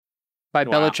by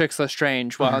Wow. Bellatrix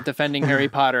Lestrange while defending Harry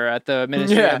Potter at the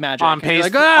Ministry Yeah. of Magic. On And you're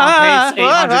pace, like, on pace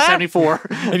 874.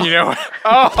 And you know,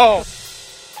 oh,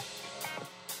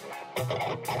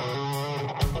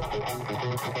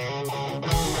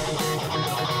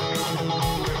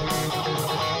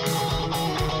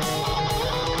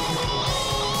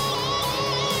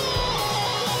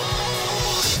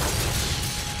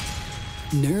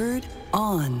 Nerd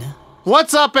On.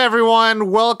 What's up,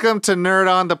 everyone? Welcome to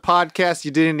Nerd On, the podcast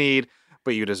you didn't need,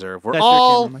 but you deserve. Where That's your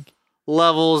all camera, Mike.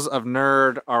 levels of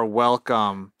nerd are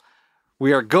welcome.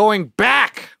 We are going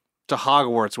back to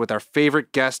Hogwarts with our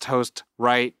favorite guest host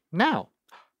right now.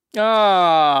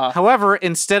 Ah, However,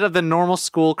 instead of the normal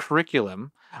school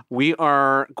curriculum, we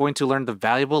are going to learn the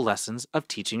valuable lessons of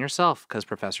teaching yourself, because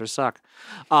professors suck.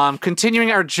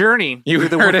 Continuing our journey you through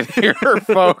the heard it here,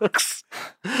 folks.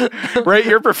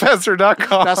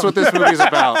 RateYourProfessor.com. That's what this movie's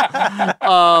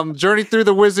about. Journey through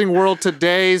the Wizarding World.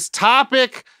 Today's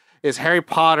topic is Harry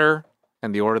Potter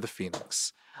and the Order of the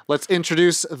Phoenix. Let's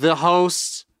introduce the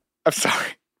host. I'm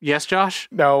sorry. Yes, Josh?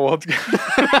 No.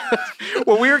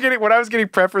 When I was getting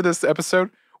prepped for this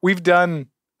episode, we've done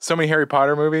so many Harry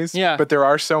Potter movies. Yeah. But there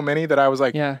are so many that I was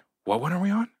like, yeah. what one are we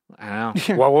on? I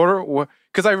know. What order?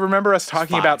 Because I remember us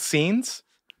talking five. about scenes.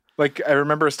 Like, I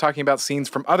remember us talking about scenes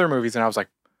from other movies, and I was like,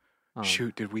 Oh.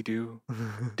 shoot, did we Did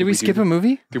we we skip do- a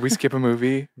movie? Did we skip a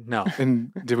movie? No.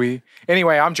 And did we?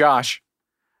 Anyway, I'm Josh.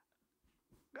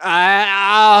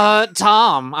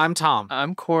 Tom. I'm Tom.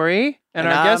 I'm Corey, and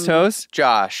And our guest I'm host.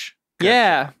 Josh.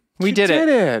 Yeah, we You did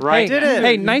it. Right. Hey, Did it.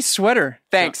 Hey, nice sweater.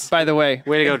 Thanks. By the way.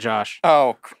 Way to go, Josh.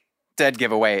 Oh, dead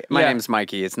giveaway. My Yeah. name's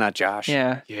Mikey. It's not Josh.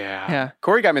 Yeah, Yeah. yeah,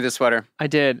 Corey got me this sweater. I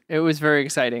did. It was very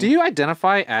exciting. Do you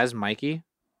identify as Mikey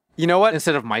You know what?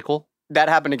 instead of Michael? That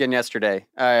happened again yesterday.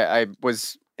 I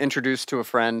was introduced to a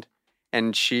friend,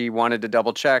 and she wanted to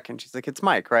double check, and she's like, "It's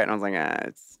Mike, right?" And I was like,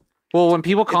 "It's Well, when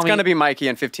people call it's me, gonna be Mikey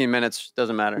in 15 minutes.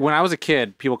 Doesn't matter." when I was a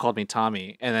kid, people called me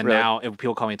Tommy, and then Really? now if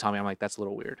people call me Tommy, I'm like, that's a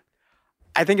little weird.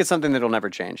 I think it's something that'll never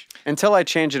change until I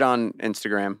change it on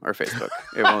Instagram or Facebook.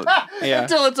 It won't. Yeah.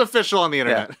 Until it's official on the Yeah,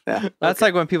 internet. yeah. That's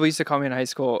like when people used to call me in high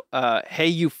school, hey,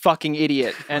 you fucking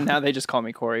idiot. And now they just call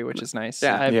me Corey, which is nice.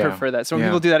 Yeah. I Yeah. prefer that. So when Yeah.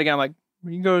 people do that again, I'm like,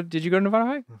 did you go to Nevada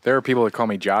High? There are people that call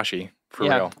me Joshy, for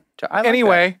Yeah. real. I like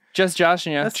Anyway, Just Josh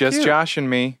and you. That's just cute. Josh and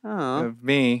me. that. Oh. Of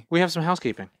me. We have some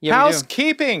housekeeping. Yeah, we do.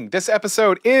 Housekeeping. This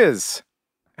episode is,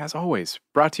 as always,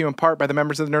 brought to you in part by the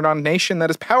members of the Nerd On Nation that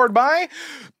is powered by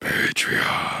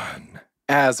Patreon.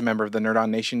 As a member of the Nerd On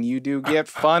Nation, you do get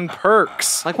fun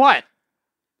perks. Like what?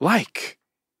 Like,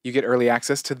 you get early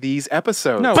access to these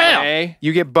episodes. No Bam! way.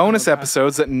 You get bonus Oh, God.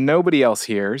 episodes that nobody else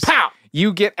hears. Pow!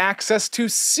 You get access to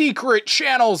secret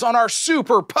channels on our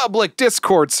super public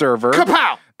Discord server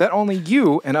Kapow! that only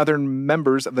you and other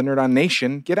members of the Nerd On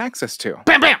Nation get access to.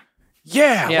 Bam, bam!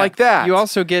 Yeah, Yeah. like that. You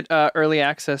also get early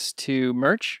access to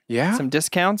merch, yeah? some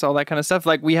discounts, all that kind of stuff.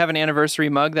 Like we have an anniversary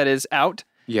mug that is out.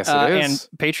 Yes, it is.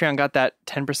 And Patreon got that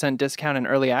 10% discount and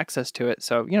early access to it.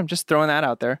 So, just throwing that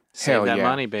out there. Save Hell that yeah.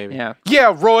 money, baby. Yeah.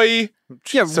 Yeah, Roy.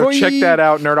 Yeah, So Roy. check that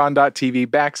out,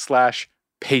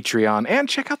 nerdon.tv/Patreon, and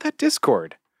check out that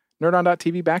Discord,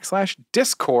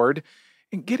 nerdon.tv/Discord,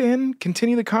 and get in,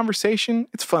 continue the conversation.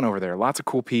 It's fun over there. Lots of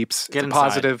cool peeps. Get It's a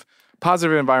inside.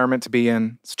 positive environment to be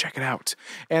in. So check it out.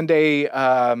 And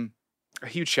a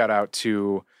huge shout out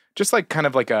to just like kind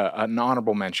of like an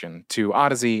honorable mention to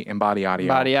Odyssey and Body Audio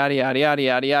Body, yada, yada, yada,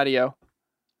 yada, yada.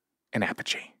 and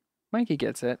Apogee. Mikey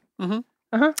gets it. Jeez.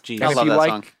 I And love if you that like,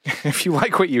 song. if you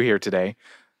like what you hear today,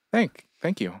 thank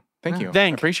you. I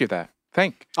Thank. appreciate that.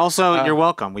 Also, you're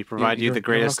welcome. We provide you you're- the you're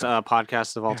greatest welcome.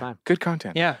 podcast of all time. Good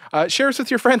content. Yeah. Share us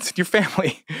with your friends and your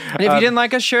family. And if you didn't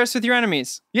like us, share us with your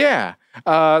enemies. Yeah.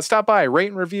 Stop by, rate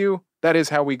and review. That is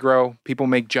how we grow. People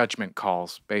make judgment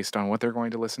calls based on what they're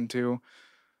going to listen to,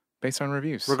 based on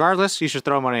reviews. Regardless, you should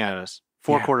throw money at us.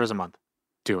 4 Yeah. quarters a month.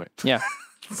 Do it. Yeah.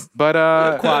 But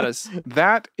Quadas.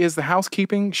 that is the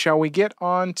housekeeping. Shall we get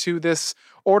on to this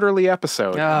orderly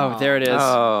episode? Oh, there it is.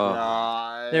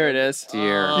 Oh, There it is.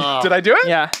 dear. Did I do it?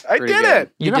 Yeah. I Pretty did good.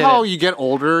 it. You know did how it. you get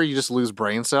older, you just lose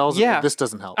brain cells? Yeah. This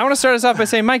doesn't help. I want to start us off by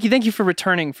saying, Mikey, thank you for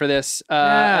returning for this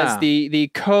Yeah. as the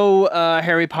co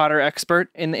Harry Potter expert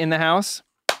in the house.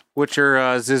 What's your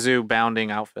Zizu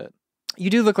bounding outfit? You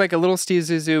do look like a little Steve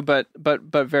Zissou, but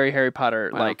very Harry Potter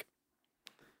like.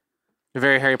 A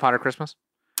very Harry Potter Christmas?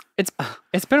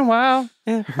 It's been a while.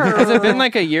 Has it been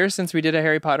like a year since we did a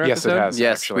Harry Potter Yes, it episode? has.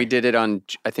 Yes, actually. we did it on,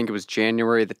 I think it was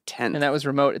January the 10th. And that was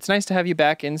remote. It's nice to have you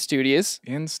back in studios.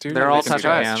 In studio. They're all making touching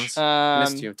touch.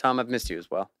 hands. Missed you. Tom, I've missed you as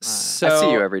well. So, I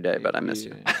see you every day, but I miss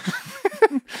you.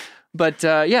 But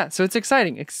yeah, so it's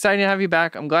exciting. Exciting to have you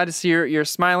back. I'm glad to see your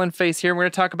smiling face here. We're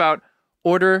going to talk about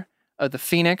Order of the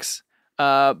Phoenix.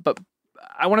 But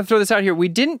I want to throw this out here. We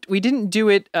didn't do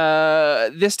it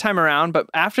this time around, but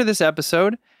after this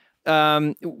episode,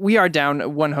 we are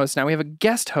down one host now. We have a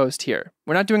guest host here.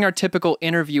 We're not doing our typical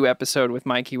interview episode with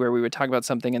Mikey where we would talk about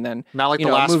something and then Not like you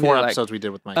the know, last movie 4 like- episodes we did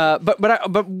with Mike.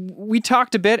 but we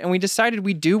talked a bit and we decided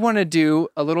we do want to do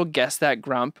a little guess that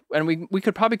grump, and we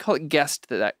could probably call it guest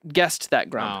that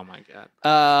grump. Oh my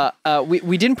god.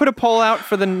 We didn't put a poll out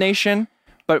for the nation,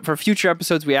 but for future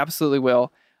episodes we absolutely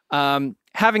will.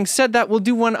 Having said that, we'll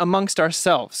do one amongst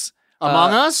ourselves.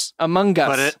 Among Us? Among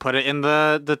Us. Put it in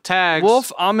the tags.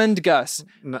 Wolf, Almond, Gus.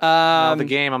 No, Um, the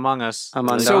game Among Us.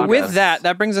 Among So Us. with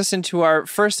that brings us into our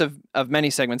first of many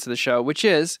segments of the show, which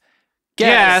is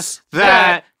Guess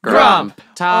that grump.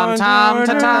 Tom tom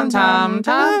ta tom tom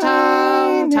tom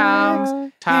tom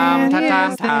tom tom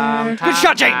ta tom tom. Good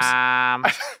shot, James. Tom.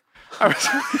 I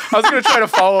was going to try to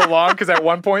follow along because at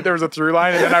one point there was a through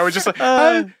line, and then I was just like,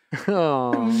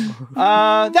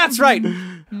 Oh. That's right.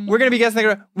 We're gonna be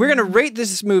guessing. We're gonna rate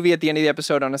this movie at the end of the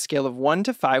episode on a scale of 1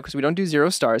 to 5 because we don't do 0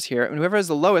 stars here. And whoever has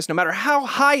the lowest, no matter how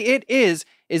high it is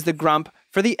the grump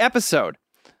for the episode.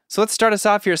 So let's start us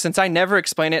off here. Since I never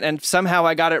explain it and somehow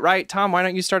I got it right, Tom, why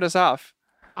don't you start us off?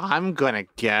 I'm gonna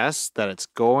guess that it's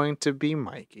going to be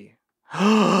Mikey.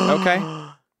 Okay.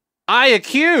 I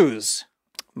accuse.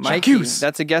 Mikey. J'accuse.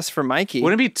 That's a guess for Mikey.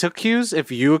 Wouldn't it be t'accuse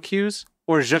if you accuse?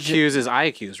 Or j'accuse is I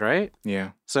accuse, right?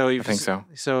 yeah. So I think so.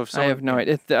 So if I have no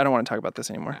idea. I don't want to talk about this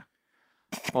anymore.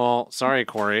 Well, sorry,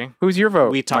 Corey. Who's your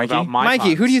vote? We talked Mikey? about my Mikey,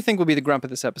 who puns. do you think will be the grump of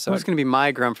this episode? Who's going to be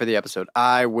my grump for the episode?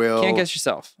 I will. Can't guess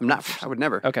yourself. I'm not. I would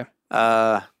never. Okay.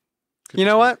 You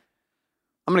know what?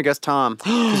 I'm going to guess Tom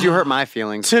because you hurt my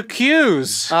feelings.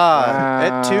 T'accuse.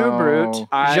 Et tu, brute.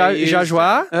 I used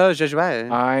Jajois? Oh, Joshua.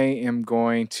 I am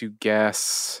going to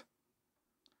guess.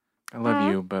 I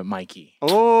love you, but Mikey.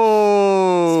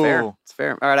 Oh. It's fair. It's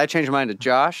fair. All right, I changed mine to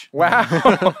Josh. Wow.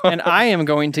 And I am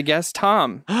going to guess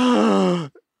Tom.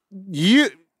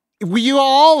 You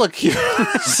all accuse.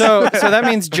 So that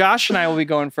means Josh and I will be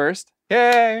going first.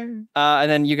 Yay.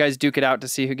 And then you guys duke it out to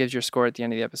see who gives your score at the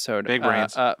end of the episode. Big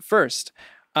brains. First.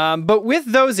 But with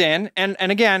those in, and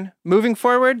again, moving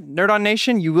forward, Nerd On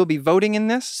Nation, you will be voting in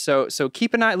this. So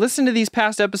keep an eye, listen to these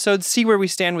past episodes, see where we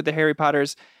stand with the Harry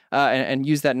Potters, and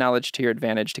use that knowledge to your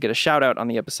advantage to get a shout out on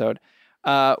the episode.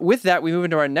 With that, we move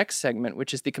into our next segment,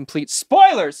 which is the complete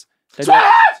spoilers. Did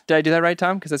I do that right,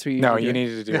 Tom? Because that's what you No, usually you do.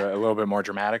 needed to do it a little bit more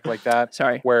dramatic like that.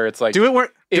 Sorry. Where it's like, Do it where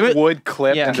it would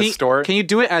clip Yeah. and Can you, distort. can you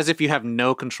do it as if you have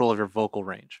no control of your vocal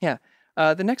range? Yeah.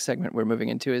 The next segment we're moving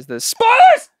into is the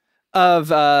spoilers of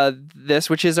this,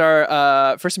 which is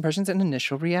our first impressions and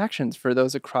initial reactions for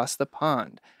those across the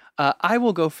pond. I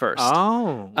will go first.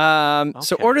 Oh.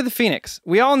 So okay. Order of the Phoenix.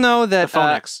 We all know that The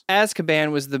Phoenix.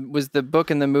 Azkaban was the book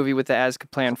and the movie with the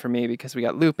Azkaban for me because we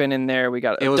got Lupin in there. We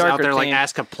got It a was out darker there like theme.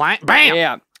 Azkaban. Bam!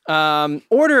 Yeah.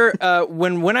 Order.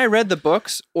 When I read the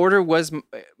books, Order was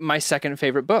my second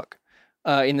favorite book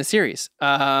in the series.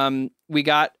 We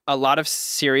got a lot of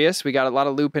Sirius. We got a lot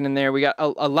of Lupin in there. We got a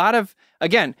lot of,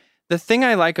 again, the thing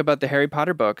I like about the Harry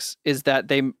Potter books is that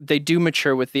they do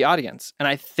mature with the audience, and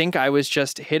I think I was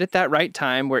just hit at that right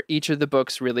time where each of the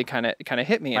books really kind of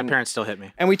hit me. My And, parents still hit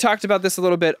me. and we talked about this a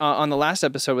little bit on the last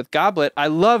episode with Goblet. I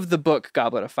love the book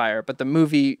Goblet of Fire, but the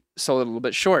movie sold it a little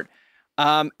bit short.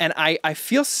 And I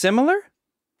feel similar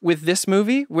with this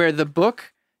movie, where the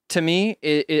book to me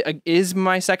is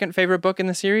my second favorite book in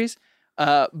the series,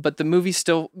 but the movie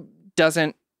still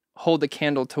doesn't hold a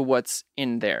candle to what's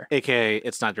in there. AKA,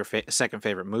 it's not your second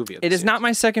favorite movie. It is not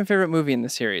my second favorite movie in the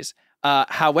series.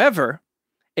 However,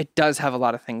 it does have a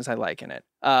lot of things I like in it.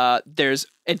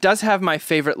 It does have my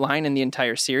favorite line in the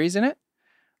entire series in it,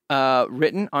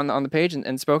 written on the page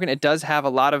and spoken. It does have a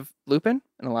lot of Lupin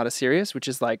and a lot of Sirius, which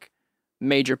is like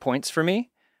major points for me.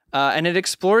 And it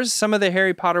explores some of the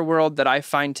Harry Potter world that I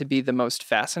find to be the most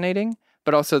fascinating,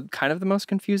 but also kind of the most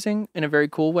confusing in a very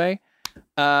cool way.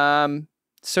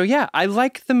 So yeah, I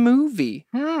like the movie.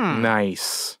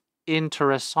 Nice.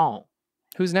 Interessant.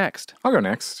 Who's next? I'll go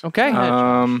next. Okay.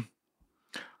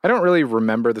 I don't really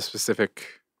remember the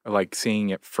specific, like seeing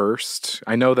it first.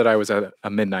 I know that I was at a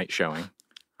midnight showing.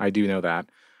 I do know that,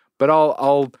 but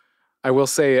I will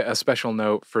say a special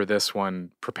note for this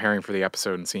one, preparing for the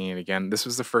episode and seeing it again. This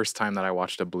was the first time that I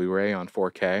watched a Blu-ray on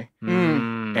 4K,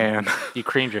 and You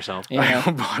creamed yourself. Yeah.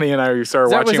 Bonnie and I started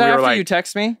Was watching. that We were after like, you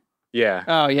text me? yeah,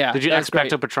 Oh yeah. Did you that's expect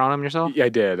great. to Patronum yourself? yeah, I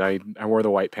did. I wore the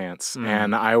white pants,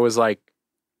 and I was like,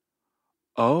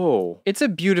 Oh, It's a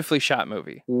beautifully shot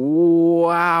movie.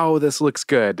 wow, this looks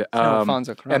good. No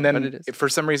Alfonso Cuarón, And then but it is. for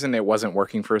some reason it wasn't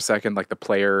working for a second. Like the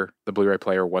Blu-ray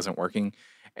player wasn't working.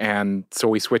 And so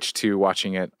we switched to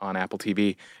watching it on Apple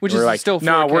TV. Which And we're is like, still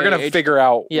no, we're 4K gonna figure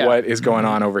out Yeah. what is going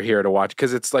on over here to watch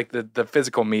because it's like the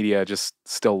physical media just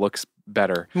still looks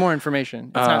better. More information.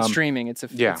 It's not Um, streaming. It's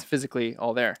yeah. it's physically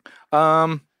all there.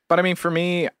 But I mean, for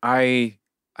me, I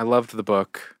loved the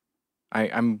book.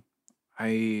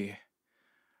 I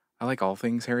like all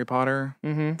things Harry Potter,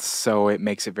 Mm-hmm. so it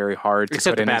makes it very hard to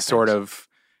Except put the any bad sort things. of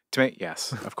to make.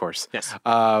 Yes, of course. Yes.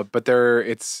 But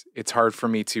it's hard for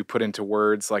me to put into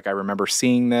words. Like I remember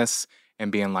seeing this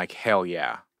and being like, hell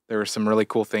yeah. There are some really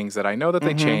cool things that I know that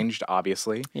they Mhm. changed,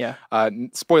 obviously. Yeah.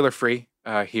 Spoiler free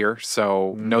here,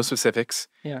 so no Mm. specifics.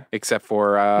 Yeah. Except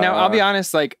for Now I'll be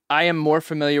honest. Like I am more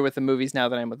familiar with the movies now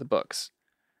than I am with the books.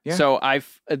 Yeah. So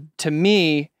to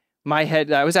me, my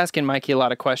head. I was asking Mikey a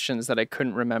lot of questions that I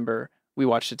couldn't remember. We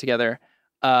watched it together.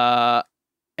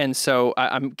 And so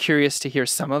I'm curious to hear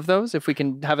some of those. If we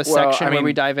can have a Well, section I where we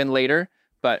mean- dive in later,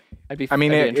 but I'd be I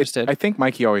mean, I'd be interested. I think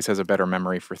Mikey always has a better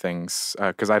memory for things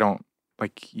because I don't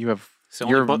like you have. It's the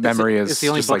only Your book- it's the- memory is It's the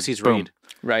only just books like, he's boom. read.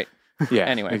 right. Yeah.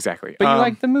 Anyway. exactly. But you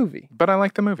like the movie. But I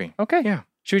like the movie. Okay. Yeah.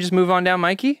 Should we just move on down,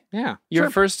 Mikey? Yeah. Your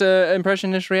Sure. first impression,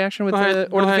 initial reaction with Go ahead, the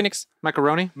go Order of the ahead. Phoenix?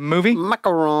 Macaroni. Movie.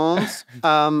 Macarons.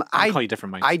 I call you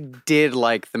different, Mike. I did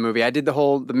like the movie. I did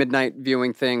the midnight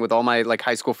viewing thing with all my like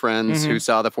high school friends who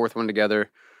saw the fourth one together.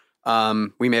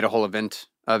 We made a whole event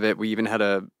of it. We even had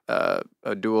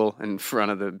a duel in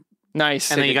front of the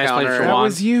Nice. And then you guys played counter. for That Juan.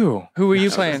 was you. Who were you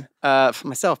playing? for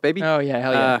myself, baby. Oh yeah,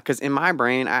 hell yeah. Because in my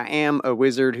brain, I am a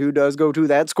wizard who does go to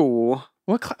that school.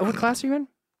 What class are you in?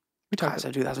 We talked Class about.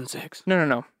 of 2006.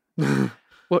 No.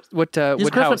 what what He's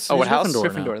house? Oh, what house? Gryffindor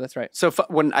Gryffindor. now. That's right. So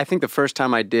when I think the first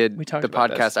time I did We talked the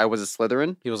about podcast, this. I was a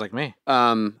Slytherin. He was like me.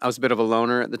 I was a bit of a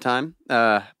loner at the time,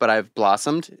 but I've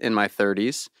blossomed in my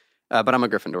 30s. But I'm a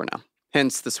Gryffindor now.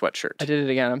 Hence the sweatshirt. I did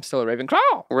it again. I'm still a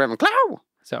Ravenclaw. We're having clow.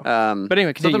 So, Um, but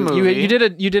anyway, So the continue. movie-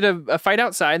 You did a fight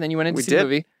outside, and then you went in to We see the did.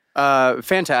 movie.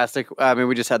 fantastic. I mean,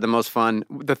 we just had the most fun.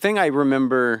 The thing I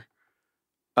remember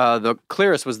the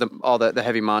clearest was all the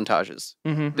heavy montages.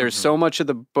 Mm-hmm. There's so much of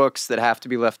the books that have to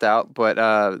be left out, but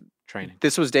Training.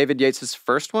 this was David Yates'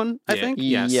 first one, I Yeah. think.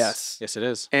 Yes. Yes. Yes, it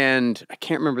is. And I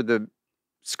can't remember the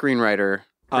screenwriter.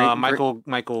 Michael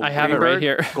I have it right Greenberg?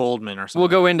 here. Goldman or something. We'll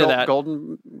go into that.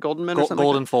 Goldenman or something.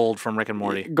 Golden Fold from Rick and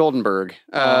Morty. Goldenberg.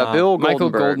 Bill Michael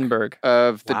Goldenberg Goldenberg.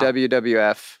 of the Wow.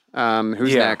 WWF.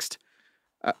 Who's Yeah. next?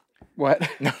 What?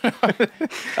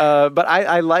 But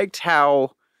I liked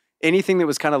how anything that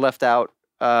was kind of left out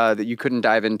that you couldn't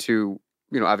dive into,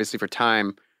 obviously for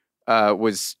time,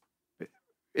 was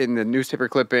in the newspaper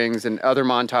clippings and other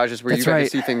montages where That's you got right. to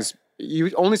see things.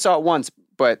 You only saw it once,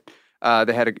 but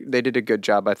they did a good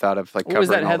job, I thought, of like What was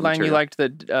covering that all the headline you material. liked?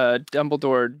 The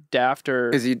Dumbledore daft or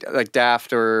Is he like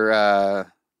daft or?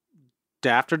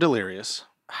 Daft or Delirious?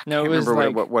 no? I It can't was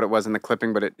remember like what it was in the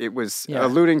clipping, but it was Yeah.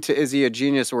 alluding to, is he a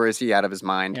genius or is he out of his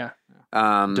mind? Yeah.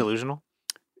 Delusional?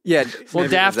 Yeah. well, maybe it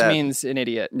was daft that. means an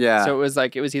idiot. Yeah. So it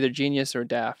was either genius or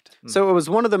daft. So it was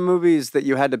one of the movies that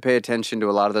you had to pay attention to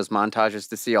a lot of those montages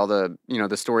to see all the, the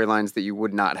storylines that you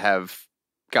would not have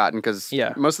gotten because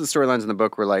Yeah. most of the storylines in the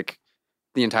book were like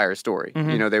the entire story.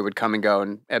 Mhm. They would come and go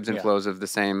and ebbs and Yeah. flows of the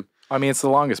same. I mean, it's the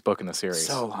longest book in the series.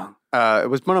 So long. It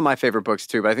was one of my favorite books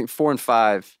too, but I think 4 and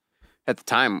 5 at the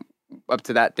time, up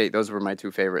to that date, those were my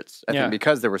two favorites. I Yeah. think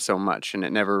because there was so much and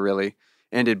it never really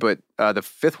ended. But the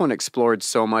 5th one explored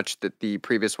so much that the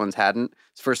previous ones hadn't.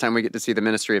 It's the first time we get to see the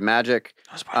Ministry of Magic.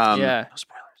 No spoilers. Yeah. No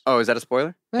spoilers. Oh, is that a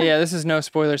spoiler? Yeah, this is no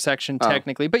spoiler section Oh.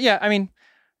 technically, but yeah, I mean,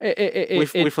 We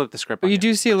flipped the script. But on you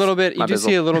do see a little bit. You My do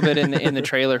see bizzle. a little bit in the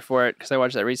trailer for it because I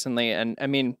watched that recently, and I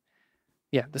mean,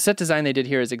 yeah, the set design they did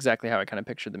here is exactly how I kind of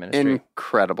pictured the ministry.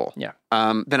 Incredible. Yeah.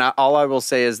 Then all I will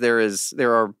say is there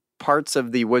are parts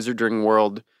of the Wizarding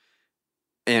world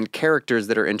and characters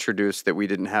that are introduced that we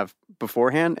didn't have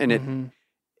beforehand, and Mhm.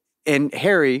 and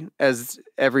Harry, as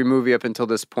every movie up until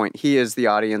this point, he is the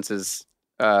audience's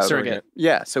Surrogate.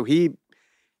 Yeah. So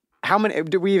how many?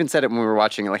 We even said it when we were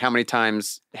watching it. Like how many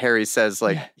times Harry says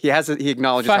like Yeah. he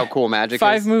acknowledges Five- how cool magic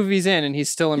Five is. movies in, and he's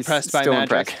still He's impressed by still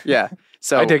magic. impressed. Yeah.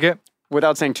 So I dig it.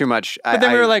 without saying too much, But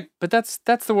then we were like, but that's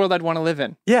the world I'd want to live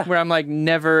in. Yeah. Where I'm like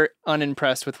never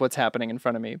unimpressed with what's happening in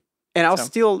front of me. and I'll so.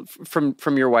 steal from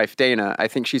your wife Dana. I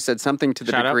think she said something to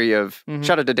the Shout out. degree of Mhm.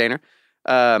 shout out to Dana.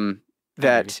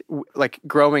 That like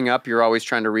growing up, you're always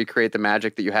trying to recreate the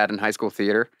magic that you had in high school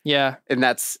theater, Yeah, and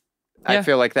that's Yeah. I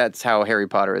feel like that's how Harry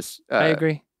Potter is. I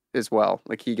agree. As well.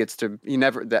 Like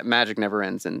that magic never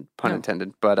ends, and pun No.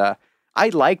 intended. But I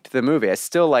liked the movie. I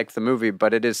still liked the movie,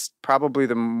 but it is probably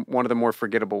one of the more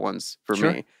forgettable ones for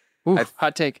Sure. me. Ooh, I-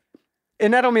 hot take.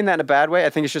 And I don't mean that in a bad way.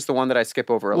 I think it's just the one that I skip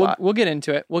over a lot. We'll get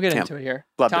into it. We'll get Yeah. into it here.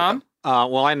 Loved it, Tom?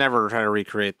 Well, I never try to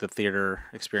recreate the theater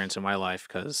experience in my life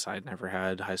because I never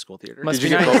had high school theater. Must Did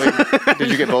be you get nice. bullied?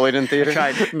 Did you get bullied in theater?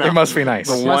 It must be nice.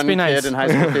 The Must one be nice. kid in high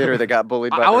school theater that got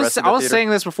bullied by I the was rest of the I was theater? saying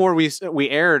this before we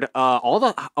aired. All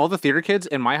the theater kids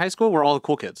in my high school were all the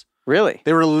cool kids. Really?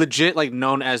 They were legit like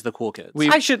known as the cool kids. We-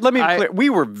 Let me be I- clear. We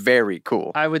were very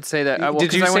cool. I would say that. Well, Did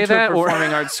 'cause you I went say to that, a or-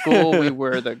 performing arts school. We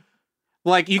were the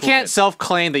Like you Cool can't kids.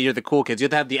 self-claim that you're the cool kids. You have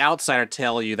to have the outsider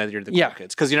tell you that you're the cool Yeah.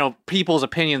 kids, because people's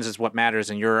opinions is what matters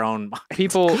in your own mind.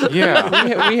 people.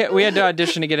 Yeah. we had to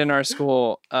audition to get in our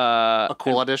school. A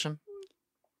cool audition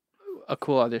A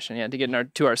cool audition. Yeah, to get in our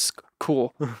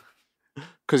cool.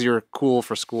 because you're cool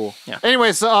for school. Yeah.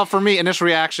 Anyways, for me, initial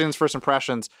reactions, first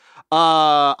impressions.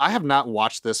 I have not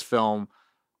watched this film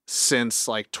since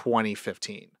like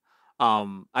 2015.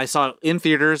 I saw it in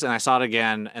theaters and I saw it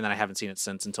again, and then I haven't seen it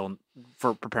since until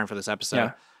for preparing for this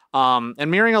episode.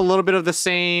 And mirroring a little bit of the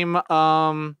same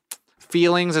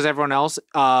feelings as everyone else.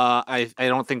 I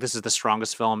don't think this is the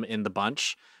strongest film in the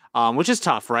bunch, which is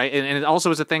tough, right? And it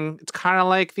also is a thing. It's kind of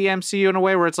like the MCU in a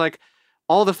way where it's like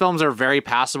all the films are very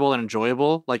passable and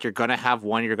enjoyable. Like you're gonna have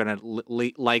one you're gonna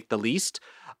like the least.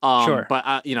 Sure.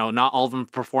 But not all of them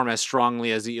perform as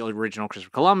strongly as the original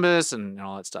Christopher Columbus and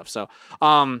all that stuff. So,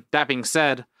 that being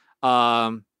said,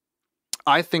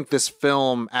 I think this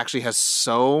film actually has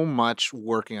so much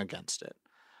working against it.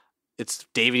 It's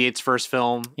David Yates' first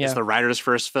film. Yeah. It's the writer's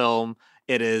first film.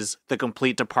 It is the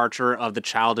complete departure of the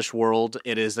childish world.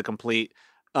 It is the complete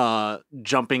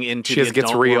jumping into Shiz the gets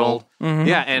adult real. world. Mhm.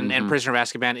 Yeah, and Mhm. Prisoner of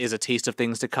Azkaban is a taste of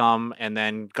things to come, and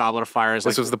then Goblet of Fire is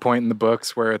This like was the point in the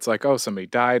books where it's like, oh, somebody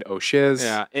died. Oh, shiz.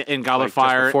 yeah, and Goblet of Like,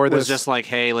 just Fire before was this. just like,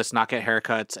 hey, let's not get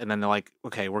haircuts, and then they're like,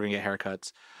 okay, we're gonna get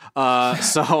haircuts.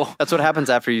 So That's what happens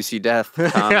after you see death.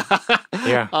 Tom.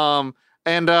 Yeah.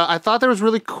 And I thought there was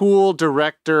really cool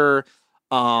director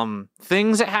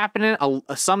things that happen in it.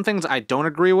 Some things I don't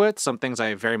agree with, some things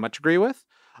I very much agree with.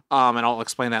 And I'll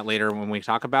explain that later when we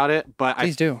talk about it. But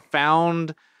Please do.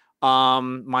 found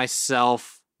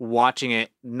myself watching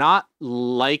it not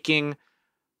liking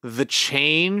the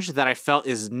change that I felt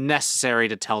is necessary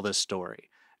to tell this story.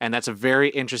 And that's a very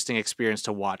interesting experience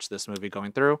to watch this movie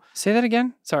going through. Say that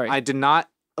again. Sorry. I did not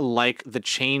like the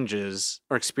changes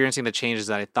or experiencing the changes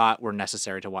that I thought were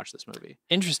necessary to watch this movie.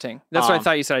 Interesting. That's what I Um,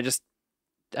 thought you said.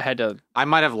 I had to. I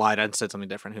might have lied and said something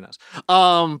different. Who knows?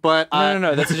 But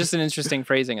No. That's just an interesting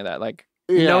phrasing of that. Like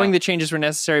yeah, knowing the changes were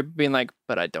necessary, being like,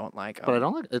 but I don't like. 'em." but I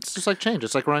don't like it. It's just like change.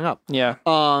 It's like growing up. Yeah.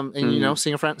 And you know,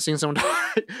 seeing a friend, seeing someone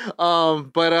die.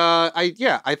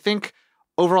 I think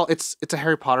overall it's a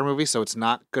Harry Potter movie, so it's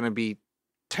not gonna be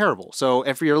terrible. So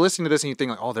if you're listening to this and you think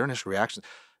like, oh, their initial reactions,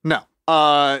 no,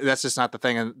 that's just not the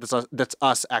thing, and that's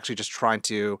us actually just trying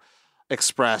to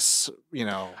express,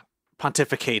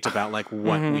 pontificate about like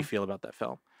what we feel about that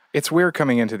film. It's weird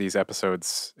coming into these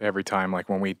episodes every time. Like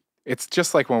it's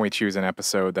just like when we choose an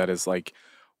episode that is like,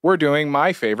 we're doing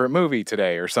my favorite movie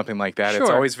today or something like that. It's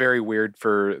Sure. always very weird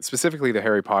for specifically the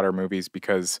Harry Potter movies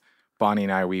because Bonnie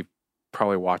and I, we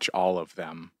probably watch all of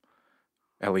them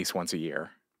at least once a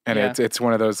year. And Yeah. it's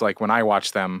one of those, like when I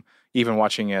watch them, even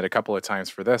watching it a couple of times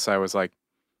for this, I was like,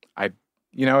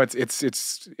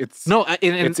 it's No, and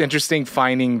it's interesting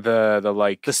finding the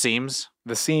like the seams.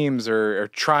 the seams or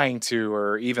trying to,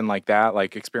 or even like that,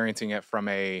 like experiencing it from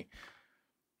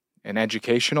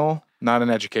not an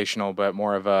educational, but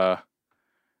more of a,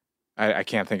 I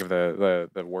can't think of the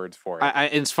words for it.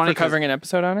 It's funny For covering an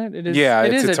episode on it, it is. Yeah,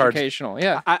 it is it's hard- educational.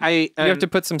 Yeah. I You have to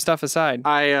put some stuff aside.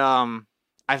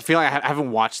 I feel like I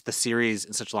haven't watched the series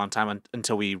in such a long time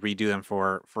until we redo them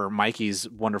for Mikey's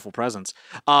wonderful presence.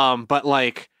 But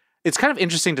like it's kind of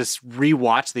interesting to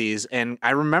rewatch these, and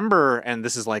I remember, and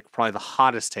this is like probably the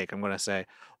hottest take I'm gonna say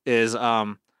is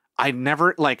I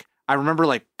remember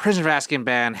like Prisoner of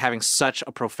Azkaban having such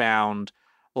a profound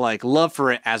like love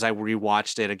for it as I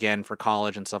rewatched it again for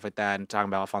college and stuff like that, and talking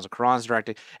about Alfonso Cuarón's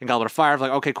directing and Goblet of Fire.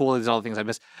 Like, okay, cool, these are all the things I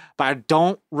missed, but I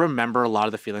don't remember a lot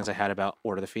of the feelings I had about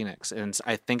Order of the Phoenix, and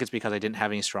I think it's because I didn't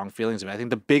have any strong feelings about it. I think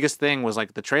the biggest thing was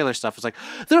like the trailer stuff was like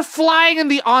they're flying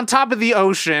on top of the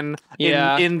ocean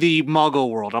Yeah. in the Muggle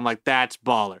world. I'm like, that's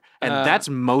baller, and Uh. that's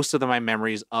most of my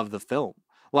memories of the film.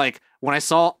 Like when I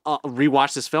saw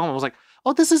rewatch this film, I was like,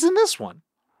 oh, this is in this one.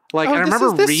 Like Oh, I this remember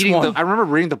is this reading one. I remember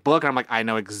reading the book, and I'm like, I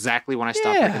know exactly when I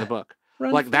stopped Yeah. reading the book.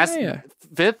 Run Like that's Freya.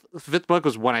 fifth book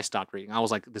was when I stopped reading. I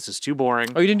was like, this is too boring.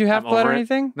 Oh, you didn't do Half I'm Blood or over it.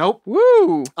 anything? Nope.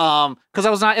 Woo! Because I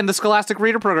was not in the Scholastic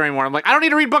Reader program anymore. I'm like, I don't need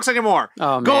to read books anymore.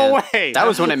 Oh, Go man. away. That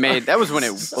was when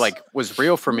it like was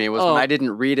real for me. Was Oh. when I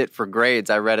didn't read it for grades.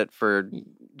 I read it for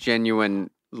genuine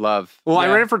love. Well, I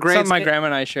Yeah. read it for grades. Something my grandma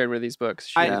and I shared were these books.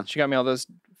 She got me all those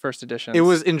first editions. It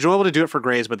was enjoyable to do it for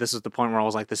grades, but this is the point where I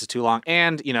was like, this is too long.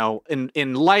 And, you know,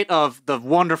 in light of the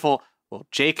wonderful, well,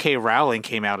 J.K. Rowling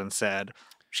came out and said,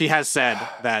 she has said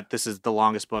that this is the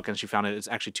longest book and she found it's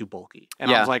actually too bulky. And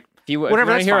I Yeah. was like, If you whatever, want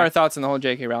to that's hear fine. our thoughts on the whole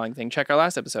J.K. Rowling thing, check our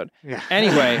last episode. yeah.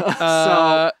 Anyway,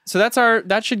 so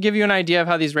that should give you an idea of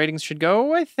how these ratings should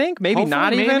go. I think maybe Hopefully,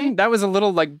 not maybe. even. That was a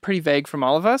little like pretty vague from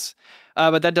all of us,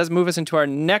 but that does move us into our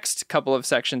next couple of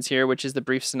sections here, which is the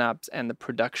brief synopsis and the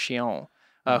production.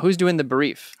 Who's doing the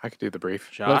brief? I could do the brief.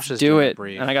 Josh Let's is do doing it. a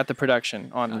brief. And I got the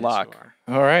production on Nice, lock.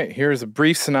 you are. All right, here's a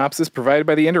brief synopsis provided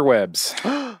by the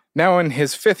interwebs. Now in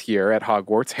his 5th year at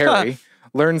Hogwarts, Harry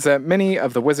learns that many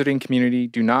of the wizarding community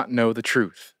do not know the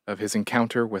truth of his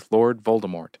encounter with Lord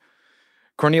Voldemort.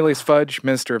 Cornelius Fudge,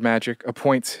 Minister of Magic,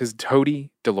 appoints his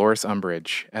toady, Dolores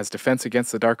Umbridge, as defense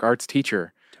against the dark arts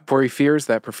teacher, for he fears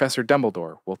that Professor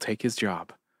Dumbledore will take his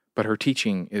job. But her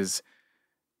teaching is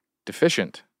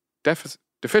deficient,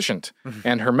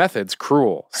 and her methods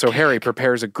cruel. So Harry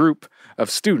prepares a group of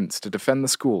students to defend the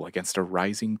school against a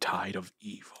rising tide of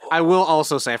evil. I will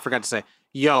also say, I forgot to say,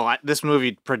 this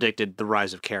movie predicted the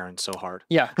rise of Karen so hard.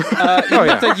 Yeah.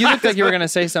 You looked like you were going to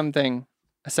say something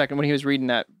a second when he was reading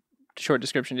that short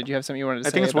description. Did you have something you wanted to say?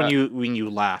 I think it's about- when you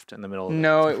laughed in the middle of it.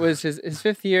 No, it was his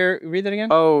 5th year. Read that again.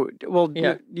 Oh, well,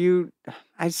 Yeah.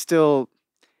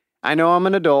 I know I'm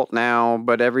an adult now,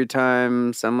 but every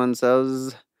time someone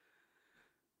says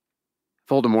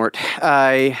Voldemort,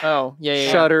 I Oh,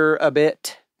 yeah. shudder a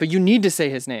bit. But you need to say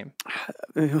his name.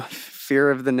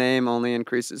 Fear of the name only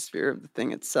increases fear of the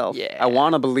thing itself. Yeah. I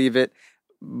want to believe it,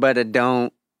 but I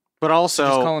don't. But also,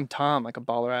 Just call him Tom, like a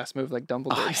baller ass move, like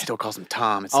Dumbledore. Oh, he still calls him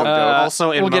Tom. It's so al- dope. also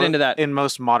in we'll get into that. in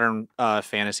most modern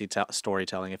fantasy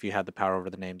storytelling, if you had the power over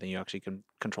the name, then you actually can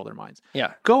control their minds.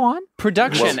 Yeah. Go on.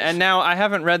 Production. And now I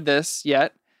haven't read this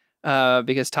yet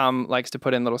because Tom likes to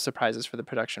put in little surprises for the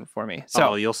production for me.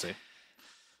 So, You'll see.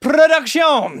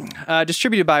 production!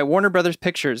 Distributed by Warner Brothers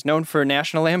Pictures, known for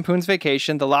National Lampoon's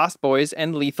Vacation, The Lost Boys,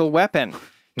 and Lethal Weapon.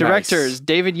 Directors,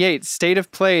 David Yates, State of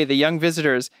Play, The Young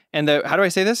Visitors, and the, how do I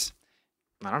say this?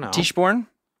 I don't know. Tichborne?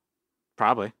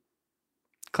 Probably.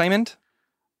 Claimant?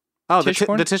 Oh,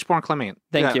 Tichborne? the Tichborne Claimant.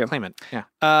 Thank you. Claimant.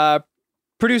 Yeah.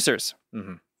 Producers,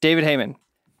 Mhm. David Heyman.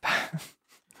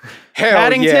 Hell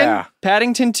Paddington, yeah.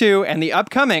 Paddington 2, and the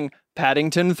upcoming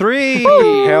Paddington 3.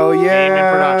 Hell yeah.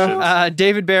 Heyman Productions.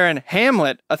 David Barron,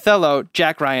 Hamlet, Othello,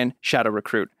 Jack Ryan, Shadow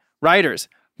Recruit. Writers,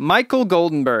 Michael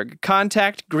Goldenberg,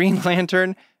 Contact, Green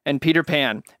Lantern, and Peter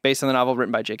Pan, based on the novel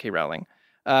written by J.K. Rowling.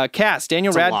 Cast,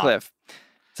 Daniel It's a lot. Radcliffe.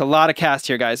 It's a lot of cast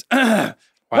here, guys.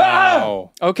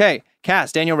 Wow. Okay,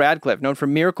 cast, Daniel Radcliffe, known for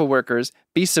Miracle Workers,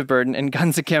 Beasts of Burden, and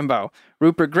Guns Akimbo.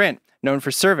 Rupert Grint, known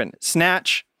for Servant,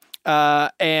 Snatch,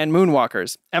 and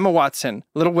Moonwalkers. Emma Watson,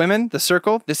 Little Women, The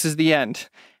Circle, This Is the End.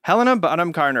 Helena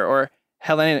Bonham Carter, or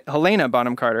Helena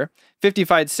Bonham Carter.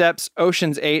 55 Steps,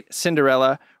 Ocean's 8,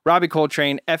 Cinderella. Robbie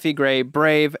Coltrane, Effie Gray,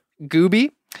 Brave,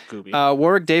 Gooby. Gooby.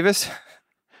 Warwick Davis,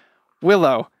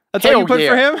 Willow. That's all Hell you put yeah.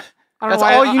 for him? That's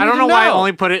all you I don't need know to why I know.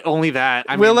 only put it only that.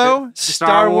 I Willow, mean,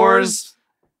 Star Wars.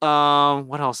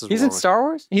 What else is He's in Warwick? Star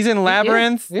Wars? He's in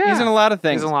Labyrinth. yeah. He's in a lot of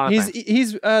things. He's in a lot of things.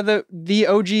 He's the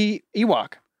OG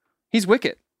Ewok. He's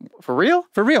Wicket. For real?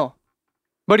 For real.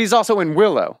 But he's also in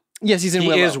Willow. Yes, he's in He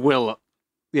Willow. is Willow.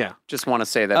 Yeah. Just want to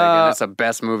say that again. That's the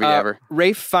best movie ever.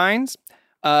 Rafe Fiennes,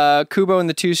 Kubo and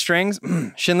the Two Strings,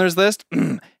 Schindler's List,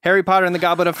 Harry Potter and the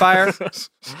Goblet of Fire,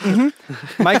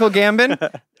 Michael Gambon,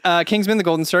 Kingsman: The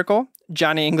Golden Circle,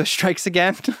 Johnny English Strikes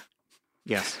Again,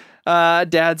 Yes.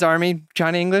 Dad's Army,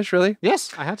 Johnny English, really?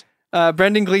 Yes, I had to.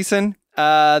 Brendan Gleeson,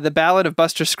 The Ballad of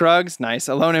Buster Scruggs, nice,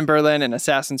 Alone in Berlin and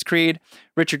Assassin's Creed,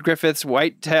 Richard Griffiths,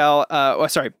 Whitetail,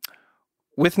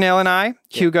 Withnail and I,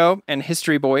 Hugo and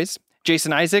History Boys,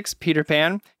 Jason Isaacs, Peter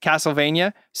Pan,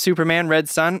 Castlevania, Superman, Red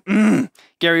Sun,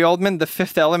 Gary Oldman, The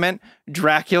Fifth Element,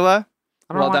 Dracula,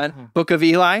 I don't well know why- done, Book of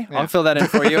Eli, I'll fill that in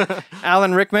for you,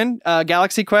 Alan Rickman,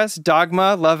 Galaxy Quest,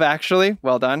 Dogma, Love Actually,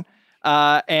 well done,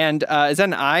 and is that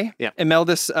an I? Yeah.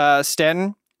 Imelda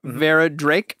Stanton, Vera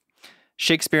Drake,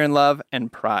 Shakespeare in Love,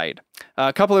 and Pride.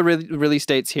 A couple of release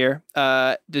dates here.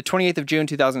 The 28th of June,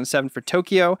 2007 for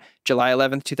Tokyo, July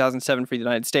 11th, 2007 for the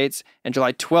United States, and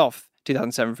July 12th,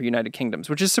 2007 for United Kingdoms,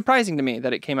 which is surprising to me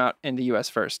that it came out in the US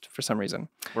first for some reason.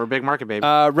 We're a big market, baby.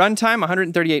 Runtime,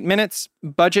 138 minutes.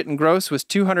 Budget and gross was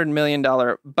 $200 million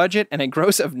budget and a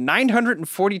gross of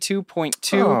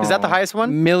 $942.2 Is that the highest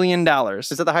one? million. Is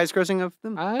that the highest grossing of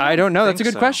them? I don't know. That's a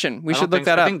think good so. question. We I should don't look think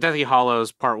that so. up. I think Deathly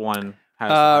Hallows Part 1 has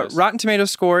the highest. Rotten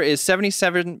Tomatoes score is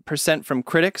 77% from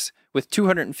critics with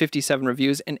 257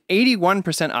 reviews and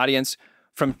 81% audience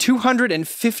from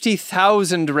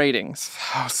 250,000 ratings.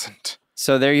 1,000.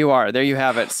 So there you are. There you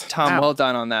have it. Tom, Wow. well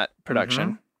done on that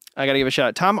production. I got to give a shout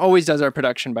out. Tom always does our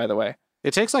production, by the way.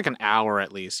 It takes like an hour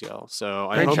at least, yo. So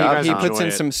I Great hope job. you guys He enjoy puts in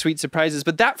it. some sweet surprises.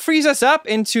 But that frees us up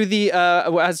into the,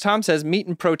 as Tom says, meat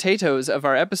and potatoes of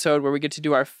our episode where we get to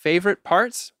do our favorite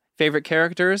parts, favorite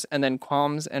characters, and then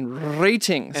qualms and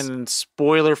ratings. And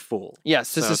spoiler full.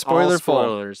 yes, this So is it's all spoiler full.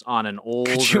 spoilers on an old.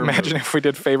 Could you imagine if we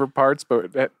did favorite parts,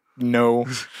 but no?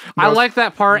 I like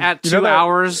that part at You know 2 that-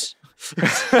 hours. You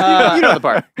know the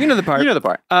part. You know the part. You know the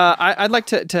part. I'd like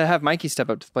to have Mikey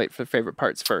step up to the plate for favorite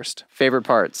parts first. Favorite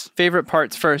parts. Favorite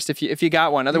parts first, if you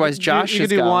got one. Otherwise, Josh you has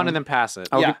could do got one and then pass it.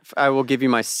 Yeah. I will give you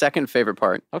my second favorite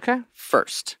part Okay.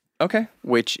 first, Okay.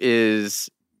 which is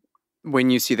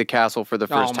when you see the castle for the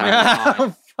first my time.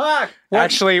 God. Fuck.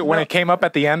 Actually, when it came up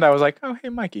at the end, I was like, "Oh, hey,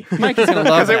 Mikey." Mikey's gonna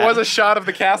love Because it that. was a shot of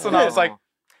the castle, and I was like,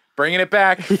 bringing it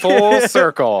back full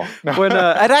circle. No. When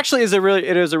it actually is a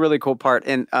really cool part,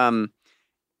 and I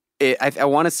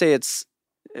want to say it's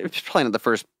probably not the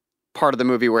first part of the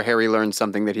movie where Harry learns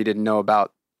something that he didn't know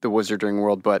about the wizarding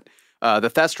world, but the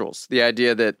Thestrals. The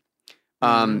idea that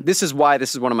this is why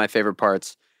this is one of my favorite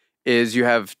parts is you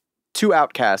have two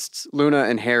outcasts, Luna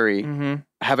and Harry,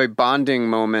 have a bonding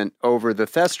moment over the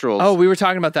Thestrals. Oh, we were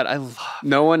talking about that. I love.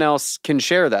 No one else can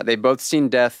share that. They both seen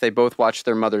death. They both watched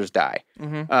their mothers die.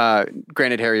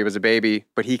 Granted, Harry was a baby,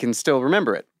 but he can still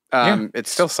remember it.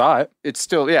 It's Still saw it, it's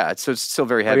still it's still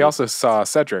very but heavy. he also saw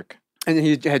Cedric. And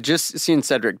he had just seen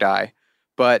Cedric die,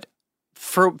 but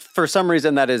for some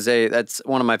reason that's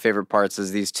one of my favorite parts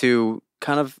is these two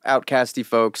kind of outcasty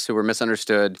folks who were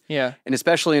misunderstood, Yeah. and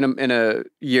especially in a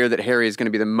year that Harry is going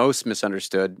to be the most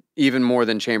misunderstood, even more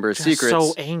than Chamber of They're Secrets.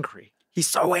 so angry. He's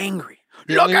so angry.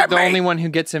 The Look only, at the me. only one who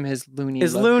gets him is Looney.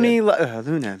 Is Lovegood.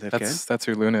 Luna? That's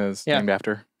who Luna is Yeah. named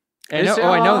after. I know, Is it?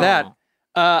 I know that. Oh.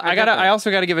 I get that. I also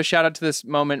got to give a shout out to this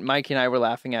moment Mikey and I were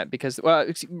laughing at because,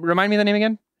 remind me the name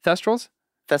again? Thestrals?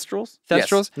 Thestrals?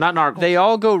 Thestrals? Not Nargle. They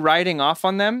all go riding off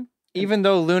on them, even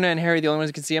though Luna and Harry are the only ones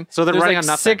who can see them. So they're There's riding like on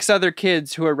nothing. 6 other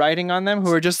kids who are riding on them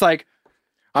who are just like,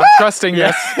 I'm trusting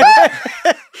this.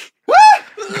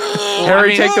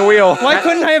 Harry, take the wheel. why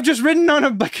couldn't I have just ridden on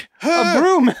a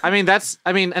broom? and that's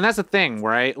the thing,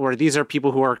 right? Where these are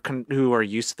people who are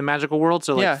used to the magical world.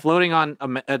 So like Yeah. floating on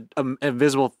a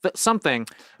invisible something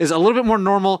is a little bit more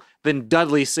normal than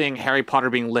Dudley seeing Harry Potter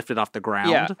being lifted off the ground.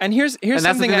 Yeah, and here's And that's the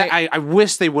something thing that I I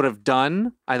wish they would have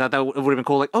done. I thought that would have been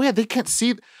cool. Like, oh yeah, they can't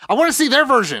see. I want to see their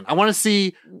version. I want to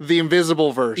see the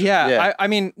invisible version. Yeah, Yeah. I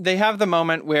mean, they have the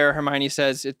moment where Hermione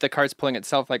says the cart's pulling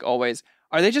itself like always.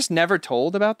 Are they just never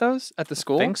told about those at the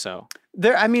school? I think so.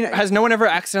 Has no one ever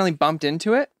accidentally bumped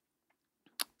into it?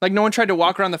 Like no one tried to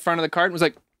walk around the front of the cart and was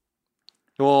like,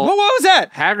 Well, what was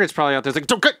that? Hagrid's probably out there. It's like,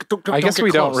 don't I guess get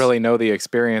we don't close. really know the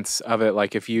experience of it.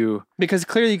 Like if you, Because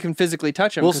clearly you can physically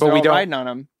touch them Well, because but they're we all don't- riding on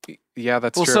them. yeah,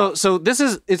 that's Well, true. so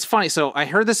it's funny. So I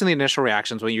heard this in the initial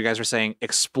reactions when you guys were saying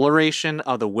exploration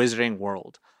of the wizarding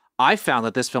world. I found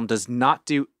that this film does not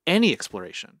do any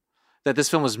exploration. That this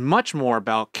film is much more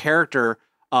about character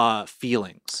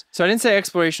feelings. So I didn't say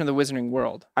exploration of the wizarding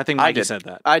world. I think I Mikey did. said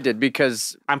that. I did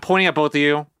because I'm pointing at both of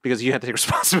you because you had to take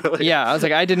responsibility. Yeah, I was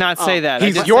like, I did not say that. I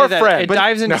he's did your say that friend, It but-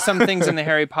 dives into No. some things in the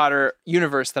Harry Potter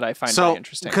universe that I find very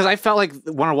interesting. because I felt like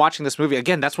when watching this movie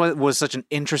again, that's why it was such an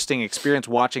interesting experience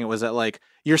watching it. Was that like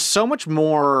you're so much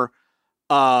more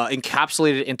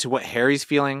encapsulated into what Harry's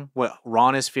feeling, what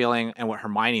Ron is feeling, and what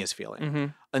Hermione is feeling,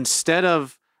 Mhm. instead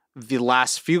of the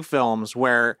last few films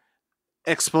where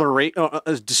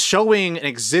showing and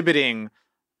exhibiting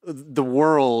the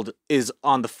world is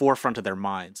on the forefront of their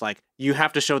minds. Like you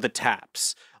have to show the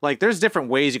taps. Like there's different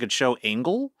ways you could show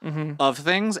angle Mhm. of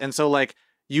things, and so like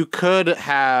you could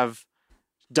have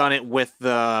done it with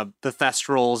the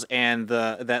Thestrals and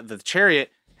the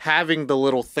chariot having the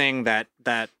little thing that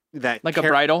Like a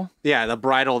bridle. yeah, the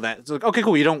bridle that it's like, okay,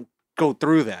 cool, you don't go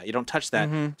through that, you don't touch that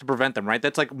Mhm. to prevent them, right?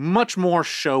 That's like much more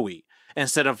showy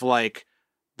instead of like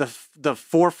the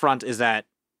forefront is that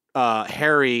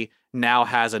Harry now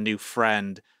has a new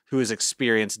friend who has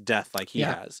experienced death like he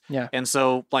Yeah. has. Yeah. And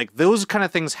so like those kind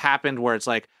of things happened where it's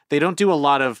like they don't do a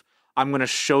lot of I'm going to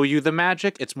show you the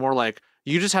magic. It's more like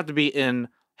you just have to be in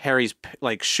Harry's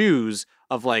like shoes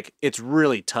of like it's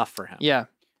really tough for him. Yeah.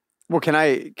 Well, can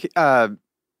I?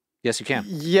 Yes, you can.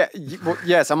 Yeah. Well,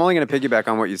 yes, I'm only going to piggyback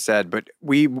on what you said, but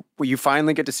you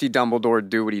finally get to see Dumbledore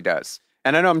do what he does,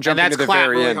 and I know I'm jumping to the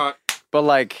very end, but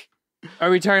like,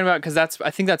 Are we talking about? Because I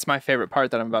think that's my favorite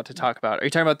part that I'm about to talk about. Are you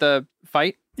talking about the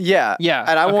fight? yeah, Yeah,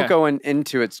 and I won't okay. go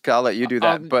into it. 'Cause I'll let you do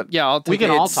that. But yeah, I'll take We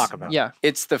can it. all It's- talk about it. Yeah.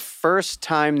 it's the first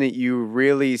time that you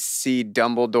really see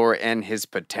Dumbledore and his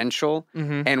potential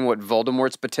Mm-hmm. and what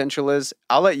Voldemort's potential is.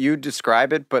 I'll let you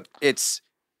describe it, but it's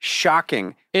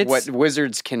shocking what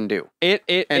wizards can do. And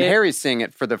Harry's seeing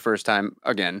it for the first time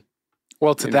again.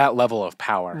 Well, to that level of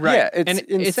power. Right. Yeah, it's And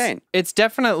insane. It's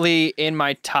definitely in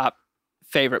my top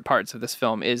favorite parts of this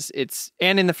film.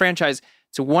 And in the franchise,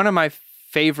 it's one of my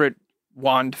favorite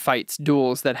wand fights,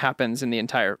 duels that happens in the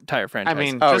entire franchise. I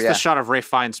mean, Oh, just yeah. the shot of Ralph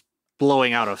Fiennes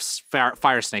blowing out a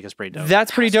fire snake is pretty dope.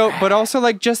 that's pretty dope. But also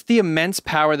like just the immense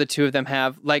power the two of them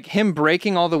have, like him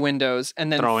breaking all the windows and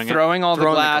then Throwing throwing the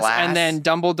glass, glass. and then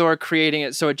Dumbledore creating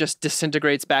it so it just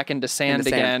disintegrates back into sand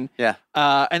again. Yeah.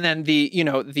 And then the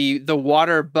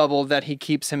water bubble that he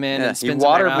keeps him in Yeah, and he spins him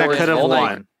water around. They boards could have Voldemort.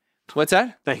 won. What's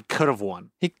that? They could have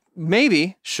won.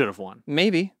 Maybe Should have won.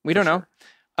 we don't know.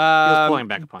 He was pulling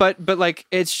back upon. But like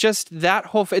it's just that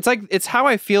whole. It's how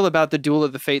I feel about the Duel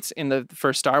of the Fates in the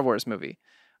first Star Wars movie.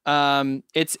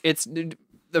 It's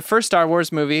the first Star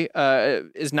Wars movie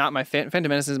is not my Phantom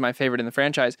Menace is my favorite in the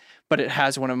franchise, but it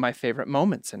has one of my favorite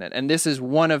moments in it, and this is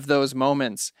one of those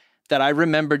moments that I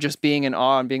remember just being in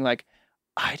awe and being like,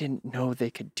 I didn't know they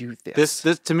could do this.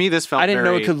 This to me, this felt. I didn't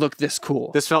know very- it could look this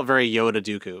cool. This felt very Yoda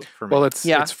Dooku for me. Well, it's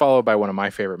Yeah. followed by one of my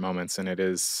favorite moments, and it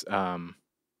is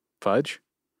Fudge.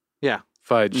 Yeah.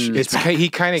 Fudge. He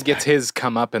kind of gets his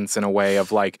comeuppance in a way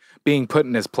of like being put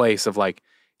in his place of like,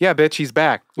 yeah, bitch, he's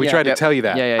back. We Yeah. tried to Yep. tell you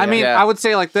that. yeah. I mean, Yeah. I would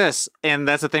say like this, and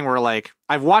that's the thing where like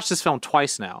I've watched this film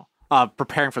twice now,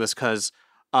 preparing for this because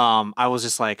I was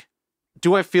just like,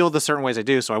 do I feel the certain ways I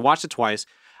do? So I watched it twice.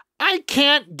 I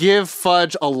can't give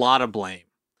Fudge a lot of blame.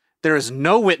 There is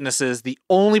no witnesses. The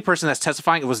only person that's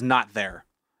testifying was not there,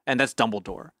 and that's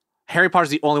Dumbledore. Harry Potter's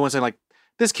the only one saying like,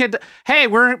 this kid. Hey,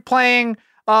 we're playing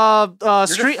You're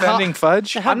street. defending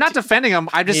Fudge. I'm not defending him.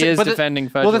 I just he is but the- defending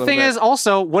Fudge. well, a the little thing bit. is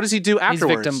also, what does he do he's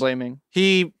afterwards? victim blaming.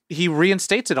 He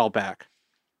reinstates it all back.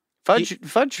 Fudge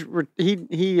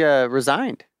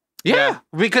resigned. Yeah,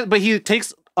 but he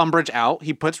takes Umbridge out.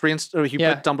 He puts put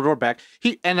Dumbledore back.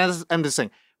 I'm just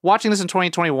saying, watching this in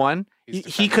 2021, He's he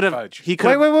defending could have. Fudge. He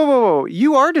could. Whoa.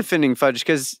 You are defending Fudge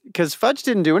because Fudge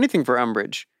didn't do anything for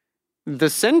Umbridge. The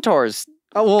centaurs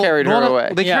carried her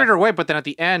away. They Yeah. carried her away, but then at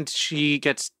the end, she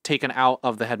gets taken out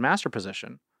of the headmaster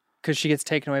position. Because she gets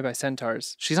taken away by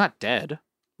centaurs. She's not dead.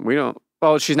 We don't.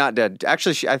 Well, she's not dead.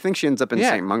 Actually, I think she ends up in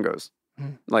Yeah. St. Mungo's,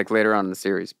 Hmm. like later on in the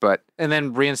series. But And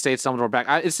then reinstates Dumbledore back.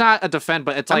 It's not a defend,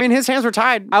 but it's like I mean, his hands were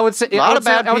tied. I would say a lot I would of say-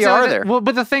 bad I would say PR like there. Well,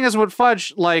 but the thing is with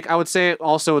Fudge, like I would say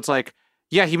also, it's like,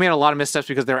 yeah, he made a lot of missteps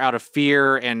because they're out of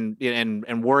fear and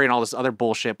worry and all this other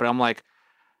bullshit. But I'm like,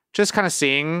 just kind of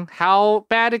seeing how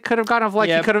bad it could have gone. Of like,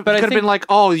 Yeah, he could have but I been think- like,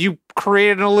 oh, you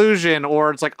created an illusion,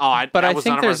 or it's like, oh, But that I was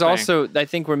think none of our there's thing. also, I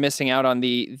think we're missing out on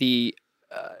the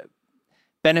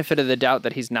benefit of the doubt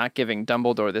that he's not giving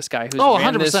Dumbledore, this guy who's Oh,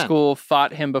 ran this 100%. school,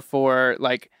 fought him before,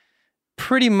 like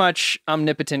pretty much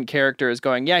omnipotent character is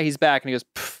going, yeah, he's back. And he goes,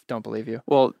 "Pff, don't believe you.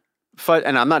 Well, Fudge,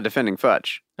 and I'm not defending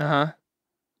Fudge. Uh-huh.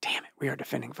 Damn it, we are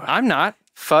defending Fudge. I'm not.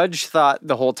 Fudge thought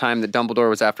the whole time that Dumbledore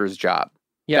was after his job.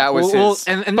 Yeah. That was well, his.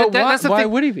 and But that's the why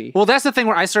thing. would he be? Well, that's the thing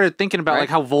where I started thinking about Right. like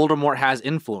how Voldemort has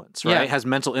influence, right? Yeah. Has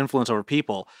mental influence over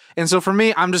people. And so for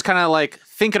me, I'm just kind of like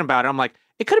thinking about it. I'm like,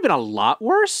 it could have been a lot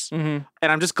worse. Mhm.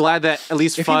 And I'm just glad that at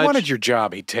least If Fudge he wanted your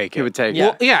job, he'd take it. he would take Yeah.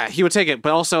 Well, yeah, he would take it,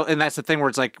 but also, and that's the thing where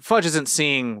it's like Fudge isn't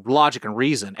seeing logic and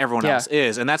reason. Everyone Yeah. else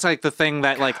is, and that's like the thing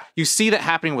that like you see that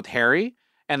happening with Harry,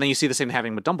 and then you see the same thing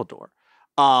happening with Dumbledore.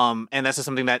 And that's just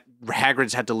something that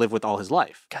Hagrid's had to live with all his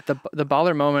life. God, the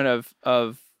baller moment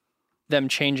of them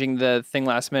changing the thing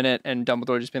last minute and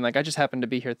Dumbledore just being like, I just happened to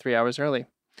be here 3 hours early.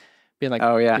 Being like,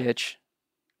 Oh, yeah. bitch,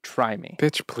 try me.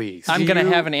 Bitch, please. I'm Do going to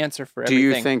you- have an answer for Do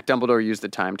everything. you think Dumbledore used the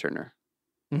time turner?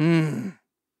 Mm.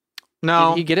 No,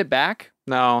 Did he get it back?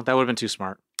 no, that would have been too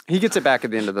smart. He gets it back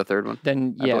at the end of the third one.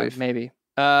 Then I yeah, believe. maybe.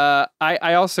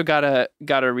 I also gotta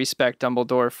respect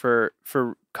Dumbledore for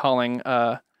calling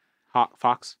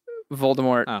Fox,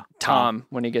 Voldemort oh, Tom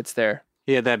when he gets there.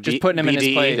 he had that Just putting him in his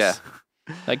BDE. place. Yeah.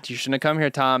 Like, you shouldn't have come here,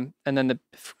 Tom. And then the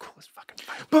coolest fucking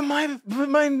but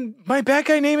my bad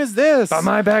guy name is this. But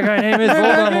my bad guy name is My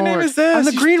bad guy name Voldemort. is this. I'm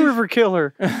the You Green should- River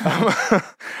Killer.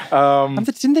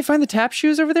 Didn't they find the tap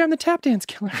shoes over there? I'm the tap dance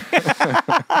killer.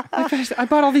 I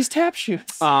bought all these tap shoes.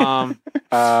 Um,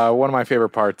 One of my favorite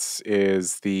parts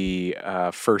is the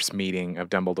first meeting of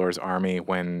Dumbledore's army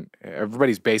when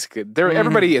everybody's basically there.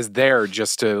 Everybody is there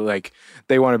just to like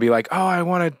they want to be like, oh, I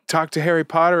want to talk to Harry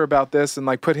Potter about this and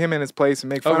like put him in his place and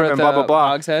make fun over of at him. the Blah blah blah.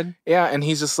 Hogshead. Yeah, and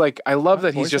he's just like, I love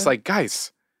that he's just Poison? like,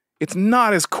 guys, it's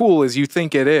not as cool as you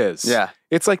think it is. Yeah.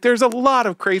 It's like there's a lot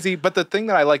of crazy, but the thing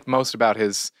that I like most about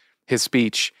his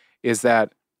speech is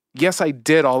that yes, I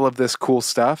did all of this cool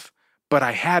stuff, but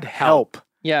I had help.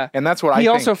 Yeah. And that's what He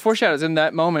I also think. foreshadows in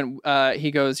that moment. He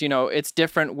goes, it's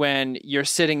different when you're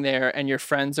sitting there and your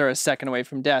friends are a second away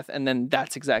from death, and then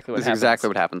that's exactly what That's happens. exactly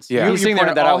what happens. Yeah. He You, was you sitting there, pointed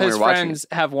and that out all when we his were watching friends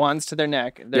have wands to their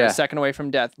neck. They're Yeah. a second away from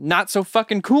death. Not so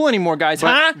fucking cool anymore, guys.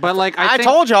 Huh? but like I think,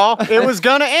 told y'all it was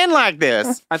gonna end like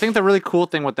this. I think the really cool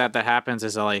thing with that happens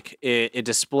is like it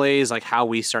displays like how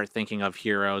we start thinking of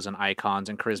heroes and icons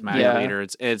and charismatic Yeah.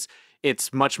 leaders.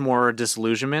 It's much more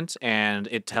disillusionment, and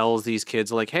it tells these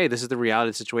kids like, hey, this is the reality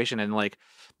of the situation. And like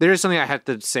there's something I have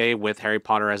to say with Harry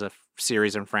Potter as a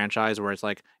series and franchise where it's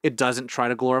like it doesn't try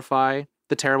to glorify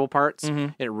the terrible parts.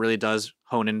 Mhm. It really does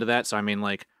hone into that. So I mean,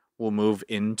 like we'll move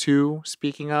into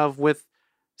speaking of with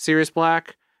Sirius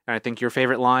Black, and I think your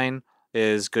favorite line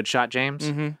is "Good shot, James."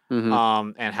 Mhm.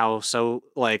 Mhm. And how so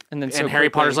like And then so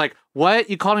Harry Potter's quickly- like, what?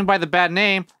 You called him by the bad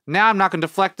name. Now I'm not going to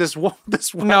deflect this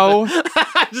this weapon. No.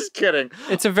 Just kidding.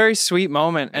 It's a very sweet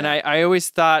moment. And I always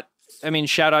thought,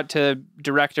 shout out to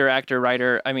director, actor,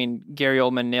 writer. Gary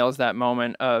Oldman nails that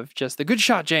moment of just the good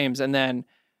shot, James. And then,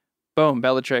 boom,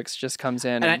 Bellatrix just comes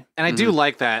in. And I do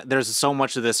like that. There's so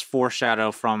much of this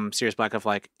foreshadow from Sirius Black of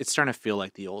like, it's starting to feel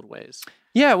like the old ways.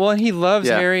 Yeah, well, and he loves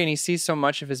Yeah. Harry and he sees so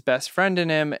much of his best friend in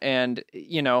him. And,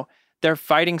 they're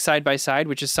fighting side by side,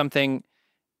 which is something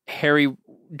Harry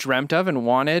dreamt of and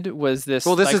wanted was this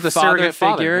Well, this like, is the father surrogate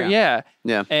father, figure. yeah.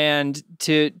 Yeah. And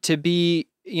to be,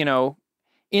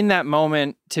 in that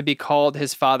moment, to be called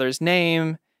his father's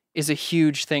name is a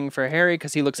huge thing for Harry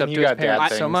because he looks And up you to his got dad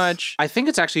parents so things. much. I think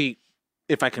it's actually,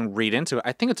 if I can read into it,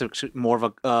 I think it's actually more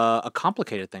of a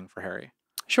complicated thing for Harry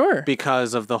Sure.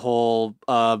 because of the whole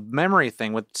memory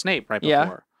thing with Snape right Yeah.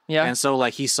 before. Yeah. And so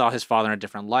like he saw his father in a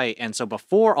different light. And so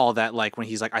before all that, like when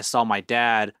he's like, I saw my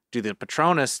dad do the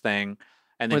Patronus thing,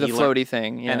 and Or then the he learned, floaty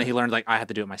thing. Yeah. and then he learned like I had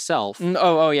to do it myself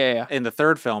Oh, yeah. in the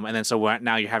third film. And then so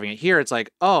now you're having it here. It's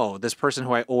like, oh, this person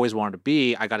who I always wanted to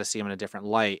be, I got to see him in a different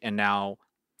light. And now,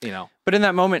 But in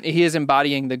that moment, he is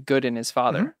embodying the good in his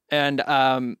father. Mm-hmm.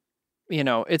 And,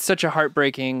 it's such a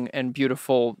heartbreaking and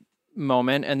beautiful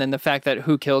moment. And then the fact that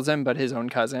who kills him but his own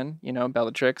cousin,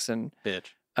 Bellatrix, and bitch.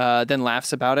 then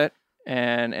laughs about it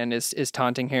and is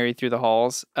taunting Harry through the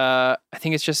halls. I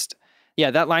think it's just,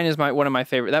 that line is one of my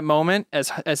favorite. That moment,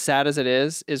 as sad as it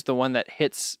is the one that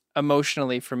hits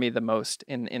emotionally for me the most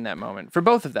in that moment. For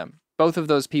both of them. Both of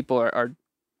those people are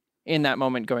in that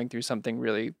moment going through something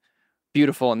really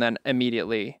beautiful, and then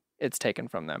immediately it's taken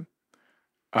from them.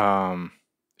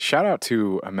 Shout out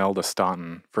to Imelda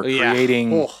Staunton for Yeah.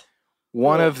 creating Oh.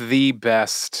 one of the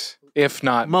best, if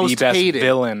not the Most best hated.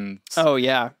 villains Oh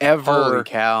yeah. ever Holy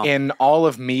cow. in all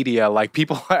of media. Like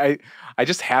people, I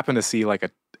just happened to see like a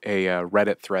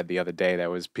Reddit thread the other day that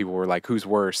was people were like, who's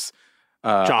worse,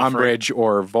 Joffrey. Umbridge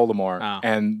or Voldemort? Oh.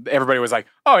 And everybody was like,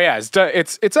 oh yeah, it's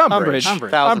Umbridge.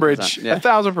 Umbridge. 1000%, yeah.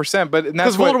 1,000%. But and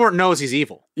that's Because what, Voldemort knows he's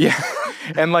evil. yeah,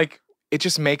 and like it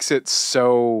just makes it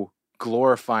so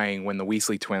glorifying when the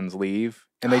Weasley twins leave,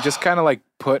 and they just kind of like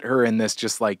put her in this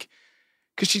just like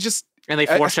because she just And they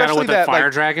Especially foreshadow with the that, fire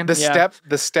like, dragon. Yeah.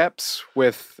 the steps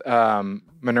with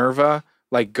Minerva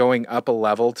like going up a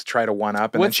level to try to one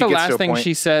up, and What's then the she gets to last a thing point.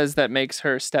 she says that makes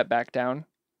her step back down?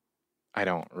 I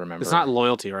don't remember. It's not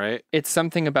loyalty, right? It's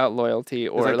something about loyalty,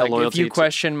 or like the like if loyalty you to-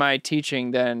 question my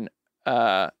teaching, then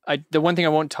the one thing I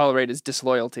won't tolerate is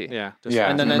disloyalty. Yeah. Yeah.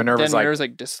 And then Minerva's like- Minerva's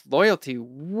like, disloyalty,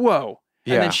 whoa.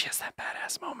 And Yeah. then she has that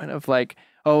badass moment of like,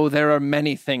 oh, there are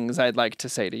many things I'd like to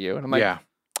say to you. And I'm like, yeah.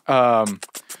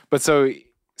 But so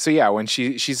yeah, when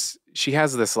she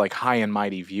has this like high and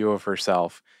mighty view of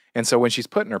herself, and so when she's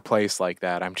put in her place like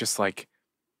that, I'm just like,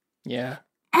 yeah.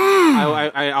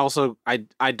 I also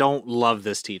I don't love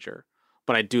this teacher,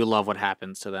 but I do love what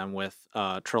happens to them with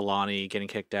Trelawney getting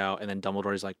kicked out, and then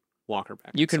Dumbledore's like walk her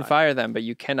back. You can inside. fire them, but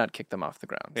you cannot kick them off the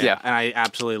ground. Yeah, and I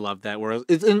absolutely love that. Whereas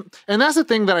and that's the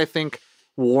thing that I think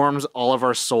warms all of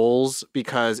our souls,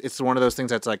 because it's one of those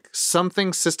things that's like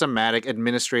something systematic,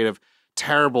 administrative,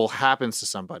 terrible happens to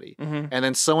somebody, Mhm. and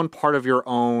then someone part of your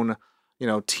own,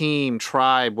 team,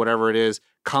 tribe, whatever it is,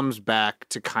 comes back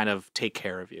to kind of take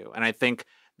care of you. And I think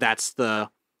that's the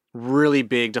really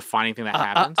big defining thing that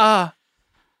happens.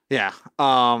 Yeah.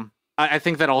 I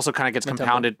think that also kind of gets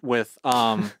compounded with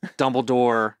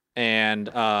Dumbledore and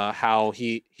how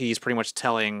he's pretty much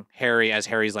telling Harry as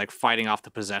Harry's like fighting off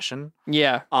the possession.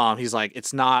 Yeah. He's like,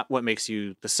 it's not what makes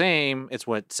you the same, it's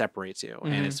what separates you.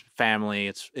 And it's family,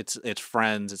 it's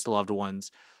friends, it's loved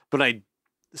ones. But I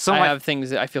have things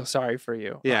that I feel sorry for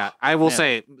you. Yeah, I will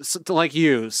say, like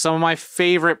you, some of my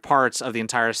favorite parts of the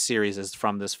entire series is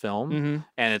from this film,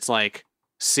 and it's like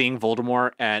seeing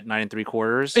Voldemort at 9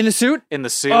 3/4 in the suit.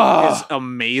 Is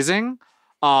amazing.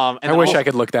 And I wish I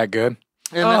could look that good.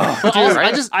 And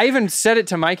then, I even said it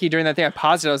to Mikey during that thing. I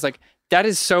paused it. I was like, that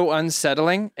is so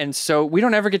unsettling, and so we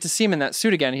don't ever get to see him in that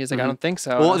suit again. He's like, I don't think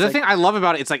so. Well, the thing I love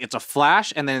about it, it's like it's a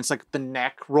flash, and then it's like the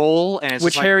neck roll, and it's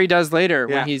which just Harry does later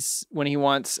when he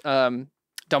wants Dumbledore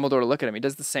to look at him. He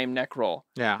does the same neck roll.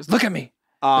 Yeah, Just, look at me.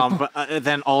 But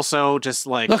then also just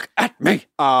like Look at me.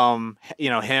 Him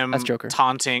That's Joker.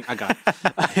 taunting. I got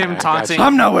it. Him taunting.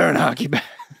 I'm not wearing a hockey bag.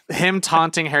 Him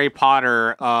taunting Harry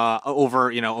Potter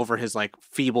over his like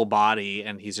feeble body,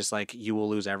 and he's just like, you will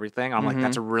lose everything. I'm like,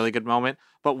 that's a really good moment.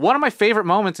 But one of my favorite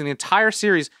moments in the entire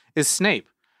series is Snape,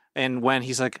 and when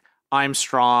he's like, I'm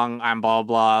strong, I'm blah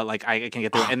blah, like I can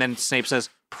get through it. And then Snape says,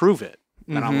 prove it,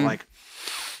 and I'm like,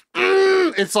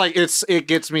 it's like it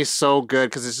gets me so good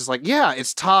because it's just like, yeah,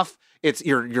 it's tough. It's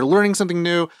you're learning something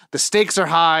new. The stakes are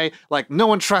high. Like no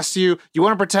one trusts you. You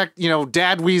want to protect,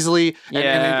 Dad Weasley,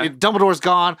 and Dumbledore's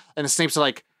gone, and Snape's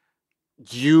like,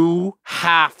 you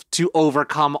have to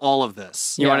overcome all of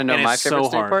this. You want to know And my it's favorite so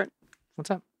Snape hard. part?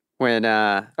 What's up? When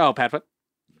Padfoot.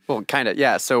 well, kind of,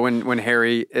 yeah. So when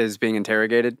Harry is being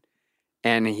interrogated,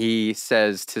 and he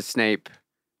says to Snape,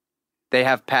 "They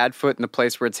have Padfoot in the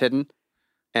place where it's hidden,"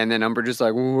 and then Umbridge is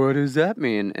like, "What does that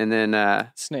mean?" And then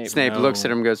Snape looks at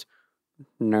him and goes,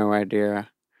 "No idea."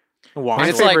 My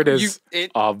My favorite is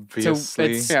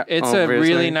obviously. So it's a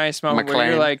really nice moment where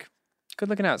you're like, good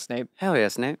looking out, Snape. Hell yeah,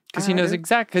 Snape. Because he knows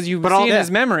exactly, because you But see all- in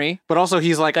his memory But also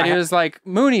he's like, that he was like,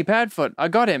 Mooney, Padfoot, I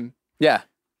got him. Yeah.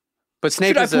 But Snape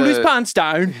Should I is pull his pants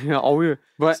down? Oh, yeah.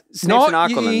 but Snape's an Not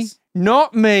ye, Aquaman's.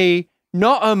 not me,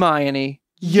 not Hermione.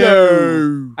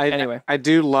 Yo. Anyway. I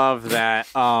do love that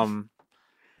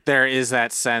there is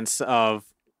that sense of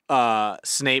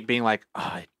Snape being like, oh,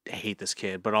 I hate this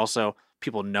kid, but also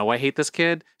people know I hate this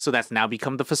kid, so that's now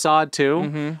become the facade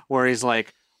too, where he's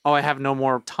like, oh, I have no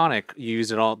more tonic. You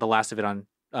used it all, the last of it on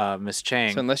Miss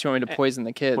Chang. So unless you want me to poison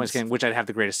the kids. Which I'd have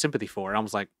the greatest sympathy for. And I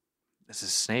was like, this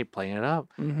is Snape playing it up.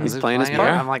 He's playing his it part.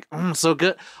 up. I'm like, so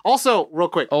good. Also, real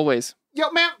quick, Always.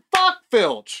 yo, man, fuck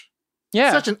Filch.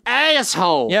 Yeah. Such an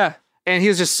asshole. Yeah. And he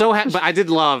was just so happy. But I did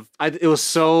love, it was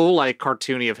so like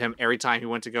cartoony of him every time he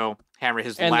went to go hammer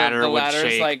his And ladder the would ladder's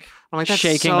shake. like I'm like, that's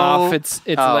shaking so- off its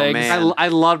Oh, legs. man. I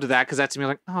loved that because that to me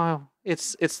like, oh,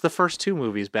 it's the first two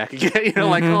movies back again.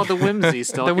 Like, oh, the whimsy's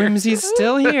still The here. whimsy's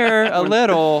still here a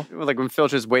little. Like when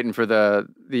Filch is waiting for the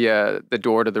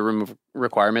door to the room of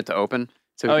requirement to open,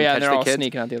 so he Oh can yeah, catch and they're the all kids.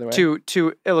 sneaking out the other way.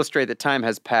 To illustrate that time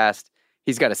has passed,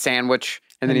 he's got a sandwich,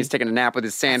 and then he's taking a nap with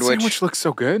his sandwich. Sandwich looks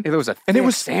so good. It was a And it thick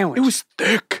was sandwich. It was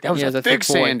thick. That was Yeah, a the thick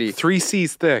thick boy. sandy. 3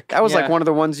 C's thick. That was like Yeah. one of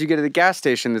the ones you get at the gas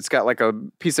station that's got like a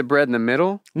piece of bread in the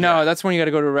middle. No, that's when you got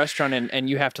to go to a restaurant and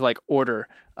you have to like order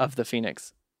of the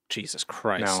Phoenix. Jesus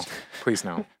Christ. No, please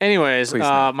no. Anyways, Please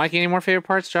no. Mikey, any more favorite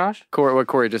parts, Josh? What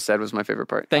Corey just said was my favorite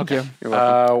part. Thank you. You're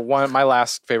welcome. My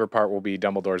last favorite part will be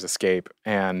Dumbledore's escape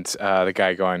and the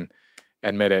guy going,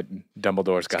 admit it,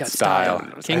 Dumbledore's got style.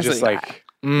 I Kingsley. just like,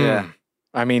 Yeah.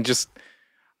 I mean,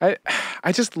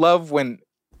 I just love when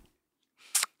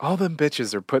all them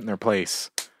bitches are put in their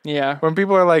place. Yeah. When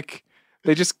people are like,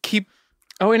 they just keep.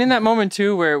 Oh, and in that moment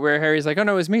too, where Harry's like, "Oh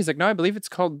no, it was me." He's like, "No, I believe it's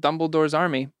called Dumbledore's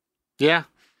Army." Yeah.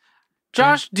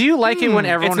 Josh, do you like it when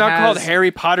everyone It's not has... called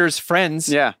Harry Potter's friends.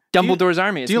 Yeah. Dumbledore's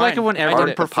Army. It's Do you like mine. it when I did everyone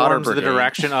it. performs Potter the Brigade.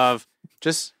 direction of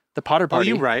just... The Potter Oh, Party.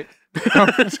 you right.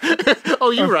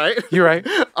 Oh, you right. You're right.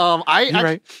 I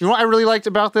right. You know what I really liked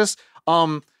about this?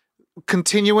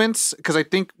 Continuance, because I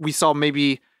think we saw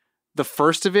maybe the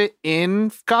first of it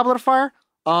in Goblet of Fire.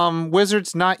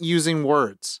 Wizards not using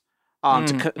words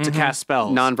to cast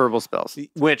spells. Nonverbal spells.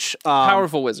 Which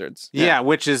Powerful wizards. Yeah,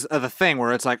 which is the thing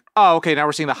where it's like, oh, okay, now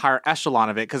we're seeing the higher echelon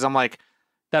of it. Because I'm like,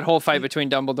 That whole fight between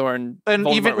Dumbledore and and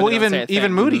Voldemort where they don't say a even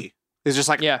thing. Moody is just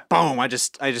like, Yeah. boom, I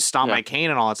just stomped Yeah. my cane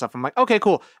and all that stuff. I'm like, okay,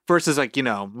 cool. Versus like,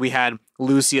 we had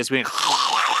Lucius being,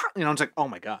 it's like, oh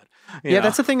my god. You Yeah, know?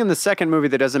 that's the thing in the second movie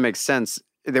that doesn't make sense.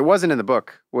 That wasn't in the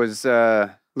book. Was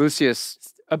Lucius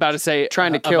About to say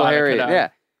trying to kill Avada Harry? Kedavra Yeah,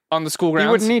 on the school he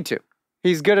grounds. wouldn't need to.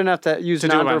 He's good enough to use To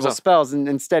do it by nonverbal himself. spells, and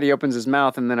instead he opens his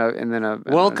mouth, and then a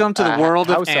Welcome to the world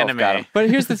of house elf got anime. him. But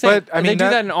here's the thing: But, I they mean, do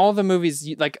that- that in all the movies.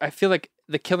 Like I feel like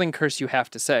the killing curse you have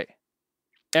to say.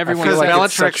 Everyone feel Because like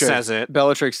says it's Bellatrix such a- says it.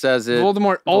 Bellatrix says it.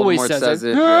 Voldemort always Voldemort says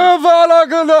it.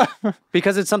 yeah.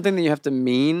 Because it's something that you have to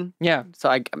mean. Yeah, So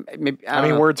I maybe I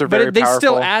mean, words are but very they powerful.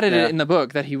 still added Yeah. it in the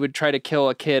book that he would try to kill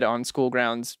a kid on school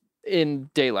grounds in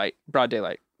daylight, broad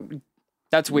daylight.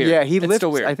 That's weird. Yeah, he it's lifts.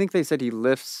 still weird. I think they said he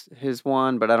lifts his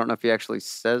wand, but I don't know if he actually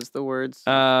says the words.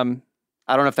 I Um,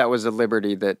 don't know if that was a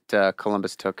liberty that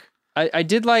Columbus took. I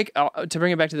did like to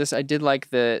bring it back to this. I did like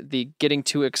the getting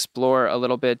to explore a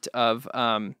little bit of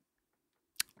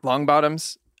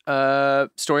Longbottom's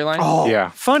storyline. Oh, Yeah.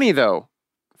 Funny though,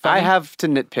 I Funny? have to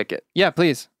nitpick it Yeah,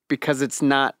 please. because it's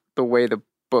not the way the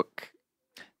book.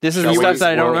 This is Shall the we- stuff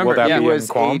that I don't will- remember. will that yeah. He be in was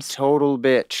a qualms? total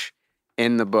bitch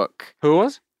in the book. Who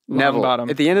was? Neville Longbottom.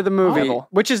 at the end of the movie, Neville.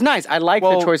 which is nice. I like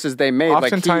Well, the choices they made.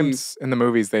 Oftentimes in the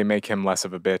movies, they make him less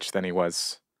of a bitch than he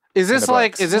was. Is In this the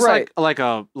like books. is this Right. like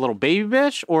a little baby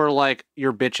bitch or like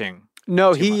you're bitching?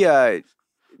 no, too he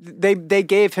they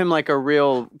gave him like a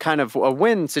real kind of a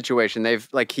win situation. They've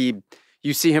like you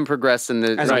see him progress in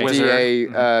the As a DA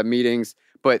wizard. meetings,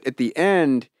 but at the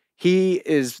end he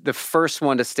is the first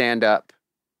one to stand up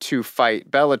to fight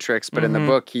Bellatrix. But in the Mhm.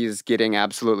 book, he's getting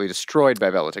absolutely destroyed by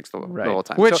Bellatrix the Right. whole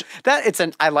time. Which-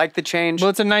 so I like the change,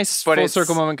 Well, it's a nice But full it's-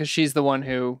 circle moment because she's the one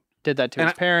who did that to And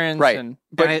his parents. right. And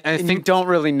but I and you think- don't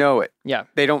really know it. yeah,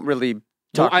 They don't really Well,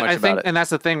 talk much I about think, it. and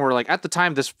that's the thing where like at the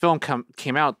time this film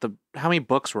came out, how many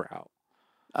books were out?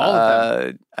 all of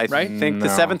them. I right? think the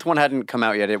No. seventh one hadn't come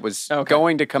out yet. It was Okay.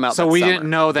 going to come out. So that we summer. didn't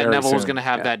know that Very Neville was soon. going to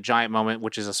have Yeah. that giant moment,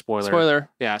 which is a spoiler. spoiler.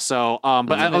 Yeah. So, but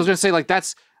I Mhm. was going to say like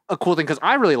that's a cool thing because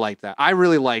I really liked that. I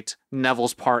really liked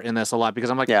Neville's part in this a lot because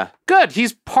I'm like, Yeah. good,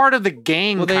 he's part of the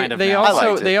gang Well, kind of. they now. I also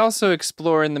liked it. they also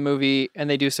explore in the movie, and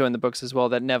they do so in the books as well.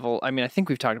 That Neville, I mean, I think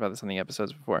we've talked about this on the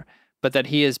episodes before, but that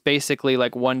he is basically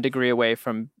like 1 degree away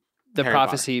from the Harry Potter.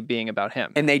 prophecy being about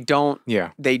him. And they don't.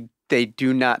 Yeah. They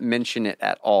do not mention it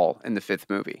at all in the fifth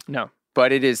movie. No,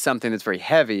 But it is something that's very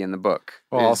heavy in the book.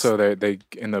 Well, Is- also they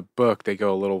in the book they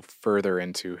go a little further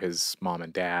into his mom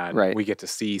and dad. Right. We get to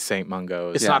see Saint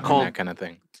Mungo's. It's not and called- that kind of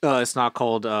thing. It's not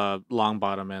called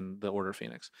Longbottom and the Order of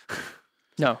Phoenix.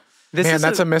 no. this Man, is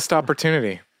that's a missed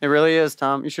opportunity. It really is,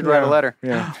 Tom. You should write a Yeah. letter.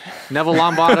 Yeah. Neville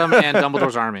Longbottom and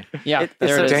Dumbledore's army. Yeah, It-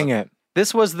 there it is. Dang it.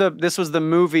 This was the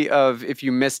movie of if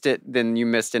you missed it, then you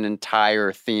missed an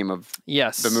entire theme of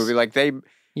Yes, the movie. Like they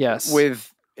Yes,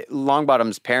 with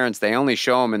Longbottom's parents, they only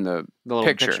show him in the The little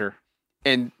Picture. picture.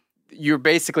 and you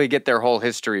basically get their whole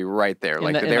history right there. In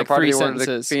Like the- in they're like part of 3 the Order of the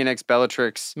sentences. Phoenix.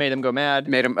 Bellatrix made him go mad.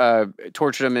 made him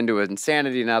tortured him into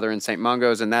insanity. Now they're in St.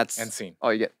 Mungo's, and that's End scene.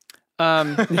 all you get.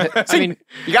 I mean,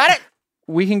 You got it.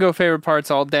 we can go favorite parts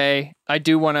all day. I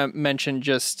do want to mention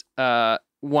just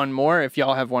one more. If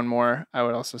y'all have one more, I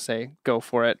would also say go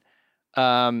for it.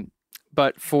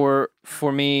 But for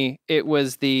me, it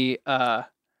was the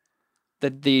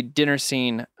dinner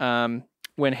scene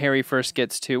when Harry first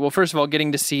gets to. Well, first of all,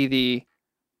 getting to see the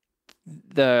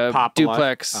Pop alive.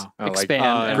 duplex Oh. Oh, like, expand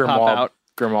and pop Grimwald out.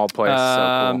 Grimwald place.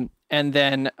 So cool. And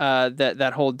then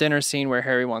that whole dinner scene where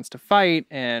Harry wants to fight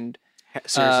and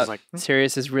Sirius is like,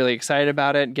 Sirius is really excited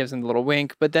about it, gives him the little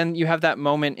wink. But then you have that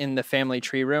moment in the family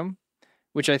tree room,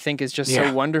 which I think is just Yeah.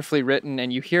 so wonderfully written.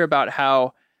 And you hear about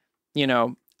how,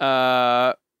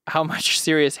 how much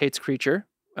Sirius hates Creature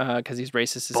because he's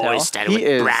racist as hell. He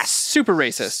is Super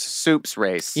racist. Soup's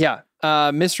race. Yeah.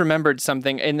 Misremembered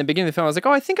something. In the beginning of the film, I was like,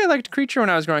 oh, I think I liked Creature when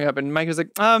I was growing up. And Mike was like,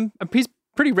 he's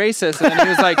pretty racist. And then he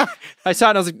was like, I saw it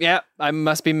and I was like, yeah, I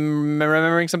must be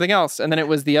remembering something else. And then it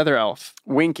was the other elf,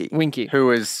 Winky, Winky.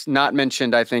 who is not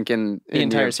mentioned, I think, in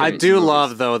entire the- series. I do movies.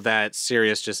 love though that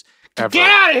Sirius just Ever. get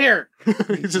out of here.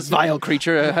 He's just Vile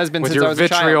creature has been With since I your was a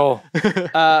child. vitriol.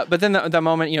 But then the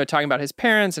moment, talking about his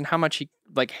parents and how much he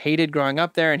like hated growing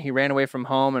up there and he ran away from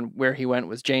home and where he went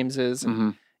was James's.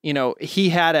 And, Mhm. He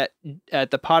had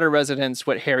at the Potter residence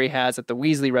what Harry has at the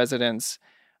Weasley residence.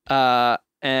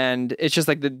 And it's just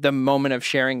like the moment of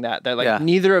sharing that like Yeah.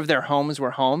 neither of their homes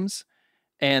were homes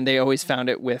and they always found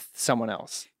it with someone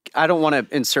else. I don't want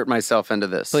to insert myself into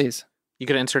this, Please. You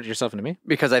could insert yourself into me.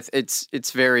 because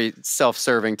it's very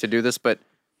self-serving to do this, but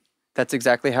that's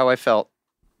exactly how I felt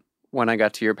when I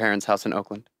got to your parents' house in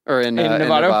Oakland or in Novato?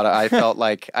 Nevada. I felt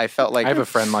like I have a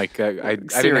friend like I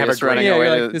didn't have a Sirius great. running Yeah, away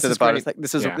you're to, like, this to the is bar. great. It's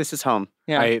like Yeah. this is home.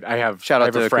 Yeah. I have Shout I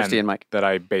out have a to friend Christy and Mike. that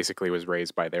I basically was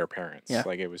raised by their parents. Yeah.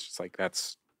 Like it was just like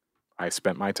I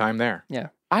spent my time there.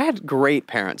 I had great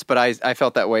parents, but I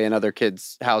felt that way in other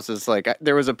kids' houses. Like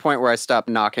there was a point where I stopped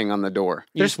knocking on the door.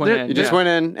 You just went there- in. You just went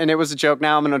in, and it was a joke.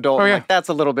 Now I'm an adult. Oh, I'm yeah. like, that's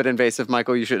a little bit invasive,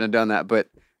 Michael. You shouldn't have done that. But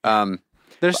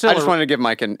There's still I just wanted to give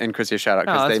Mike and Chrissy a shout out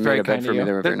Oh, because that's they very made a bed kind for of me. you.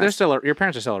 They were very they're nice. still your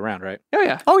parents are still around, right? Oh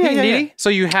yeah. Oh, yeah, Pete and yeah, Dee yeah. Dee. So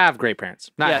you have great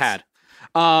parents, not Yes. had.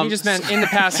 You just meant in the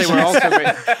past they were also great.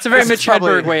 It's a very This Mitch is probably-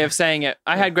 Hedberg way of saying it.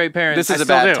 I had great parents. This is I a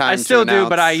still bad do. time. I still to do,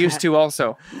 but I announce used to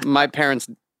also. My parents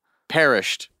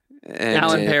perished. And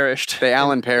Alan perished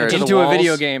Alan perished. Into into the a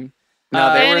video walls? game.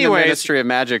 No, they were in the anyways. Ministry of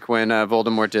Magic when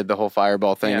Voldemort did the whole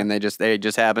fireball thing, Yeah. and they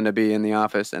just happened to be in the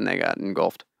office, and they got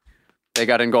engulfed. They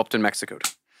got engulfed in Mexico.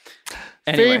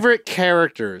 Anyway. Favorite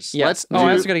characters. Yes. Let's Oh, I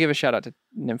do. also got to give a shout out to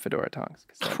Nymphadora Tonks.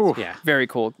 'Cause that's Whew. Yeah. Very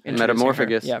cool. introducing her.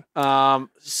 Metamorphagus. Yeah.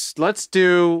 Let's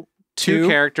do two Two?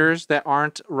 characters that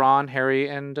aren't Ron, Harry,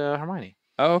 and Hermione.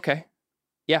 Oh, okay.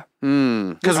 Hmm.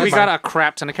 Because That's we fine. got a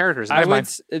crap ton of characters. In I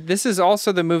this. would. This is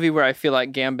also the movie where I feel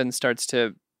like Gambon starts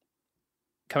to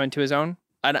come into his own.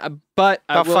 But I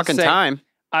About will fucking say, time.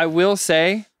 I will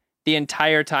say the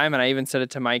entire time, and I even said it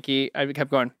to Mikey. I kept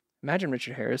going. Imagine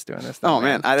Richard Harris doing this. thing, Oh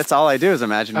man, that's all I do is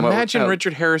imagine. Imagine what,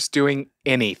 Richard Harris doing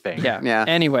anything. Yeah. Yeah.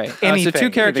 Anyway, so Anything. two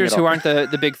characters Anything at who all.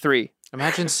 aren't the big three,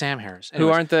 Imagine Sam Harris. who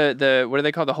aren't the what are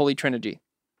they called? The Holy Trinity.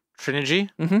 Trilogy?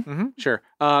 Mhm. Mm-hmm. Sure.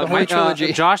 The whole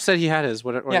trilogy. Josh said he had his.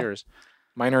 What are Yeah. yours?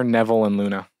 Mine are Neville and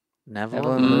Luna. Neville.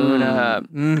 Evelyn Luna.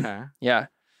 Okay. Yeah.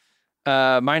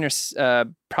 Mine are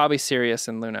probably Sirius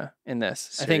and Luna in this.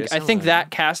 Sirius I and think Luna.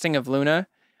 that casting of Luna.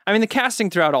 I mean, the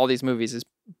casting throughout all these movies is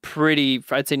pretty.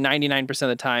 I'd say 99% of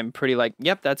the time, pretty like,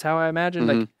 yep, that's how I imagined.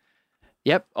 Like,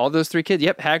 yep, all those three kids.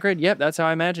 Yep, Hagrid. Yep, that's how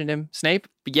I imagined him. Snape.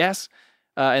 Yes.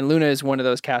 And Luna is one of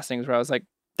those castings where I was like,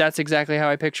 that's exactly how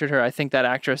I pictured her. I think that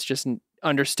actress just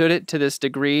understood it to this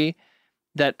degree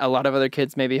that a lot of other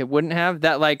kids maybe wouldn't have.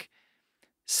 That like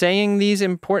saying these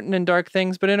important and dark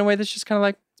things, but in a way that's just kind of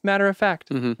like matter of fact.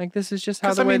 Mhm. Like this is just how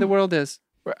 'Cause, the I way mean, the world is.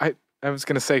 I was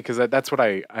gonna say because that's what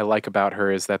I like about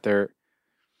her is that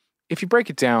if you break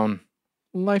it down,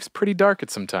 life's pretty dark at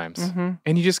sometimes, Mm-hmm.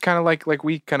 and you just kind of like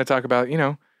we kind of talk about,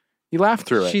 you laugh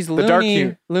through it. She's the dark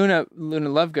loony, Luna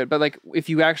Lovegood, but like if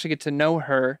you actually get to know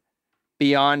her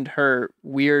beyond her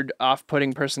weird,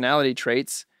 off-putting personality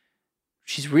traits,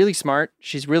 she's really smart.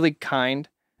 She's really kind,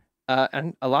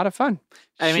 and a lot of fun.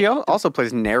 I she mean- also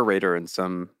plays narrator in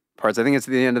some parts. I think it's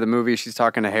at the end of the movie. She's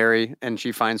talking to Harry, and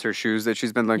she finds her shoes that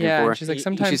she's been looking Yeah, for. and she's like She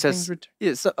sometimes says, things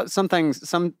Yeah, so, some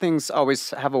things always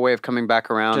have a way of coming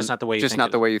back around. Just not the way you just think not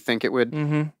it the way you think it would.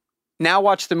 Mm-hmm. Now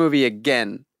watch the movie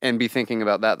again and be thinking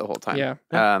about that the whole time. Yeah.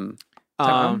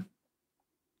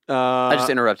 I just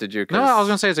interrupted you. 'cause- No, I was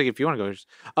gonna say it's like if you want to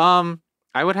go.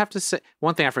 I would have to say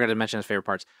one thing I forgot to mention as favorite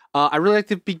parts. I really like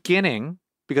the beginning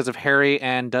because of Harry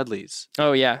and Dudley's.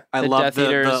 Oh yeah, I the love Death the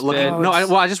Eaters looking. bit. No,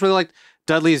 I just really liked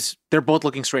Dudley's. They're both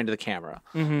looking straight into the camera,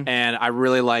 Mhm. and I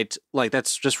really liked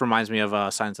that's just reminds me of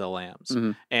Silence of the Lambs,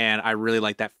 Mhm. and I really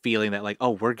like that feeling that like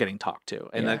we're getting talked to,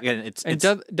 and Yeah. again it's And it's,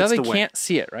 Dudley the way. can't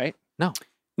see it, right?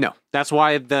 That's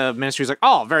why the ministry's like,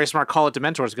 oh, very smart, call it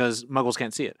Dementors because Muggles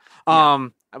can't see it.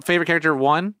 Favorite character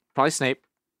one, probably Snape.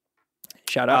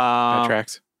 Shout out. that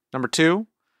tracks. Number two,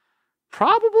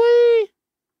 probably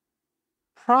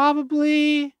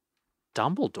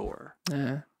Dumbledore.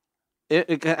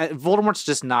 Voldemort's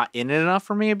just not in it enough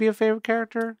for me to be a favorite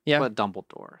character. Yeah. But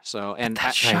Dumbledore. So and that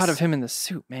I- shot of him in the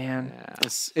suit, man. yeah,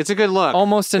 it's a good look.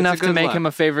 Almost It's a enough to good make look. him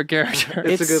a favorite character.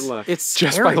 It's a good look. It's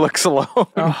Just scary. by looks alone,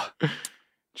 Oh,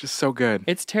 just so good.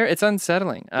 it's it's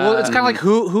unsettling. Well, it's kind of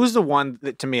Um, like who's the one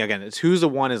that, to me again. It's who's the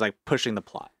one is like pushing the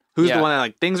plot. Who's Yeah. the one that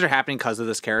like things are happening because of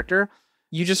this character.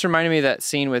 You just reminded me of that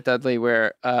scene with Dudley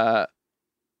where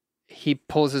he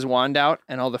pulls his wand out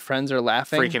and all the friends are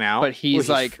laughing, Freaking out, but he's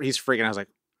Well, like, he's freaking out. I was like,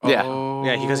 Yeah.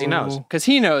 Yeah, because he knows. because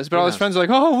he knows, but He all his knows. friends are like,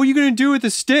 "Oh, what are you gonna do with the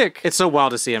stick?" it's so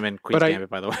wild to see him in Queen's But I- Gambit.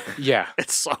 By the way, Yeah,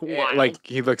 it's so wild. like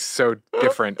he looks so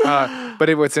different.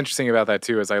 But what's interesting about that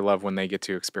too is I love when they get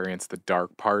to experience the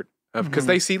dark part of because Mhm.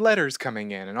 they see letters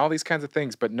coming in and all these kinds of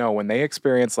things. But no, when they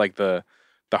experience like the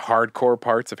hardcore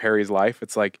parts of Harry's life,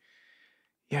 it's like,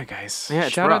 yeah, guys, yeah,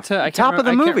 it's Shout rough. out to I can't Top of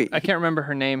the I can't- movie. I can't remember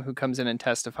her name who comes in and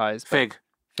testifies. but- Fig.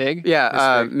 Fig.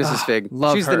 Yeah, Miss Fig. Mrs. Fig.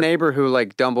 love She's her. the neighbor who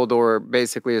like Dumbledore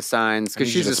basically assigns because because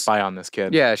she's she's a spy on this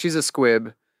kid. Yeah, she's a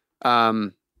squib.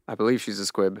 I believe she's a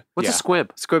squib. What's Yeah. a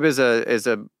squib? Squib is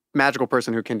a magical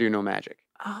person who can do no magic.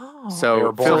 Oh, They So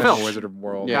were born in Phil. the Wizard of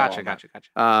World. Yeah. gotcha.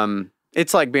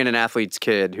 It's like being an athlete's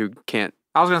kid who can't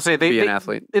I was gonna say be an they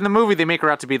athlete. in the movie they make her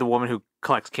out to be the woman who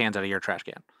collects cans out of your trash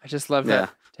can. I just love Yeah. that.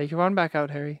 Take your wand back out,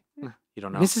 Harry. You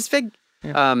don't know. Mrs. Fig.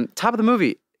 Yeah. Top of the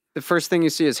movie. The first thing you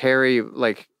see is Harry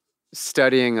like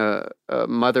studying a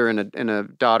mother and a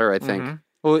daughter. I think. Mhm.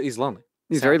 Well, he's lonely.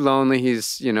 He's Sad. very lonely.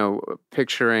 He's,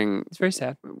 picturing, It's very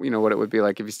sad. what it would be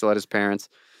like if he still had his parents.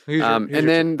 Who's your- who's your And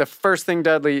then the first thing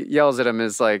Dudley yells at him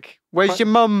is like, "Where's your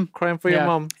mum? crying for your Yeah.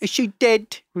 mom. Is she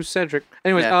dead?" Who's Cedric?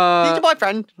 Anyways, He's your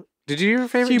boyfriend. did you your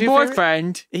favorite? Your do you favorite?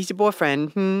 boyfriend. He's your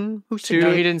boyfriend. Who's Two-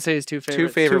 No, he didn't say his two favorites. Two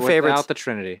favorite Two favorites. without the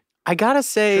Trinity. I gotta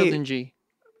say, Children G.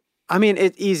 I mean,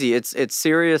 it's easy. It's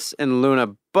Sirius and Luna,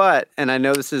 and I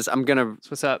know I'm gonna So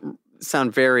what's up?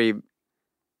 sound very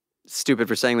stupid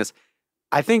for saying this.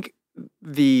 I think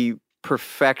the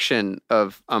perfection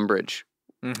of Umbridge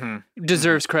Mm-hmm.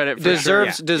 Deserves credit for sure.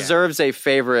 deserves a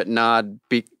favorite nod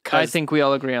because I think we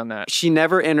all agree on that. she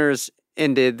never enters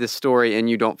into the story and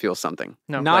you don't feel something.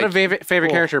 No. Not Like, a favorite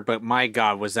cool. character, but my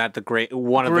God, was that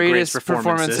one of the greatest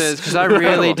performances? because I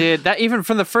really did that. Even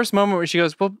from the first moment where she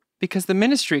goes, "Well, because the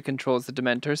Ministry controls the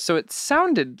Dementors," so it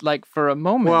sounded like for a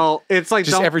moment. Well, it's like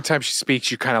Just every time she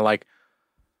speaks, you kind of like,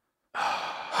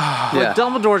 Yeah.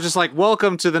 Dumbledore's just like,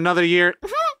 "Welcome to another year."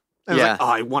 And Yeah. it's like,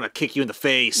 "Oh, I want to kick you in the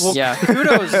face." yeah,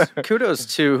 kudos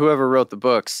to whoever wrote the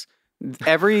books.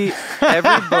 Every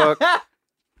book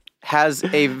has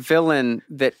a villain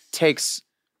that takes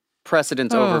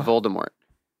precedence over Oh. Voldemort.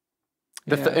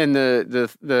 Yeah. In the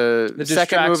second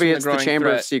distracts movie, from the it's the growing Chamber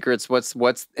of threat. Secrets.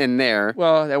 What's in there?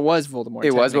 Well, that was Voldemort.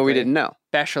 It was, but we technically. didn't know.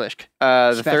 Basilisk.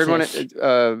 The third one,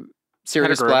 Special.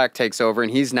 Sirius Pettigrew. Black takes over,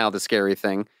 and he's now the scary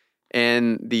thing.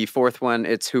 And the fourth one,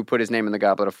 it's who put his name in the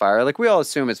Goblet of Fire. Like we all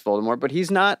assume it's Voldemort, but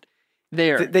he's not.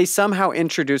 There. They somehow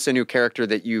introduce a new character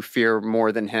that you fear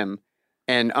more than him.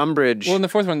 And Umbridge, Well, in the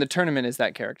fourth one, the tournament is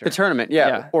that character. the tournament,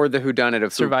 Yeah. or the whodunit of who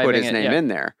put Surviving his it, name yeah. in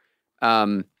there.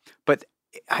 But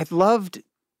I loved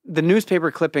the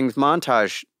newspaper clippings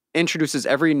montage introduces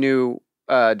every new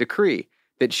decree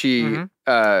that she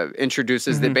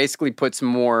introduces that Mhm. basically puts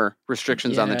more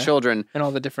restrictions on the Yeah. children. And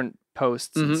all the different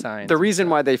posts and Mhm. signs. The and reason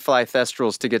stuff. why they fly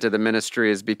Thestrals to get to the Ministry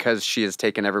is because she has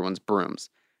taken everyone's brooms.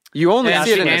 You only and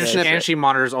see it in a she, snippet. and she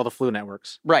monitors all the flu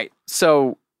networks. Right.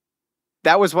 So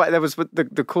that was what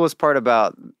the coolest part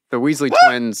about the Weasley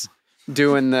twins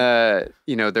doing they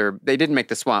didn't make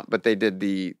the swamp, but they did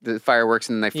the fireworks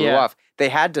and then they flew Yeah. off. They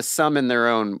had to summon their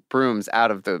own brooms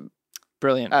out of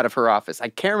Brilliant. her office. I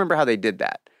can't remember how they did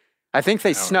that. I think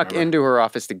they don't snuck remember. into her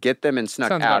office to get them and snuck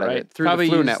Sounds out about of right. it through Probably the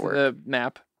flu used network. The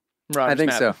map. I Rod's think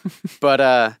map. so. But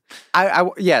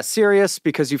Sirius,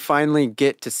 because you finally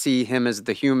get to see him as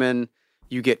the human.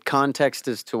 You get context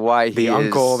as to why the he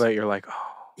uncle is. that you're like, oh,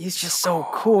 He's just so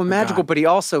cool and magical, God. but he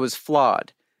also is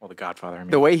flawed. well, the Godfather. I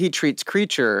mean, The way he treats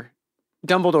Creature,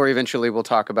 Dumbledore eventually will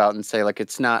talk about and say, like,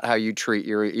 it's not how you treat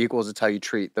your equals, it's how you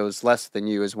treat those less than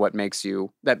you is what makes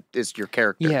you, that is your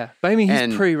character. Yeah. But I mean, he's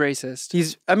And pretty racist.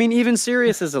 Even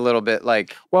Sirius is a little bit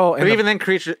like, well, But even then,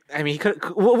 creature. I mean, he could.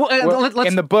 Let's.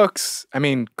 in the books, I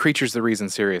mean, Creature's the reason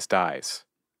Sirius dies.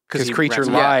 Because he Creature rats-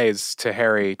 lies to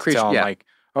Harry to Creature- tell him, yeah. like,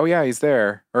 oh, yeah, he's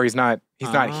there. Or he's not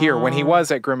here when he Oh.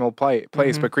 was at Grimmauld Place.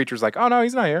 Mhm. But Creature's like, oh, no,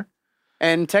 he's not here.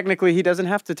 and technically he doesn't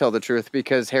have to tell the truth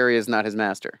because Harry is not his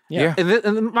master. Yeah.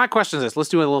 And my question is this: let's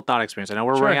do a little thought experience. I know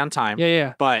we're Sure. running on time. Yeah.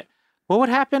 Yeah. But what would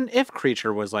happen if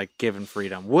Creature was like given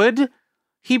freedom? Would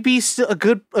he be still a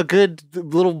good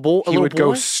little boy? He would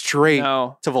go straight.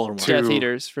 No. to Voldemort. To- Death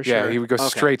Eaters for Yeah, sure. he would go Okay.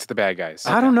 straight to the bad guys.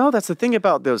 I don't know. That's the thing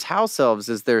about those house elves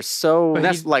is they're so But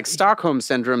that's he- like Stockholm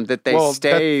syndrome that they Well,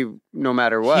 stay no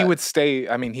matter what. He would stay.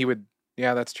 I mean, he would.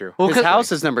 Yeah, that's true. Well, His 'cause-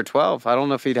 house is number 12. I don't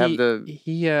know if he'd have the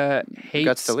he hates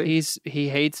guts to leave. he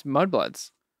hates mudbloods.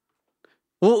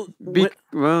 Well,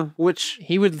 well. which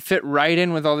He would fit right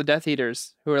in with all the Death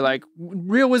Eaters who are like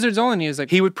real wizards only. And he was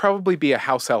like, He would probably be a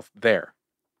house elf there.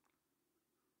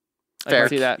 I can Fair.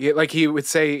 see that. Yeah, like he would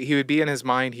say, he would be in his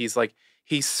mind. He's like,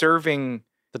 he's serving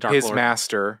the Dark his Lord.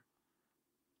 master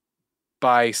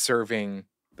by serving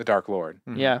the Dark Lord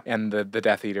Mhm. Yeah. and the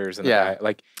Death Eaters and Yeah. the guy.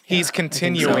 Like he's so.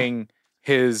 continuing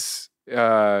his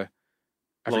I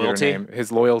forget her Loyalty? name,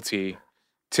 his loyalty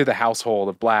to the household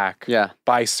of Black Yeah.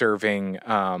 by serving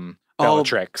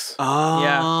Bellatrix.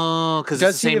 Oh, because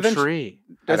Does it's the he same eventually- tree.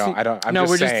 I does don't. he- I don't. I'm No, just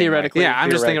we're just saying, theoretically- Yeah, I'm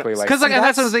just thinking theoretically, because like, and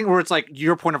that's that's- something where it's like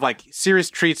your point of like Sirius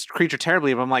treats Creature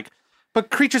terribly, but I'm like, but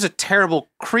Creature's a terrible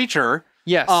creature.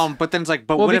 Yes. But then it's like,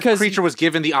 but Well, what if because- Creature was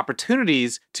given the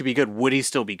opportunities to be good? Would he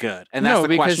still be good? And that's No, the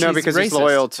because question. No, he's because he's racist.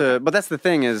 loyal to. But that's the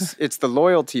thing is, it's the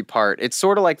loyalty part. It's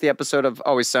sort of like the episode of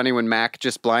Always Sunny when Mac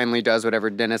just blindly does whatever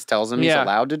Dennis tells him Yeah. he's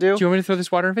allowed to do. Do you want me to throw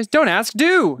this water in his face? Don't ask,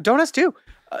 do. Donuts too.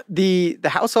 The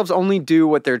house elves only do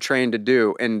what they're trained to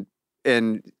do, and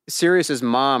Sirius's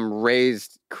mom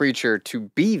raised Creature to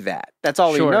be that. That's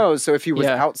all Sure. he knows. So if he was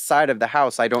Yeah. outside of the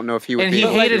house, I don't know if he would. And be he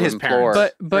able hated to his implore-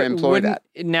 parents. But or employ wouldn't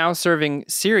that. now serving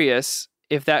Sirius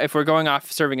if we're going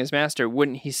off serving his master,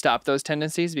 wouldn't he stop those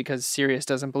tendencies because Sirius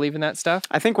doesn't believe in that stuff?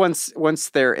 I think once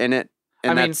they're in it,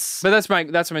 and I mean, that's But that's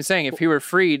what I'm saying. If he were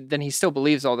freed, then he still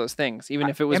believes all those things, even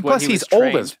if it was And what plus he was he's old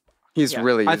trained. as he's Yeah.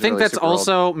 really. I he's think really that's super old.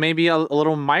 also maybe a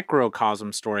little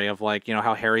microcosm story of like, you know,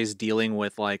 how Harry's dealing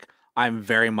with like, I'm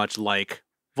very much like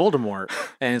Voldemort.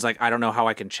 And he's like, I don't know how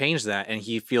I can change that. And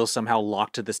he feels somehow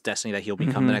locked to this destiny that he'll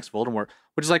become the Mhm. next Voldemort,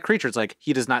 which is like Creature. It's like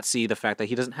he does not see the fact that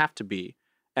he doesn't have to be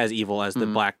as evil as the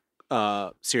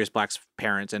Mhm. Sirius Black's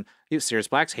parents. And Sirius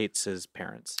Black hates his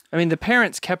parents. I mean, the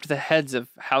parents kept the heads of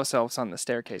house elves on the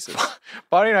staircases.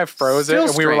 Bonnie and I froze Still it,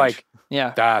 and we were strange. like,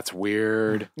 Yeah, "That's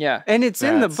weird." yeah. And it's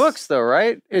in the That's- books, though,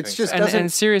 right? I It's think just so. doesn't.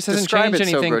 And Sirius doesn't describe change it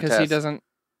so anything because he grotesque. doesn't.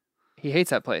 He hates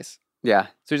that place, yeah.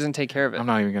 so he doesn't take care of it. I'm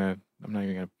not even gonna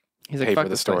He's pay like, for fuck the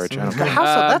this place. storage. I don't The care.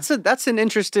 house that's an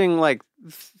interesting like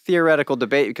theoretical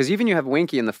debate because even you have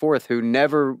Winky in the fourth who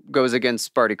never goes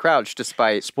against Barty Crouch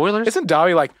despite Spoilers? Isn't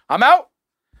Dobby like, "I'm out"?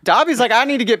 Dobby's like, I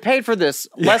need to get paid for this.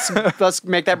 Let's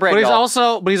make that break. but he's y'all.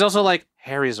 also like,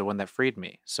 Harry's the one that freed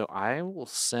me. So I will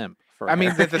simp for I mean,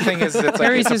 Harry. the thing is, it's like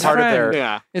Harry's it's a his part of friend. their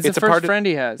yeah. It's It's the a part first of- friend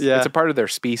he has. Yeah. it's a part of their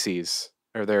species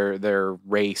or their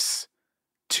race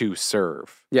to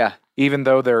serve. Yeah. Even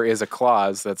though there is a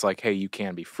clause that's like, "Hey, you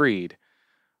can be freed."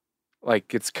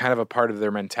 Like it's kind of a part of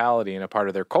their mentality and a part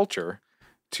of their culture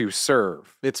to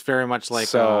serve. It's very much like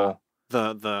So-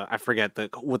 the I forget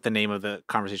what the name of the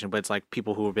conversation, but it's like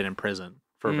people who have been in prison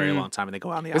for a very Mm. long time and they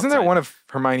go out on the Isn't outside. that one of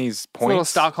Hermione's It's a little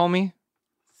points? Stockholmy.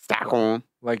 Stockholm.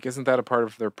 Like, isn't that a part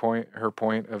of her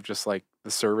point of just like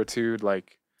the servitude?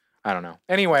 Like, I don't know.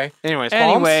 Anyway, Anyways,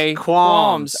 Anyway,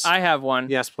 qualms. I have one.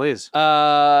 Yes, please.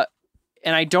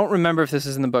 And I don't remember if this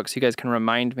is in the book, so you guys can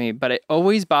remind me. But it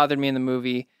always bothered me in the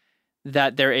movie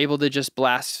that they're able to just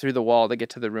blast through the wall to get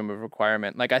to the room of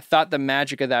requirement. Like I thought the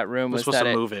magic of that room We're was supposed that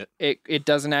to move it. it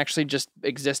doesn't actually just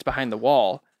exist behind the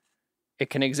wall. It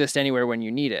can exist anywhere when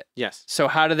you need it. Yes. So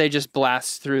how do they just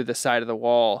blast through the side of the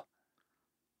wall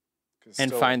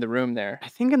and find the room there? I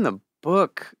think in the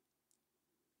book,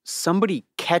 somebody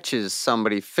catches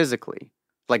somebody physically,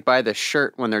 like by the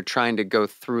shirt when they're trying to go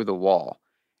through the wall.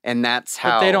 And that's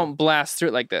how But they don't blast through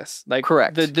it like this. Like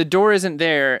Correct. The door isn't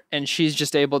there, and she's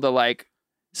just able to like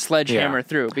sledgehammer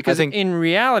through. Because think- in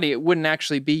reality, it wouldn't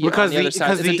actually be Because on the other the- side.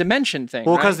 because It's a the- dimension thing.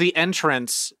 Well, right? because the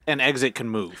entrance and exit can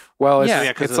move. Well, it's,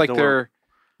 Yeah, 'cause it's of like the door.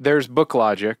 there's book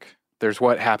logic. There's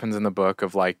what happens in the book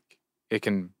of like it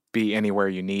can be anywhere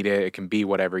you need it. It can be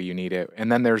whatever you need it.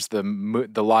 And then there's the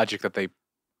logic that they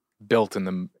built in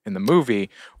the movie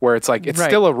where it's like it's Right.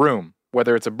 still a room,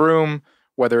 whether it's a broom,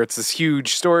 whether it's this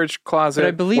huge storage closet, but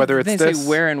I believe whether they it's this. say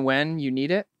where and when you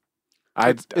need it.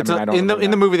 I It's mean, I don't in the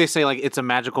remember that. movie they say like it's a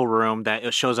magical room that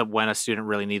it shows up when a student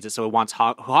really needs it. So it wants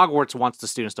Hogwarts wants the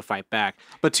students to fight back.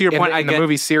 But to your in, point, the, I in get the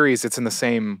movie series, it's in the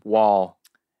same wall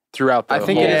throughout the I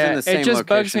think whole. it is in the same it just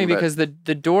bugs me location, but- because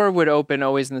the door would open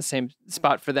always in the same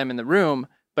spot for them in the room,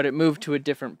 but it moved to a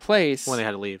different place. when they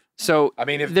had to leave. So I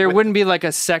mean, if there with- wouldn't be like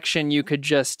a section you could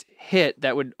just hit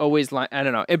that would always line. I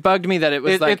don't know. It bugged me that it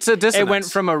was like It's a dissonance. it went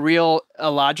from a real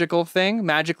illogical thing,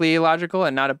 magically illogical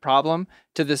and not a problem,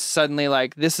 to this suddenly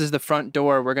like this is the front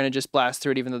door. We're gonna just blast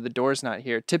through it even though the door's not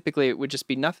here. Typically, it would just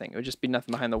be nothing. It would just be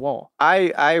nothing behind the wall.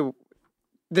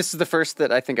 This is the first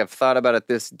that I think I've thought about it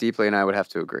this deeply, and I would have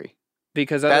to agree.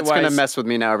 Because That's otherwise, gonna mess with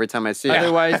me now every time I see it.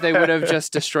 otherwise they would have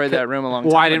just destroyed that room a long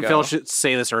time Why didn't ago. Phil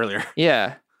say this earlier?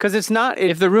 Yeah. Because it's not.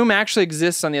 If the room actually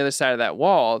exists on the other side of that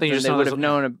wall, Then you then just they know would there's have a-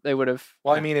 known. They would have.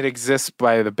 Well, I mean, it exists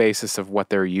by the basis of what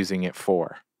they're using it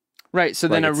for. Right. So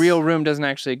Like then a it's- real room doesn't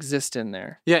actually exist in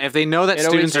there. Yeah, if they know that It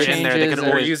always students are in there, they changes can and-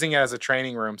 They're always. using it as a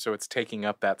training room, so it's taking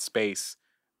up that space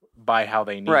by how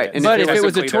they need Right, it. and But if it was a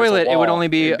Physically, there's toilet, it would wall. only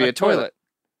be, It'd be a a toilet. toilet.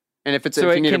 and if it's so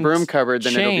if it you need a can broom cupboard,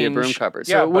 then it'll be a broom change- cupboard.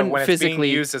 so Yeah, it but wouldn't when it's being physically-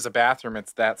 used as a bathroom,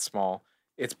 it's that small.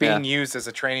 It's being used as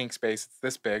a training space. It's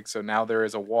this big, so now there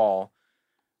is a wall.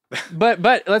 But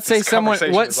let's say This someone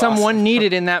conversation what is someone awesome.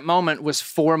 needed in that moment was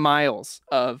 4 miles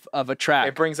of a track.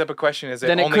 It brings up a question: is it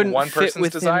then it only couldn't one fit person's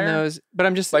within desire? those. But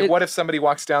I'm just Like, it- what if somebody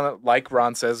walks down, like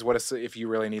Ron says, what if you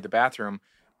really need the bathroom,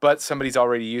 but somebody's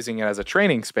already using it as a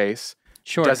training space?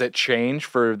 Sure. Does it change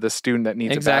for the student that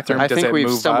needs Exactly. a bathroom? I Does think it we've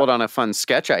move stombled up? on a fun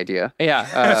sketch idea.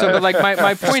 Yeah. so, but like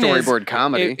my point is, Storyboard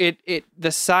comedy. It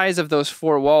the size of those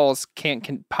 4 walls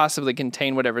can't possibly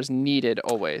contain whatever's needed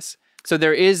always. So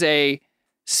there is a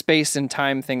space and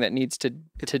time thing that needs to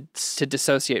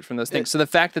dissociate from those things. So the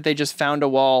fact that they just found a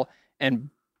wall and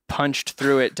punched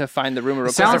through it to find the room of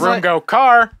It sounds Does the requirement, room like- go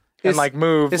car? and like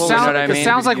move. It, Well, sounds, you know what I it mean?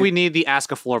 sounds like we need the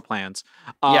ASCA floor plans.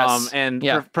 Yes. And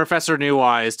Yeah. Professor New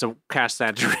Eyes to catch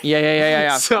that dream.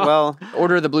 Yeah. So, Well,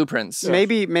 Order of the blueprints.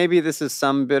 maybe this is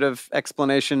some bit of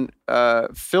explanation.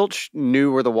 Filch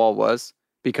knew where the wall was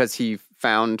because he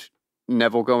found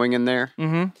Neville going in there,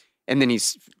 Mm-hmm. and then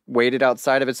waited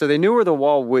outside of it, so they knew where the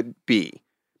wall would be.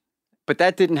 But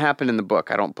that didn't happen in the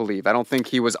book, I don't believe. I don't think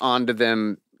he was onto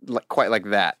them quite like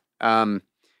that.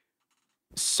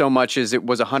 So much as it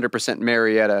was 100%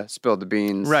 Marietta spilled the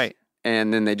beans, Right.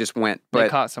 and then they just went, They but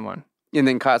caught someone. and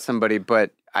then caught somebody.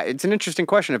 But it's an interesting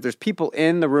question. If there's people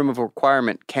in the room of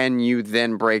requirement, can you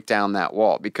then break down that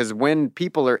wall? Because when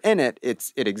people are in it,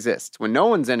 it exists. When no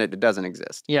one's in it, it doesn't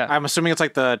exist. Yeah. I'm assuming it's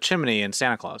like the chimney in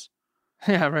Santa Claus.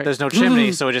 Yeah, right. There's no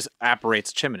chimney, so it just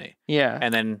apparates chimney. Yeah.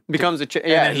 And then Becomes a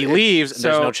and then he leaves, and So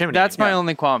there's no chimney. that's my Yeah.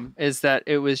 only qualm is that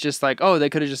it was just like, oh, they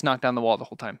could have just knocked down the wall the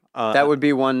whole time. That would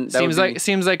be one. That Seems would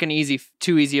be, like an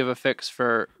too easy of a fix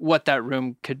for what that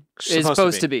room is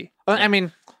supposed to be. I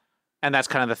mean, and that's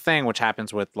kind of the thing, which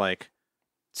happens with like.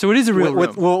 So it is a real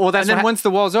room. Well, that's and then what once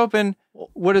the wall's open,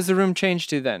 what does the room change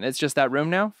to then? It's just that room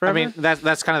now forever? I mean,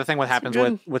 that's kind of the thing. What happens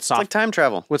good. with it's like soft time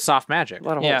travel. magic. A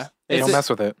lot of yeah. holes. They It's- don't mess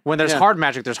with it. When there's Yeah. hard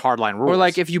magic, there's hard line rules. or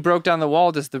like if you broke down the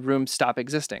wall, does the room stop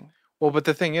existing? Well, but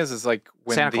the thing is like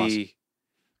when Santa Claus. the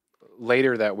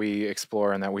later that we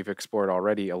explore and that we've explored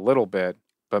already a little bit,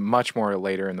 but much more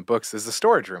later in the books is the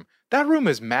storage room. That room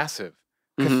is massive,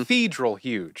 Mhm. cathedral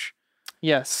huge.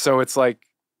 Yes. So it's like,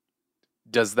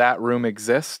 does that room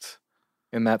exist?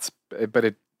 And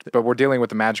but we're dealing with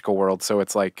the magical world, so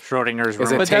it's like, Schrodinger's Is room.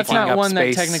 it But that's taking not up one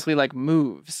space? that technically like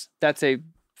moves. That's a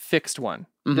fixed one.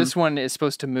 Mhm. This one is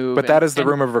supposed to move. but that is the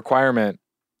room of requirement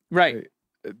Right.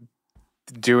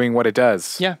 doing what it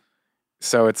does. Yeah.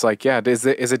 So it's like, yeah, is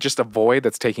it just a void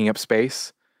that's taking up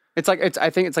space? I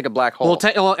think it's like a black hole.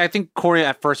 Well, I think Corey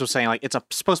at first was saying like it's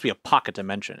supposed to be a pocket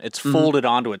dimension. It's Mhm. folded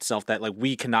onto itself that like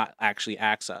we cannot actually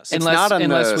access. It's unless not on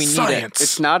unless the we need it. science.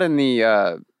 It's not in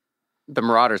the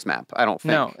Marauders map. I don't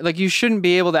think. No, like you shouldn't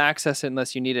be able to access it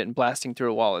unless you need it, and blasting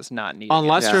through a wall is not needed.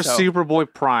 Unless Yeah. you're So-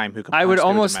 Superboy Prime, who can. I would punch through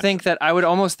almost dimension.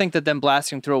 think that them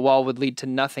blasting through a wall would lead to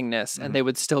nothingness, and they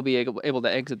would still be able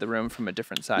to exit the room from a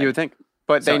different side. You would think.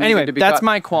 But So they anyway, needed to be that's caught.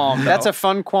 my qualm. That's though. a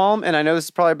fun qualm, and I know this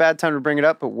is probably a bad time to bring it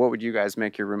up. But what would you guys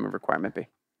make your room of requirement be?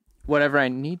 whatever I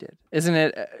needed, isn't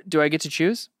it? Do I get to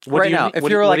choose? What do right you now, need- if what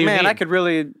do- you were what like, do you man, I need?" could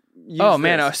really. Use Oh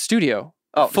man, a this." studio,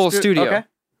 Oh, full studio. Okay.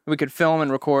 We could film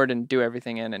and record and do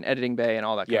everything in an editing bay and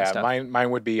all that kind of Yeah, stuff. mine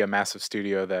would be a massive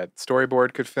studio that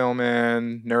Storyboard could film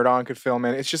in, Nerd On could film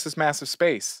in. It's just this massive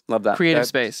space, Love that. Creative that-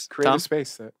 space. creative Tom?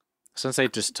 space that Since they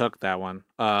just took that one,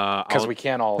 because we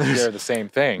can't all share the same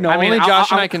thing. No, I mean, only I'll-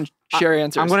 Josh and I'll- I can share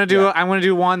answers. I'm gonna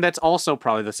do one that's also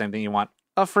probably the same thing you want.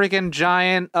 A freaking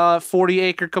giant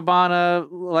 40-acre cabana,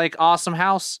 like awesome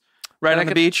house right that I on the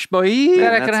could- beach, boy. that Yeah. I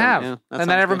that can sounds- have, yeah, that and sounds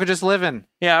that everyone good. could just live in.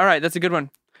 All right, that's a good one.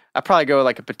 I'd probably go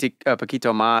like a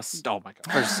Paquito Mas, Oh my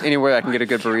god, or just anywhere I can get a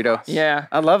good burrito. Yeah.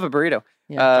 I love a burrito.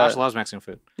 Yeah. Josh loves Mexican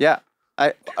food. Yeah.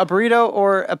 A burrito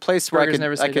or a place where Burgers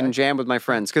never I say can die. jam with my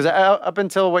friends. Because up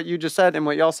until what you just said and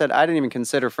what y'all said, I didn't even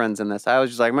consider friends in this. I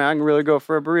was just like, man, I can really go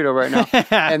for a burrito right now.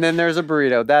 And then there's a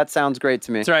burrito. That sounds great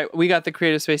to me. That's right. We got the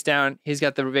creative space down. He's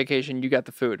got the vacation. You got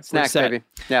the food. We're Snacks, set. baby.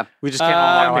 Yeah. We just can't Uh, all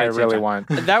Now occupy I at the same really time. want.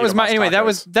 That was Tito my Mas anyway.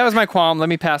 tacos. That was my qualm. Let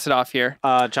me pass it off here.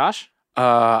 Josh.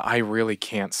 I really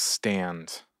can't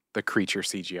stand the creature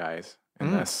CGIs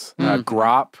in this.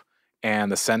 Grop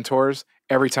and the centaurs.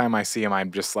 Every time I see them,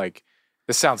 I'm just like,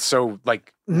 this sounds so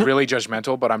like really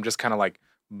judgmental, but I'm just kind of like,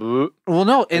 bleh. Well,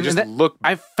 no, They and just that- look.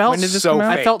 I felt When did this so come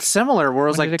out? I fake. felt similar. Where I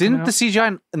was When like, did it come didn't the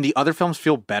CGI in the other films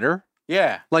feel better?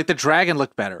 Yeah, Like the dragon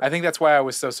looked better. I think that's why I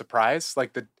was so surprised.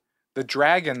 Like the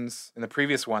dragons in the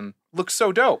previous one looked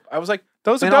so dope. I was like,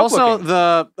 those are and dope also looking.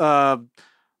 the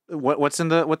what's in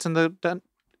the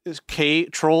is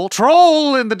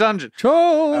troll in the dungeon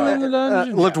Troll in in the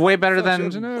dungeon. looked way better than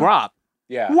Functions in it. Grop.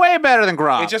 Yeah, Way better than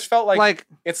Grop. it just felt like, like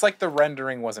it's like the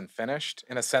rendering wasn't finished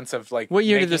in a sense of like. What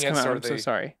year did making this it come out? sort I'm of so the-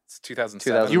 sorry. It's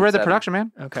 2007. you read the 2007. production,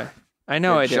 man. Okay. I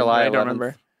know Yeah, I did, but July I don't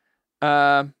 11th.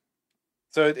 remember.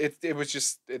 So it was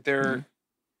just they're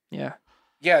Yeah.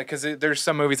 yeah because there's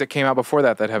some movies that came out before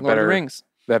that have Lord of better the Rings.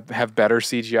 that have better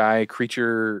CGI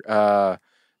creature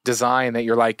design that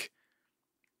you're like,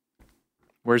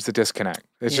 where's the disconnect?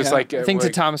 It's just Yeah. like I think to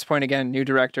like, Tom's point again, new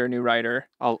director, new writer,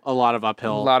 A lot of a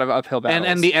uphill. lot of uphill battles.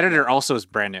 and the editor also is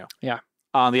brand new. Yeah.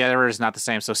 The editor is not the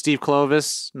same. So Steve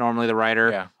Clovis, normally the writer,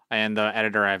 yeah. and the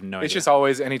editor, I have no It's idea. just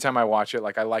always anytime I watch it,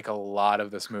 like I like a lot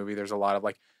of this movie. There's a lot of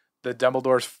like the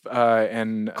Dumbledore's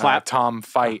and Clap. Tom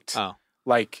fight. Oh.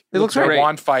 Like It looks the great.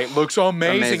 wand fight looks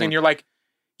amazing, Amazing. and you're like,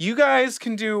 you guys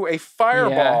can do a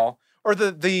fireball or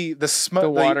the smoke, The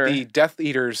water. the Death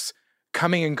Eaters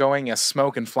coming and going as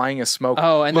smoke and flying as smoke.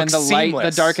 Oh, and then looks the light, the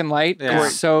seamless. dark and light, Yeah.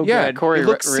 is so Yeah, good. Corey It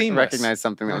looks re- seamless. recognized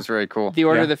something that was very cool. The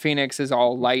Order Yeah. of the Phoenix is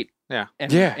all light. Yeah.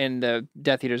 And, Yeah. and the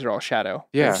Death Eaters are all shadow.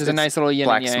 Yeah. Which is a It's nice little yin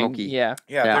black and yang. smoky. Yeah.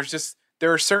 Yeah, Yeah.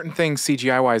 there are certain things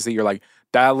CGI wise that you're like,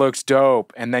 that looks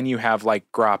dope, and then you have like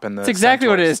Grop and the. It's exactly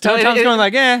what it is. No, Tom's it- going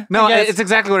like, No, I guess. it's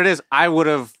exactly what it is. I would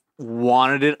have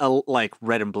wanted it like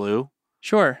red and blue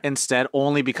Sure. instead,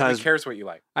 only Who because cares what you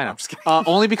like? I know. I'm just kidding.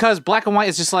 Only because black and white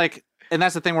is just like, and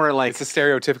that's the thing where like It's a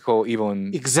stereotypical evil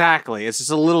and exactly, it's just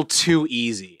a little too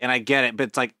easy, and I get it, but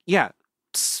it's like, yeah,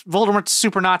 Voldemort's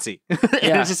super Nazi, and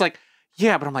Yeah. it's just like,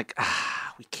 yeah, but I'm like,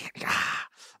 we can't.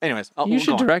 Anyways, You should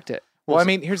go on. direct it. Well, I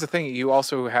mean, here's the thing. You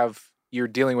also you're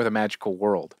dealing with a magical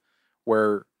world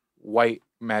where white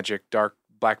magic,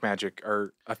 black magic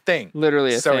are a thing.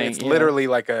 Literally a so thing. it's yeah. literally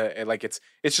like it's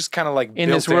just kind of like in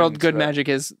built this world, into good the- magic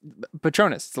is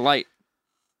Patronus. It's the light.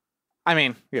 I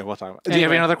mean, yeah, we'll talk about. Do you have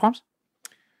Anyway. any other qualms,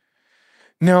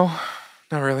 No,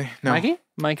 not really. No. Mikey?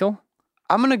 Michael?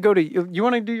 I'm gonna go to you. You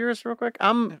want to do yours real quick?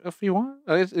 If you want,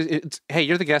 hey,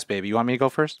 you're the guest, baby. You want me to go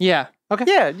first? Yeah.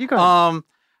 Yeah, you go. Ahead.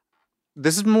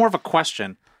 This is more of a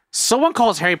question. Someone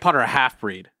calls Harry Potter a half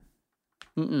breed.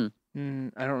 Mm-mm.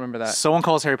 I don't remember that. Someone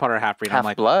calls Harry Potter a half breed. I'm Half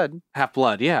like, blood. half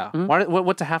blood. Yeah. Mhm.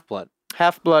 What's a half blood?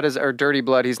 Half blood is or dirty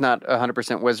blood. He's not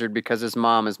 100% wizard because his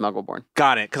mom is Muggleborn.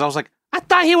 Got it. Because I was like, I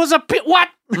thought he was a what?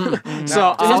 Mm.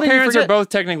 So his Something you parents are forget. both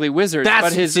technically wizards,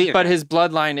 That's- but his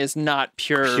bloodline is not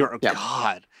pure. pure.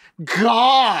 Yeah.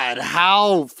 God,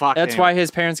 how fucking. That's why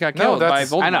his parents got No, killed by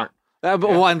that's- Voldemort. I know. But,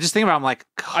 well, I'm just thinking about. I'm like,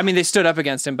 God, I mean, they stood up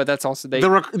against him, but that's also they.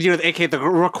 aka the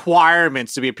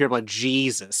requirements to be a pure blood.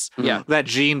 Jesus. Yeah. That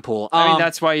gene pool. I mean,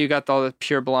 that's why you got all the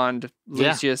pure blonde Yeah.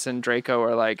 Lucius and Draco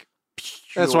are like.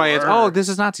 that's why it's. pure. Oh, this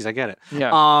is Nazis. I get it.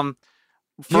 Yeah.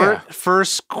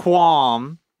 First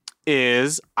qualm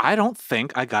is I don't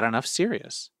think I got enough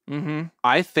Sirius. Mm-hmm.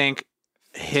 I think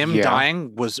him Yeah.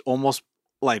 dying was almost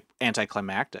like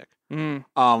anticlimactic.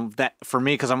 Mm. That for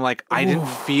me, because I'm like, I didn't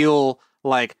feel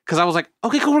like, because I was like,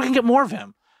 okay, cool, we're gonna get more of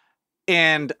him.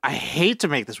 And I hate to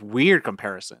make this weird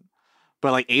comparison,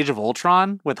 but like Age of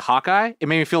Ultron with Hawkeye, it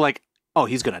made me feel like, oh,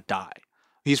 he's gonna die.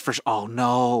 He's for sure. Oh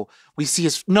no, we see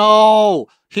his no.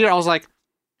 Here I was like,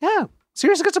 yeah,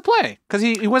 Sirius gets to play because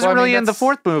he wasn't Well, I mean, really in the that's-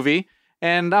 fourth movie,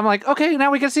 and I'm like, okay,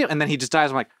 now we can see him, and then he just dies.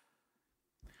 I'm like,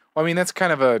 Well, I mean, that's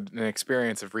kind of an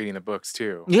experience of reading the books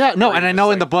too. yeah, no, Where and you're I just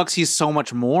know in the like- books he's so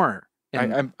much more.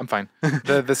 And- I'm fine.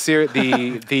 The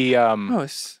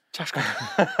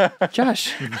Oh,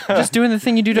 Josh, just doing the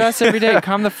thing you do to us every day.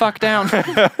 Calm the fuck down.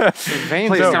 Veins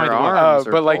Please in tell me your the book. arms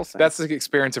are but like pulsing. that's the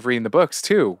experience of reading the books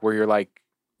too, where you're like,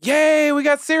 "Yay, we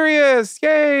got Sirius!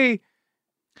 Yay!"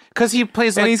 Because he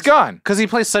plays And like he's gone. because he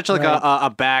plays such like Right. a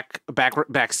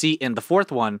back seat in the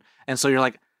fourth one, and so you're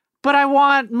like, but I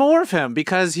want more of him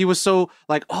because he was so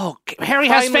like, oh, Harry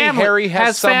has Finally, family, Harry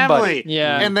has somebody. family,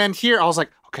 Yeah. And then here I was like,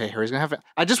 okay, Harry's gonna have.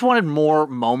 I just wanted more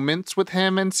moments with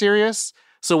him and Sirius.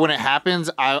 So when it happens,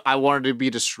 I wanted to be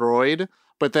destroyed.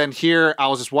 But then here I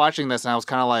was just watching this, and I was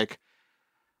kind of like,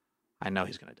 I know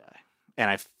he's gonna die. And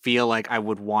I feel like I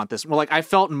would want this. Well, like I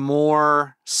felt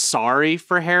more sorry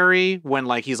for Harry when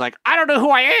like he's like, I don't know who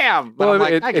I am. But I'm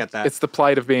like, I get that. It's the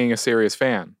plight of being a Sirius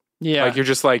fan. Yeah. Like you're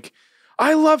just like,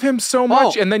 I love him so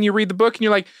much, Oh. and then you read the book and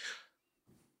you're like,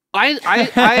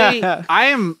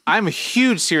 I'm a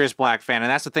huge Sirius Black fan,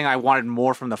 and that's the thing I wanted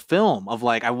more from the film. Of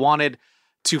like, I wanted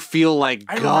to feel like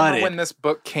I remember gutted. when this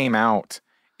book came out,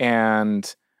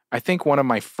 and I think one of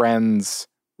my friends,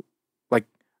 like,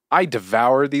 I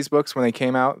devoured these books when they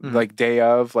came out, Mhm. like day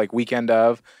of, like weekend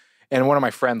of, and one of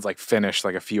my friends like finished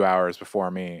like a few hours before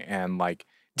me, and like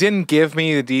didn't give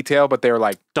me the detail, but they were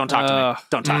like, Don't talk to me.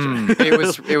 Don't talk to me.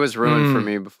 it was ruined for Mm.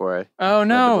 me before I oh read the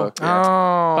no. book. Yeah.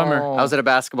 "Oh, Bummer. I was at a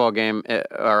basketball game at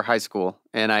our high school,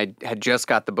 and I had just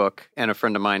got the book, and a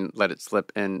friend of mine let it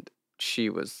slip, and she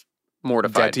was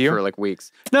mortified to you? for like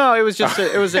weeks. No, it was just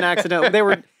it was an accident. They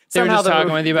were somehow just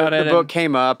talking with you about the it book and-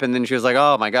 came up, and then she was like,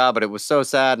 "Oh my god!" But it was so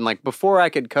sad, and like before I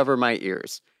could cover my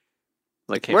ears,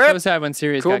 like Okay, "Rip, So sad when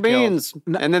Sirius cool got killed beans.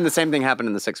 And then the same thing happened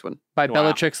in the sixth one. by Wow.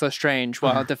 Bellatrix Lestrange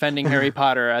while defending Harry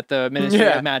Potter at the Ministry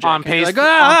Yeah. of Magic. On And you're page like,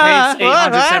 "Ah, on page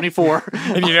 874.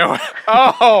 And you know,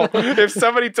 oh, if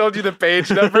somebody told you the page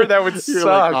number, that would You're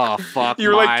suck. like, oh fuck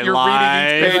You're like, my you're reading each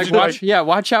life. page Like, and you're watch, yeah,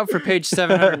 watch out for page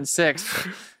 706.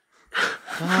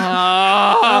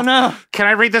 Oh, Oh no. Can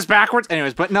I read this backwards?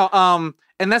 Anyways, but no,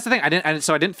 and that's the thing. I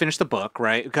didn't finish the book,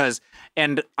 right?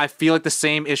 And I feel like the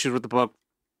same issues with the book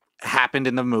happened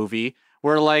in the movie,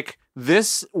 where like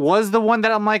this was the one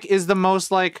that I'm like is the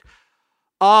most like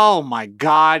Oh my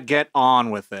God, get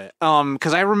on with it.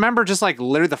 Because I remember just like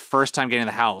literally the first time getting in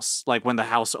the house, like when the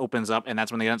house opens up and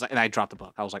that's when they get inside, and I dropped the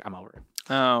book. I was like, I'm over it.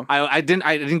 Oh, I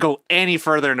didn't go any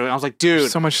further into it. I was like,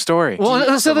 dude. So much story.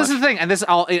 Well, so this is the thing, and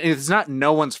it's not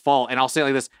no one's fault. And I'll say it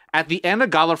like this: at the end of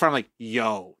Goblet of Fire, I'm like,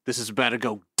 yo, this is about to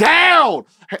go down.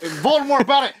 Voldemort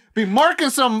about to be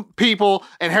marking some people,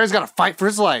 and Harry's got to fight for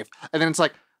his life. And then it's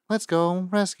like, let's go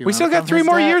rescue. We him still got from 3 his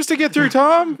more dad. years to get through,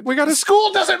 Tom. We got to.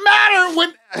 School doesn't matter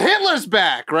when Hitler's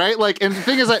back, right? Like, and the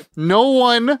thing is that no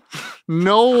one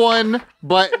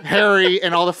but Harry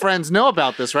and all the friends know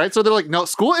about this, right? So they're like, no,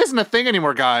 school isn't a thing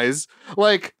anymore, guys.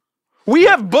 Like, We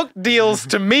have book deals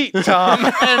to meet, Tom.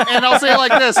 and I'll say it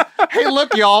like this: hey,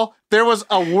 look, y'all, there was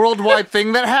a worldwide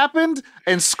thing that happened,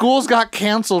 and schools got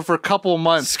canceled for a couple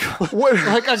months.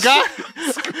 Like a guy.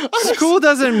 school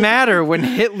doesn't matter when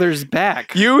Hitler's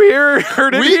back. You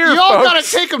heard it here, Y'all folks. gotta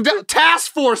take them down.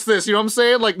 Task force this, you know what I'm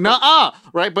saying? Like, nah,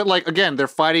 right? But like, again, they're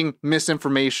fighting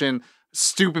misinformation,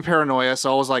 stupid paranoia.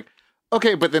 So I was like,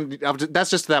 okay, but then that's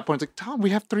just to that point. It's like, Tom,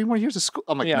 we have 3 more years of school.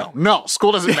 I'm like, Yeah. no,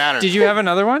 school doesn't matter. Did you have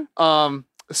another one?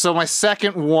 So my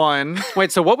second one,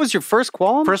 Wait, so what was your first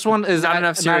qualm? first one is Not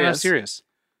enough serious.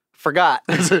 Forgot.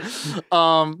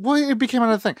 Well, it became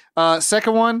another thing.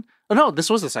 Second one, oh no, this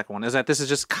was the second one. Is that this is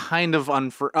just kind of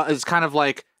it's kind of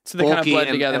like So they kind of bulky bled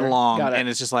and together. long, Got it. and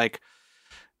it's just like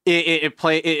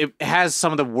it has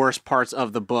some of the worst parts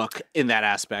of the book in that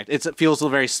aspect. It feels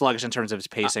very sluggish in terms of its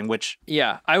pacing, which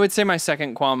Yeah, I would say my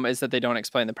second qualm is that they don't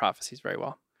explain the prophecies very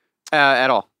well. At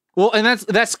all. well, and that's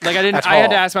Like I didn't. At I had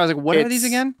all. to ask him. I was like, "What are It's- these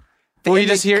again?" Well, you And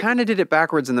just they hear- kind of did it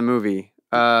backwards in the movie.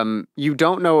 You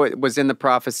don't know it was in the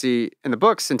prophecy in the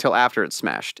books until after it's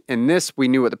smashed. In this, we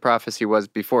knew what the prophecy was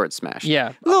before it smashed.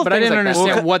 Yeah, Little but I things didn't like that.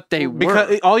 understand Well, what they were.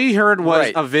 because all you heard was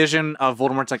Right. a vision of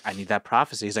Voldemort's like, I need that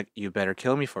prophecy. He's like, you better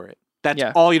kill me for it. That's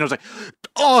Yeah. all you know. It's like,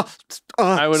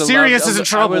 I would have Sirius loved, is in I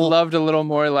trouble. would loved a little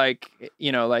more like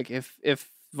like if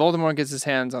Voldemort gets his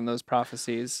hands on those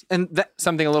prophecies, and that,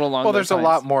 something a little longer. Well, there's a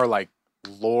lot more like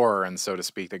lore and so to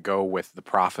speak that go with the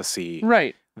prophecy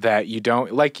right? that you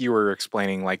don't, like you were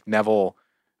explaining, like Neville,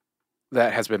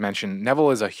 that has been mentioned. Neville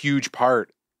is a huge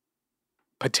part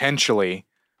potentially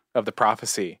of the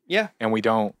prophecy, Yeah, and we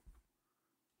don't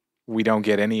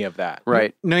get any of that.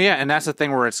 Right. no, yeah, and that's the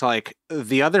thing where it's like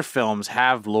the other films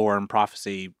have lore and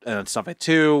prophecy and stuff like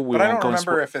too. We But I won't don't go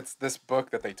remember into if it's this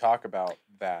book that they talk about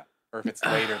that, or if it's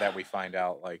later that we find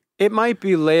out. Like, It might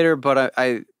be later, but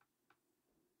I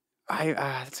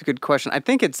that's a good question. I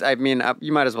think it's. I mean,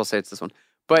 you might as well say it's this one.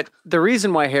 But the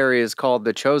reason why Harry is called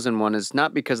the chosen one is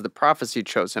not because the prophecy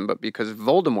chose him, but because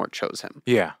Voldemort chose him.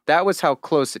 yeah, That was how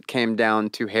close it came down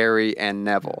to Harry and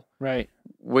Neville. right.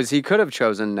 Was he could have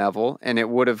chosen Neville, and it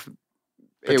would have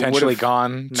potentially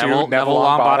gone to Neville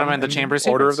Longbottom and the Chamber of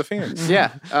Order of the Secrets. Phoenix.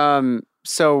 Yeah.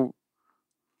 So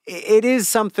it is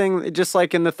something just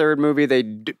like in the third movie, they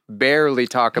barely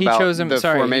talk He about chose him. the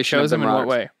Sorry, he formation chose of him the in what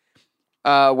Marauders.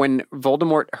 way? When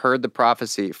Voldemort heard the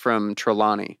prophecy from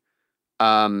Trelawney,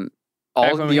 Back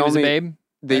all when the he was a only babe.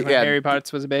 the Back when yeah, Harry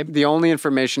Potts was a babe. the only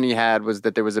information he had was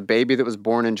that there was a baby that was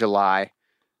born in July,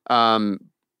 to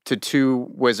 2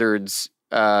 wizards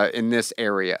in this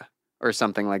area or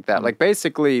something like that. Like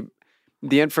basically,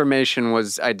 the information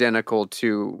was identical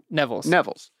to Neville's.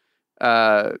 Neville's.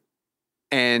 But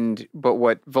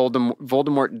what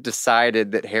Voldemort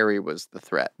decided that Harry was the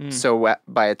threat. Mm. So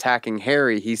by attacking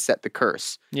Harry, he set the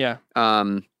curse. Yeah.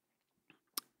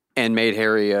 And made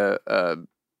Harry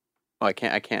I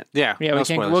can't. Yeah, Yeah, no we can't.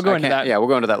 spoilers. We'll go I into can't- that. Yeah, we'll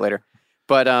go into that later.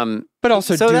 But But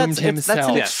also so doomed that's himself.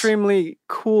 an Yes. extremely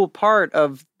cool part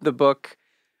of the book.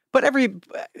 But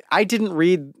I didn't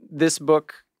read this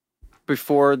book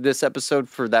before this episode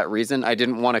for that reason. I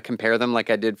didn't want to compare them like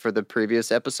I did for the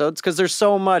previous episodes because there's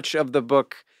so much of the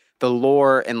book, the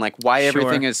lore, and like why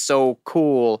everything Sure. is so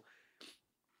cool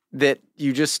that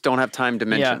you just don't have time to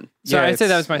mention. So Yeah, I'd say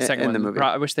that it's was my second in one. the movie.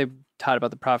 I wish they taught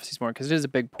about the prophecies more because it is a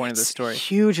big point of the It's story.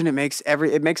 huge, and it makes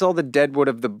all the Deadwood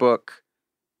of the book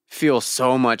feel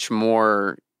so much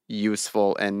more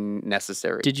useful and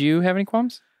necessary. Did you have any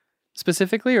qualms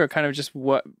specifically, or kind of just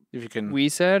what If you can we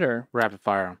said, or rapid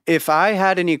fire 'em. If I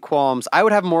had any qualms, I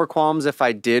would have more qualms if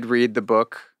I did read the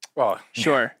book. Well,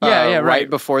 sure? Yeah, right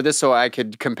before this, so I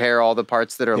could compare all the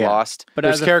parts that are Yeah. lost. But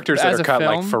there's as a- characters that as are a cut,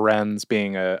 like film- Ferenz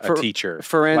being a For- teacher.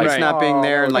 Ferenz Like, not being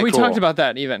there, and like we cool. talked about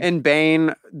that even. and Bane,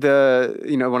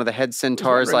 one of the head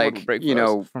centaurs, Redwood like break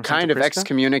flows from kind Santa of Prisca?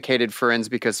 excommunicated Ferenz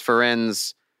because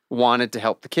Ferenz wanted to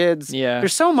help the kids. Yeah.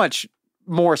 There's so much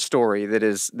more story that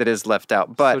is left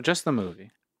out, but So just the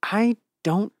movie. I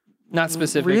don't Not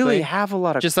specifically. really have a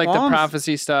lot of just like the qualms.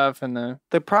 prophecy stuff and the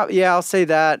Yeah, I'll say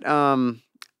that.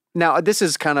 Now, this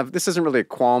isn't really a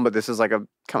qualm, but this is like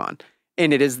come on.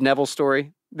 And it is Neville's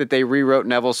story, that they rewrote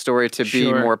Neville's story to be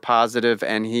Sure. more positive,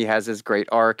 and he has his great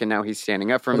arc, and now he's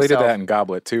standing up for Well, they himself. did that in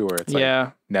Goblet too, where it's like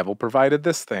Yeah. Neville provided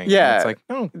this thing. and Yeah. it's like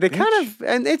no, They bitch. kind of,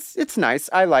 and it's nice.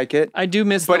 I like it. I do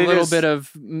miss But the it little is- bit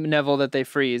of Neville that they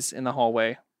freeze in the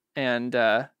hallway, and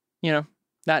that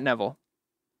Neville.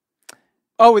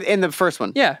 Oh, in the first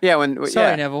one. Yeah. Yeah, when Sorry,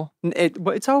 yeah. Neville.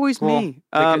 But it's always Well, me.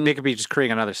 They could be just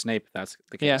creating another Snape if that's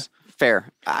the Yeah. case.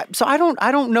 Fair. So I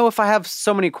don't know if I have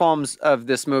so many qualms of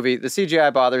this movie. The CGI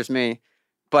bothers me,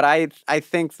 but I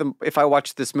think if I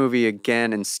watched this movie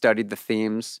again and studied the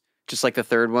themes, just like the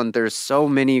third one, there's so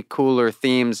many cooler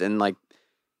themes, and like,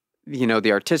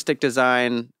 the artistic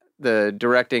design, the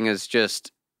directing is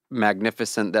just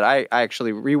magnificent. That I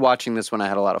actually rewatching this one, I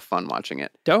had a lot of fun watching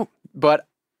it. Dope. But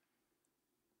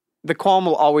the qualm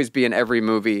will always be in every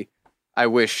movie. I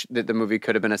wish that the movie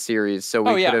could have been a series, so we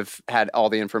Oh, yeah. could have had all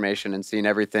the information and seen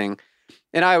everything.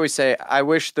 And I always say, I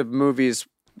wish the movies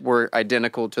were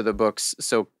identical to the books,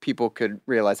 so people could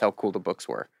realize how cool the books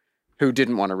were, who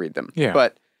didn't want to read them. Yeah.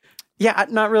 But yeah,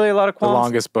 not really a lot of The qualms.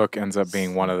 longest book ends up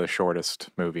being one of the shortest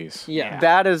movies. Yeah.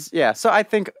 That is, yeah. So I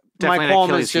think Definitely my an qualm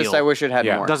Achilles is just heel. I wish it had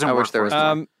Yeah. more. Doesn't I work wish there for was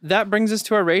us. more. That brings us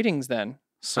to our ratings then.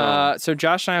 So So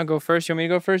Josh and I will go first. You want me to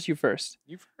go first? You first.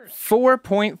 You first.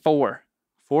 4.4.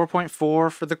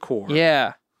 4.4 for the core.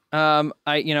 Yeah.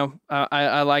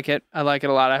 I like it. I like it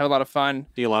a lot. I have a lot of fun.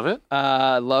 Do you love it?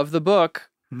 Love the book.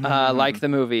 Mm. Like the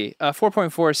movie.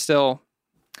 4.4 is still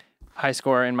high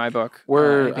score in my book.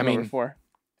 We're- Anything I mean- over 4.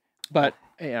 But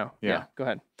yeah. Yeah. Go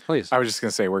ahead. Please. I was just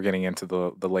gonna say we're getting into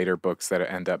the later books that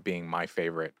end up being my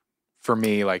favorite. For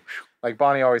me, like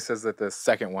Bonnie always says that the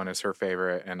second one is her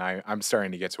favorite, and I'm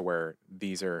starting to get to where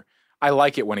these are. I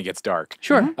like it when it gets dark.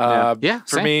 Sure. Yeah,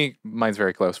 For same. me, mine's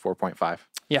very close, 4.5.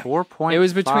 Yeah. 4.5. It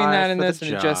was between that for and the this,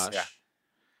 and it just- Josh.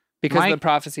 Because of Mike- the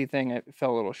prophecy thing, it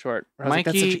fell a little short. I was like,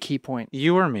 that's such a Mikey- key point.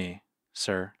 You or me,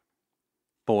 sir,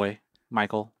 boy,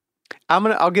 Michael.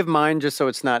 I'll give mine just so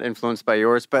it's not influenced by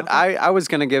yours, but I was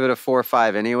gonna give it a 4 or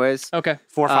 5 anyways. Okay.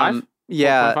 4.5.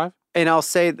 Yeah, 4.5? and I'll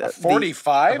say that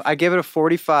 45. I give it a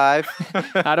 45.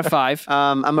 Out of 5.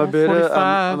 I'm a bit 45.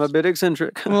 I'm a bit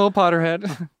eccentric. Little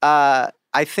Potterhead.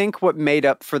 I think what made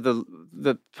up for the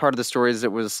part of the story is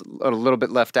it was a little bit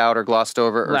left out or glossed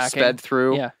over or Lacking. sped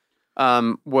through. Yeah.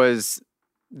 Was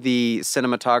the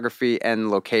cinematography and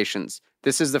locations.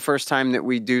 This is the first time that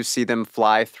we do see them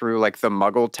fly through like the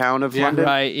Muggle town of Yeah. London.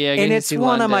 Right. Yeah. And getting to it's see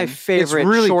one of my London. favorite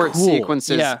really short cool.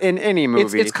 sequences Yeah. in any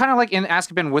movie. It's kind of like in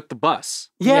Azkaban with the bus.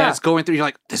 Yeah. It's going through. You're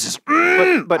like, this is. but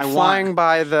I want- flying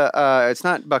by the it's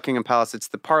not Buckingham Palace, it's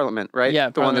the Parliament, right? Yeah,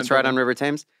 the one that's right Parliament on River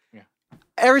Thames. Yeah.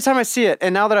 Every time I see it,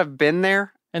 and now that I've been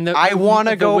there, And the, I wanna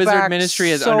the go Wizard back Ministry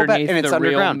is so bad- underneath and it's the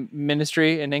underground. real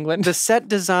ministry in England. the set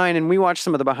design, and we watched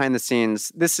some of the behind the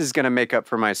scenes. This is going to make up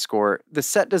for my score. The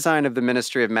set design of the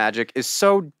Ministry of Magic is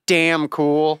so damn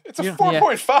cool. It's a Yeah.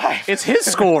 4.5. It's his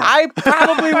score. I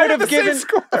probably would have the have same given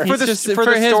score. for He's the just- for for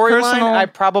the his storyline. personal- I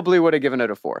probably would have given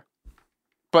it a 4.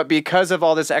 But because of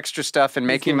all this extra stuff and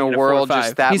making the Giving it a world 4 or just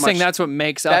 5. that He's much saying that's what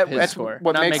makes up that- his that's score.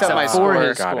 what not makes up my for score.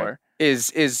 his Got it. score.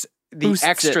 is the Boosts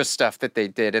extra it. stuff that they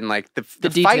did, and like the The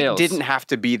fight details. didn't have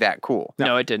to be that cool.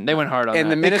 No, it didn't. They went hard on And that.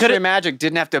 the Ministry coulda- of Magic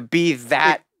didn't have to be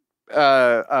that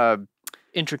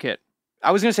Intricate.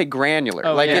 I was gonna say granular.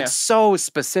 Oh, like yeah. it's so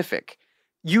specific.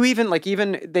 You even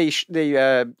they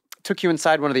took you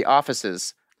inside one of the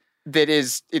offices. That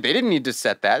is, they didn't need to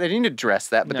set that. They didn't need to dress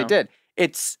that, but they No. did.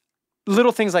 It's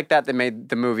little things like that that made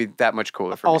the movie that much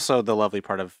cooler for me. Also, the lovely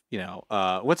part of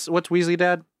what's Weasley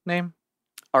dad name?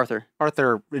 Arthur.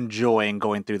 Arthur enjoying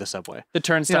going through the subway. The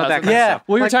turnstiles. that kind of Yeah. stuff.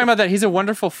 We were Like, talking about that. He's a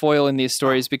wonderful foil in these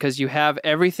stories because you have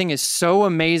everything is so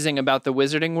amazing about the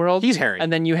wizarding world. He's Harry.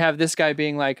 And then you have this guy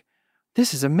being like,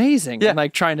 this is amazing. Yeah. And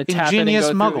like trying to tap Ingenious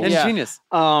it and go through. muggle. Yeah. Ingenious.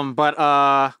 But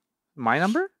my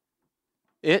number,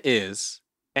 it is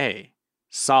a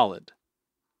solid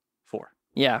 4.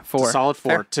 Yeah, It's a 4. solid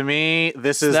 4. Fair. To me,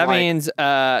 this So is that like, means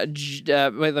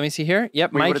wait, let me see here.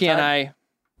 Yep, We would've Mikey and tied. I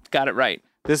got it right.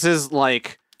 this is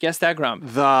like Guess that, Grump.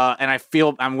 and I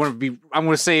feel I'm going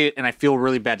to say it, and I feel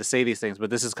really bad to say these things,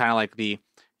 but this is kind of like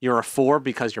you're a 4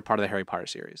 because you're part of the Harry Potter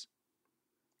series.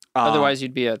 Otherwise,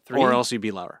 you'd be a 3. or else you'd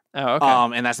be lower. Oh, okay.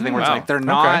 And that's the thing where it's Wow. like they're Okay.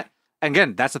 not.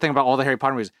 Again, that's the thing about all the Harry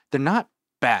Potter movies. They're not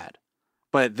bad,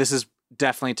 but this is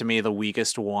definitely to me the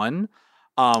weakest one,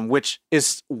 which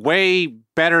is way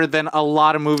better than a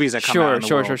lot of movies that come out in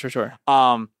the world. Sure.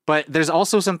 But there's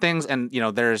also some things, and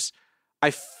there's I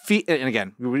feel, and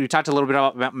again, we talked a little bit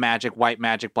about magic, white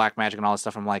magic, black magic, and all this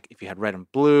stuff. I'm like, if you had red and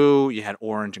blue, you had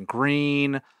orange and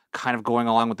green, kind of going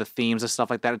along with the themes and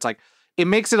stuff like that. It's like it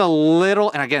makes it a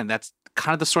little, and again, that's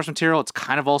kind of the source material. It's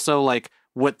kind of also like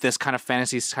what this kind of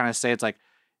fantasies kind of say. It's like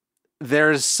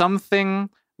there's something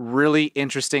really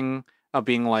interesting of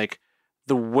being like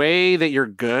the way that you're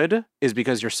good is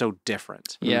because you're so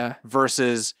different. Yeah.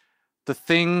 Versus the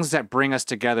things that bring us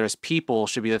together as people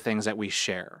should be the things that we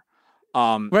share.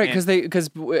 Right, because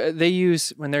they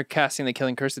use when they're casting the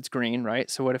Killing Curse, it's green, right?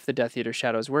 So what if the Death Eater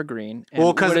shadows were green? And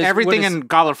well, because everything in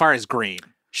Goblet of Fire is green.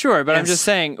 Sure, but I'm It's- just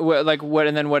saying, like, what?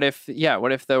 And then what if? Yeah,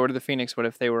 what if the Order of the Phoenix? What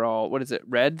if they were all? What is it?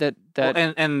 Red that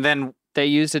and then they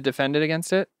used to defend it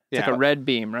against it? It's like Yeah. a red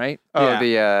beam, right? Oh,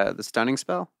 Yeah. the stunning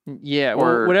spell. Yeah.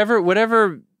 Or- Well,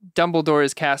 whatever Dumbledore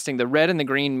is casting, the red and the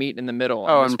green meet in the middle.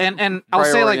 Oh, and and I'll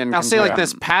say Priority like and I'll say like control.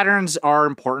 this: patterns are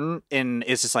important, and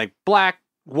it's just like black,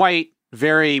 white,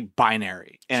 very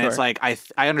binary. And it's Sure. like I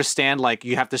understand like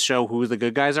you have to show who the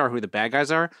good guys are, who the bad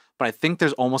guys are, but I think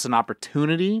there's almost an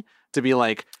opportunity to be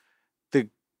like the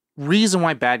reason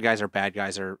why bad guys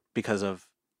are because of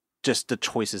just the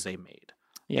choices they made.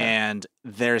 yeah, And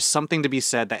there's something to be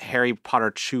said that Harry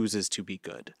Potter chooses to be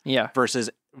good yeah, versus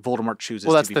Voldemort chooses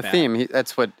Well, that's to be the bad. theme.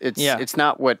 That's what it's. Yeah. It's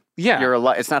not what Yeah. you're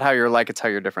alike. It's not how you're alike. It's how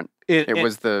you're different. It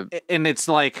was the. And it's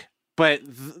like, but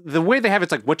the way they have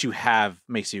it's like what you have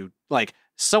makes you like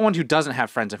someone who doesn't have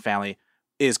friends and family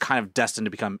is kind of destined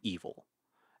to become evil.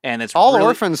 And it's All really,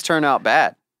 orphans turn out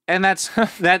bad. and that's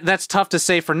that's tough to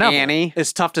say for Neville. Annie.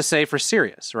 It's tough to say for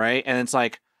Sirius, right? And it's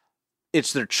like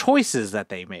it's their choices that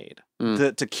they made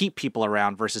to keep people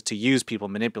around versus to use people,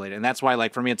 manipulate it. And that's why,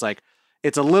 like, for me, it's like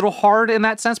it's a little hard in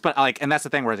that sense, but like, and that's the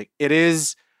thing where it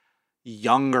is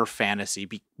younger fantasy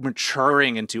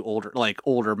maturing into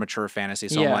older mature fantasy.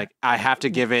 So I'm Yeah. like, I have to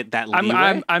give it that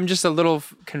leeway. I'm just a little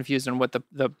confused on what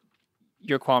the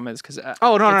your qualm is because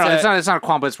oh no, it's not a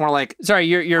qualm, but it's more like sorry,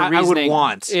 your I would reasoning.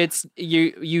 want. It's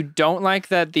you don't like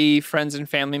that the friends and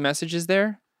family message is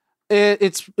there.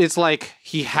 it's like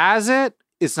he has it.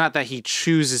 It's not that he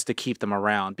chooses to keep them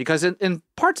around because in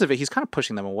parts of it he's kind of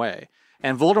pushing them away.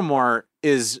 And Voldemort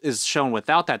is shown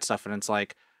without that stuff, and it's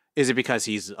like, is it because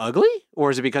he's ugly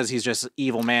or is it because he's just an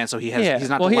evil man? So he's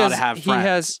not allowed to have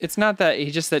friends. It's not that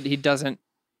he just that he doesn't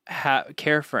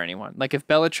care for anyone. Like if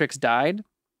Bellatrix died,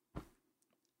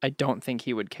 I don't think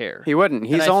he would care. He wouldn't.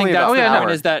 He's And I think only that's about the power.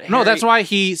 point is that No, Harry- that's why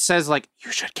he says like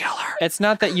you should kill her. It's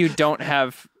not that you don't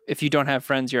have if you don't have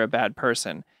friends, you're a bad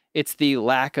person. It's the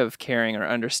lack of caring or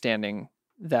understanding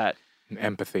that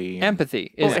Empathy.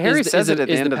 empathy Well, is. Harry is says the- it at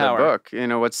the is end of the power. book. You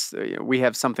know, we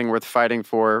have something worth fighting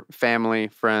for: family,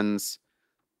 friends.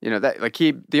 You know that like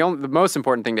the most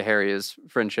important thing to Harry is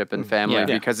friendship and family Yeah.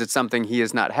 because it's something he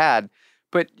has not had.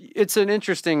 But it's an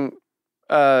interesting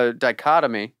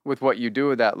dichotomy with what you do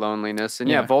with that loneliness. And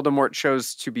yeah, Yeah. Voldemort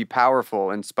chose to be powerful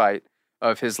in spite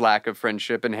of his lack of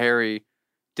friendship, and Harry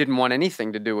didn't want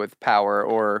anything to do with power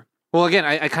or. Well, again,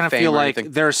 I kind of Fame feel or like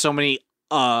anything. there are so many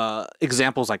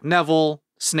examples like Neville,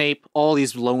 Snape, all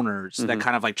these loners that Mhm.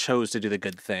 kind of like chose to do the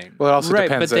good thing. Well, it also Right,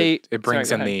 depends. but they- It brings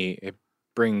sorry, in go it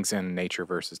brings in nature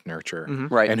versus nurture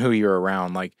Mhm. Right. and who you're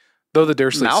around. Like though the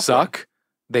Dursleys Malfoy. suck,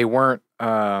 they weren't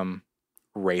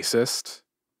racist.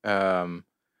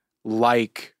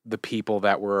 Like the people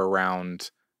that were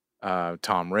around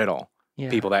Tom Riddle, Yeah.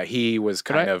 people that he was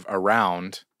But kind of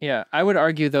around. Yeah, I would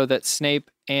argue though that Snape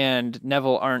and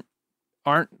Neville aren't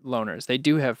loners. They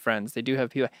do have friends. They do have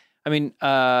people. I mean,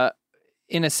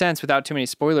 in a sense, without too many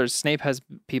spoilers, Snape has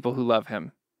people who love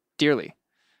him dearly.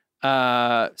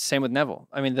 Same with Neville.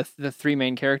 I mean, the three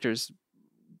main characters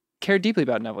care deeply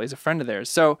about Neville. He's a friend of theirs.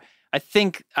 So I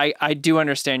think I do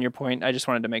understand your point. I just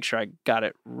wanted to make sure I got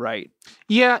it right.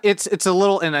 Yeah, it's a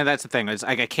little, and that's the thing. It's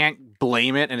like I can't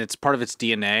blame it, and it's part of its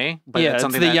DNA. But yeah, it's it's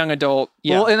something the that, young adult.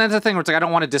 Yeah, Well, and that's the thing where it's like I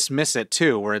don't want to dismiss it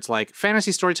too. Where it's like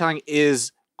fantasy storytelling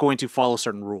is going to follow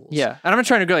certain rules. yeah. And I'm not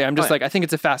trying to grill you. I'm just Oh, like I think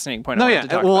it's a fascinating point. No, I wanted yeah. to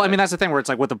talk Well, about I mean it. that's the thing where it's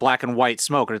like with the black and white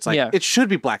smoke, and it's like Yeah. it should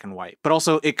be black and white, but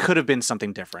also it could have been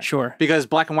something different. Sure. Because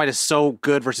black and white is so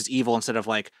good versus evil instead of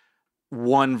like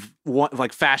one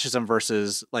like fascism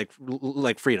versus like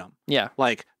freedom. Yeah,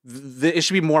 Like it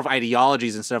should be more of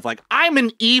ideologies instead of like I'm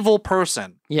an evil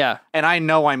person yeah. and I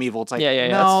know I'm evil. It's like Yeah,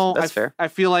 no, that's fair. I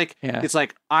feel like Yeah. it's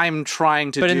like I'm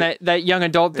trying to. But do, in that young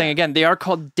adult thing, Yeah. again, they are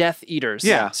called Death Eaters.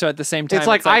 Yeah. So at the same time, it's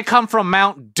like I come from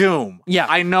Mount Doom. Yeah.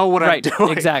 I know what Right, I'm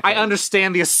doing. exactly. I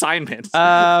understand the assignment.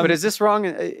 But is this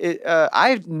wrong?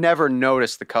 I've never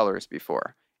noticed the colors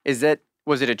before.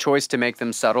 Was it a choice to make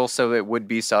them subtle so it would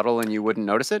be subtle and you wouldn't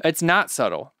notice it? it's not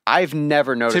subtle. I've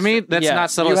never noticed. To me, it. that's Yeah. not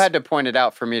subtle. You had to point it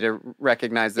out for me to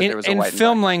recognize that there was a in white and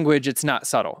film black. language, it's not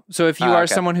subtle. So if you Ah, are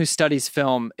okay. someone who studies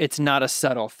film, it's not a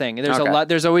subtle thing. There's Okay. a lot.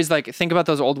 There's always like think about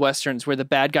those old westerns where the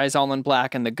bad guy's all in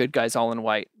black and the good guy's all in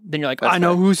white. Then you're like, That's I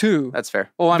know fair. who's who. That's fair.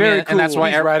 Well, I Very mean, and that's cool.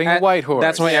 why He's riding a white horse.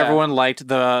 That's why Yeah. everyone liked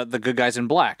the good guys in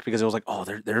black because it was like, oh,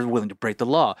 they're willing to break the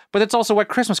law. But that's also why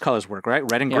Christmas colors work, right?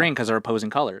 Red and Yeah. green because they're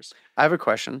opposing colors. I have a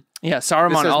question. Yeah,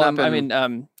 Saruman has all not in.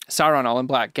 been- Sauron all in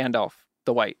black. Gandalf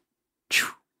the white.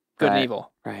 Good and Right.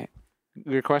 evil. Right.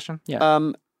 Your question?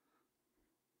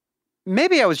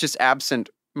 Maybe I was just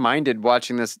absent-minded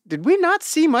watching this. Did we not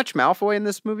see much Malfoy in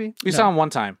this movie? We No. saw him one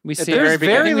time. We see There's him- I think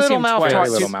very we see little him Malfoy. twice. Very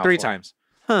little Malfoy. 3 times.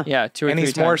 Yeah, 2 or And 3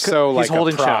 he's more times. so He's like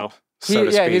holding a prop, show. so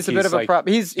to speak. He's a bit of a like- prop.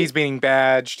 He's He's being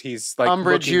badged. He's like Umbridge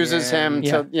looking uses in. him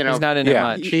Yeah, to, you know. he's not in it yeah.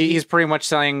 much. He's pretty much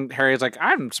saying Harry's like,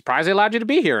 I'm surprised they allowed you to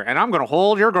be here, and I'm going to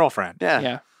hold your girlfriend. Yeah.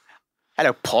 Yeah.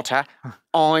 Hello, Potter.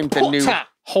 I'm the new Potter.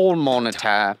 whole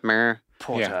monitor, Mayor.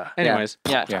 Yeah. Anyways,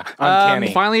 Yeah. Yeah.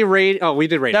 Uncanny. finally rate. Oh, we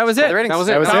did rate. That was it. The ratings. That was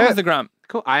it. That was Grump it. was the grump.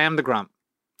 Cool. I am the grump.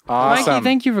 Awesome. Mikey,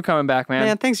 thank you for coming back, man.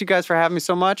 Man, thanks you guys for having me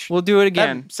so much. We'll do it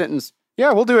again. That sentence.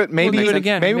 Yeah, we'll do it. Maybe do it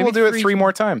again. Maybe Maybe we'll do it 3 3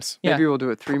 more times. Yeah. Maybe we'll do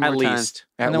it 3 more At times. least.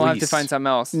 At and then we'll have to least. find something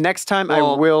else. Next time I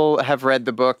Well, will have read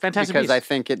the book Fantastic because I Beasts.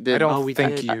 think it did. I don't Oh, we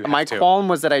think did. you. My have to. qualm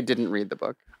was that I didn't read the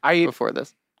book I before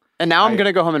this, and now I'm I- going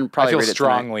to go home and I probably feel read it tonight.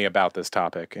 strongly about this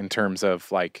topic in terms of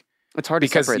like It's hard to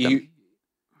because separate you. them.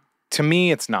 To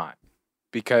me, it's not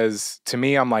because to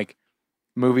me, I'm like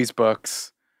movies,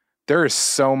 books. There is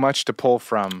so much to pull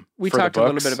from. We for talked the a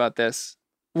little books. bit about this.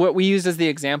 What we used as the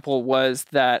example was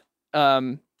that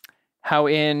how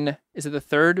in is it the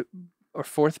third or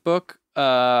fourth book?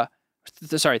 Third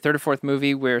or fourth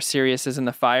movie where Sirius is in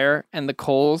the fire and the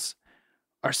coals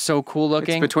are so cool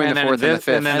looking. It's between And the then fourth and the this-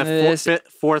 fifth. And then And the this-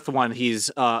 fourth one,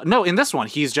 he's no. In this one,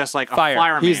 he's just like Fire. a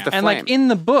fireman. He's the and flame. like in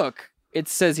the book, it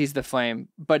says he's the flame,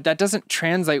 but that doesn't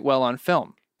translate well on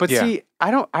film. But Yeah. see,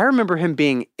 I remember him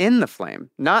being in the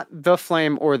flame, not the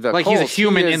flame or the like he's a coals. He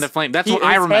human is- in the flame. That's he- what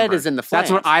I his remember. head is in the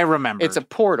That's what flames. I remember. It's a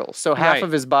portal, so half Right.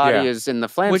 of his body Yeah. is in the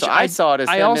flames. Which So I saw it as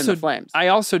I him in also the flames. I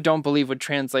also don't believe would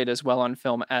translate as well on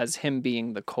film as him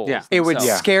being the coals. Yeah. It would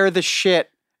themselves. scare the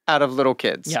shit out of little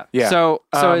kids. Yeah. Yeah. So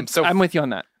it's, so I'm with you on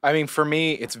that. I mean, for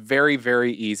me, it's very,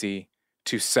 very easy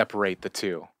to separate the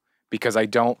two because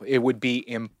it would be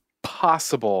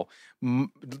impossible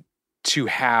to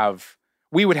have,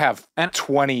 we would have And-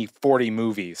 20, 40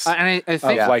 movies and I of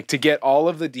think like to get all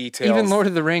of the details. Even Lord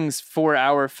of the Rings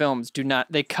 4-hour films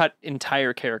they cut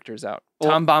entire characters out. Well,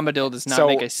 Tom Bombadil does not so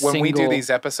make a single when we do these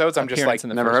episodes, I'm just appearance like, in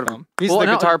the Never first heard of film. him. He's Well, the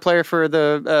no, guitar player for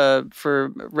the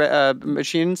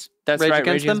Machines. That's Rage right,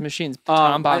 Against Rage Against the Them? Machines.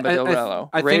 Tom Bombadil.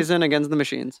 I think Raisin Against the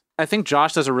Machines. I think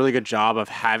Josh does a really good job of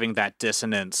having that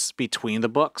dissonance between the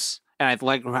books. And I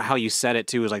like how you said it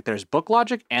too, is like there's book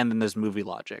logic and then there's movie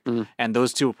logic. Mhm. And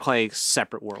those two play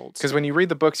separate worlds. because when you read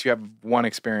the books, you have one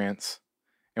experience,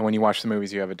 and when you watch the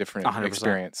movies, you have a different 100%.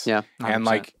 experience. Yeah. and 100%.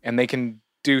 like, and they can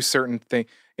do certain things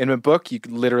in a book. You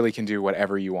literally can do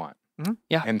whatever you want. Mhm.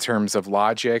 Yeah. In terms of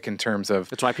logic, in terms of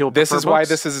That's why people this prefer is why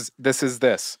books. this is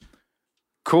this.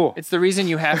 Cool. It's the reason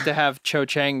you have to have Cho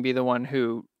Chang be the one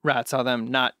who rats all them,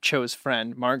 not Cho's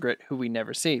friend, Margaret, who we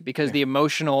never see. Because the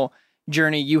emotional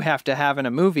journey you have to have in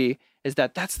a movie is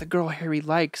that's the girl Harry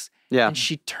likes. Yeah. And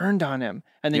she turned on him.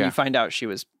 And then Yeah. you find out she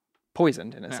was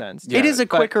poisoned in a sense. Yeah. It is a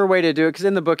but- quicker way to do it because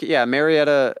in the book, yeah,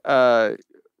 Marietta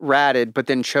ratted, but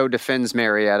then Cho defends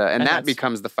Marietta, and And that that's-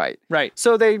 becomes the fight. Right.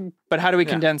 So they But how do we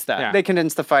condense that? Yeah. they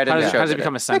condense the fight How into does, Cho how does it did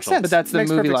become Makes essential? sense. But that's the Makes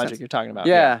movie perfect logic sense. you're talking about.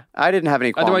 Yeah, I didn't have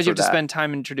any qualms Otherwise, you have with to that. spend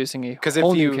time introducing a Because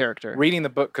whole if new you character. reading the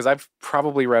book, because I've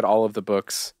probably read all of the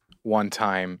books one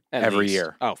time At every least.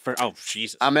 year. Oh,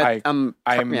 Jesus. I'm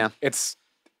I'm yeah.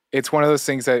 it's one of those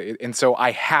things that, and so I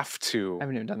have I to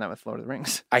haven't even done that with Lord of the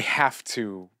Rings.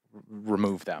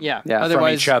 remove them. Yeah. Yeah. From From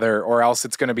Otherwise, each other, or else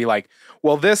it's going to be like,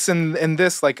 well, this and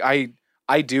this, like I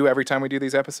do every time we do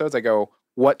these episodes. I go,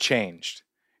 what changed?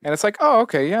 And it's like, oh,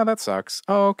 okay, yeah, that sucks.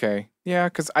 Oh, okay, yeah,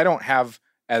 because I don't have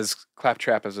as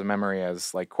claptrap as a memory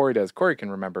as like Corey does. Corey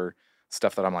can remember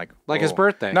stuff that I'm like His "Whoa."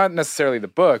 birthday. Not necessarily the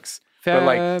books, but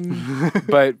like,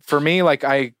 but for me, like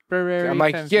I'm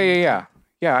like, yeah.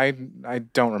 I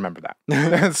don't remember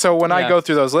that. So when I Yeah. go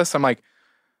through those lists, I'm like,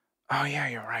 oh yeah,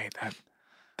 you're right.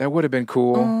 That would have been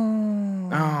cool.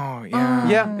 Oh yeah.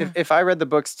 Yeah, if I read the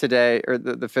books today or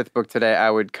the fifth book today, I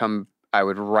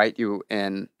would write you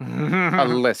in a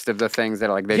list of the things that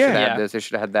are like they should Yeah. have Yeah. this, they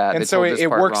should have had that. And they so told it, this it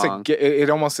part works. wrong. It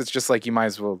almost, it's just like you might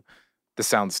as well. This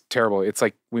sounds terrible. It's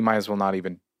like we might as well not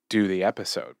even do the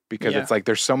episode because Yeah. it's like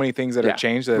there's so many things that Yeah. have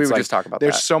changed that We it's would like just talk about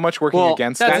there's that. so much working Well,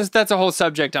 against that. That's a whole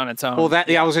subject on its own. Well, I was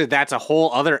gonna say that's a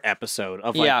whole other episode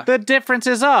of like Yeah. the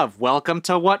differences of Welcome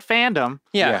to What Fandom.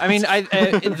 Yeah, Yeah. I mean,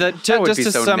 That would just be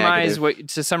to so summarize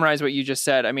negative. what you just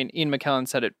said. I mean, Ian McKellen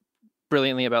said it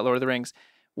brilliantly about Lord of the Rings.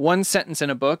 One sentence in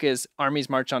a book is armies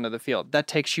march onto the field. That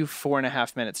takes you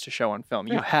 4.5 minutes to show on film.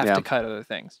 You have Yeah. to cut other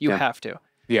things. You Yeah. have to.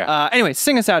 yeah. Anyway,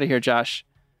 sing us out of here, Josh.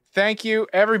 Thank you,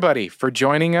 everybody, for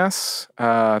joining us.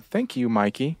 Thank you,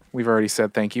 Mikey. We've already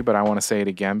said thank you, but I want to say it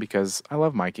again because I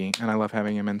love Mikey and I love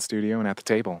having him in studio and at the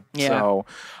table. Yeah. So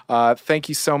thank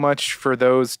you so much for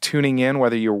those tuning in,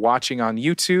 whether you're watching on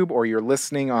YouTube or you're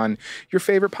listening on your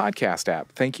favorite podcast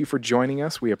app. Thank you for joining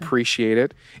us. We appreciate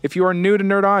it. If you are new to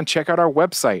Nerd On, check out our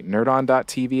website,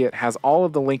 nerdon.tv. It has all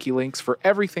of the links for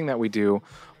everything that we do,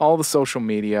 all the social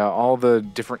media, all the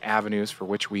different avenues for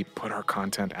which we put our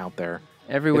content out there.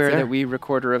 Everywhere there. that we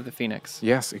recorder of the Phoenix.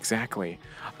 Yes, exactly.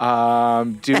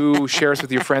 Do share us with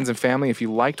your friends and family if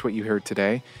you liked what you heard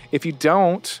today. If you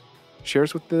don't, share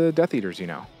us with the Death Eaters.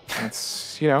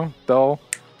 That's they'll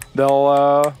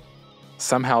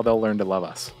somehow they'll learn to love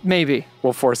us. Maybe.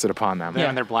 We'll force it upon them. They're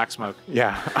in their black smoke.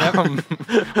 Yeah. I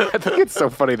think it's so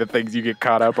funny the things you get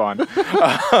caught up on.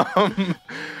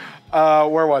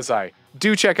 Where was I?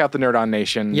 Do check out the Nerd On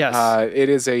Nation. Yes. It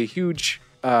is a huge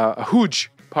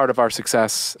part of our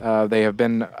success. They have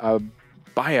been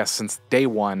by us since day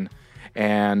one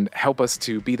and help us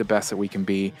to be the best that we can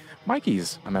be.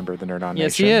 Mikey's a member of the Nerd On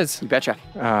Yes, Nation. he is. You betcha.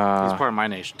 He's part of my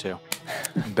nation too.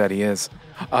 I bet he is.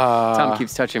 Tom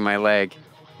keeps touching my leg.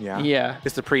 Yeah. Yeah.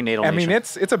 It's the prenatal. I mean,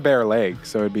 nation. it's a bare leg,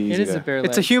 so it'd be easy. It is a bare leg.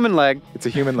 It's a human leg. It's a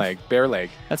human leg, bare leg.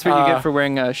 That's what you get for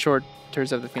wearing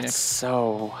shorters of the It's Phoenix.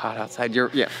 so hot outside.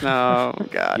 Oh,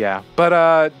 God. Yeah,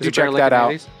 but Is do it check bare that leg out.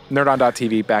 ladies?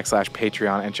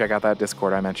 Nerdon.tv/Patreon and check out that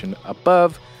Discord I mentioned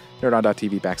above.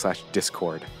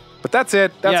 Nerdon.tv/Discord. But that's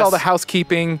it. That's Yes. all the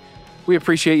housekeeping. We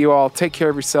appreciate you all. Take care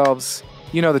of yourselves.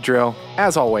 You know the drill.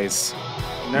 As always,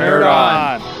 Nerd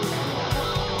on.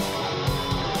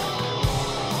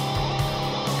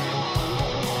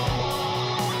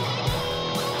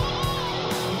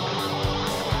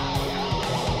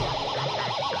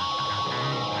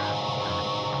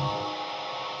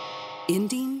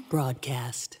 Ending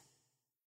broadcast.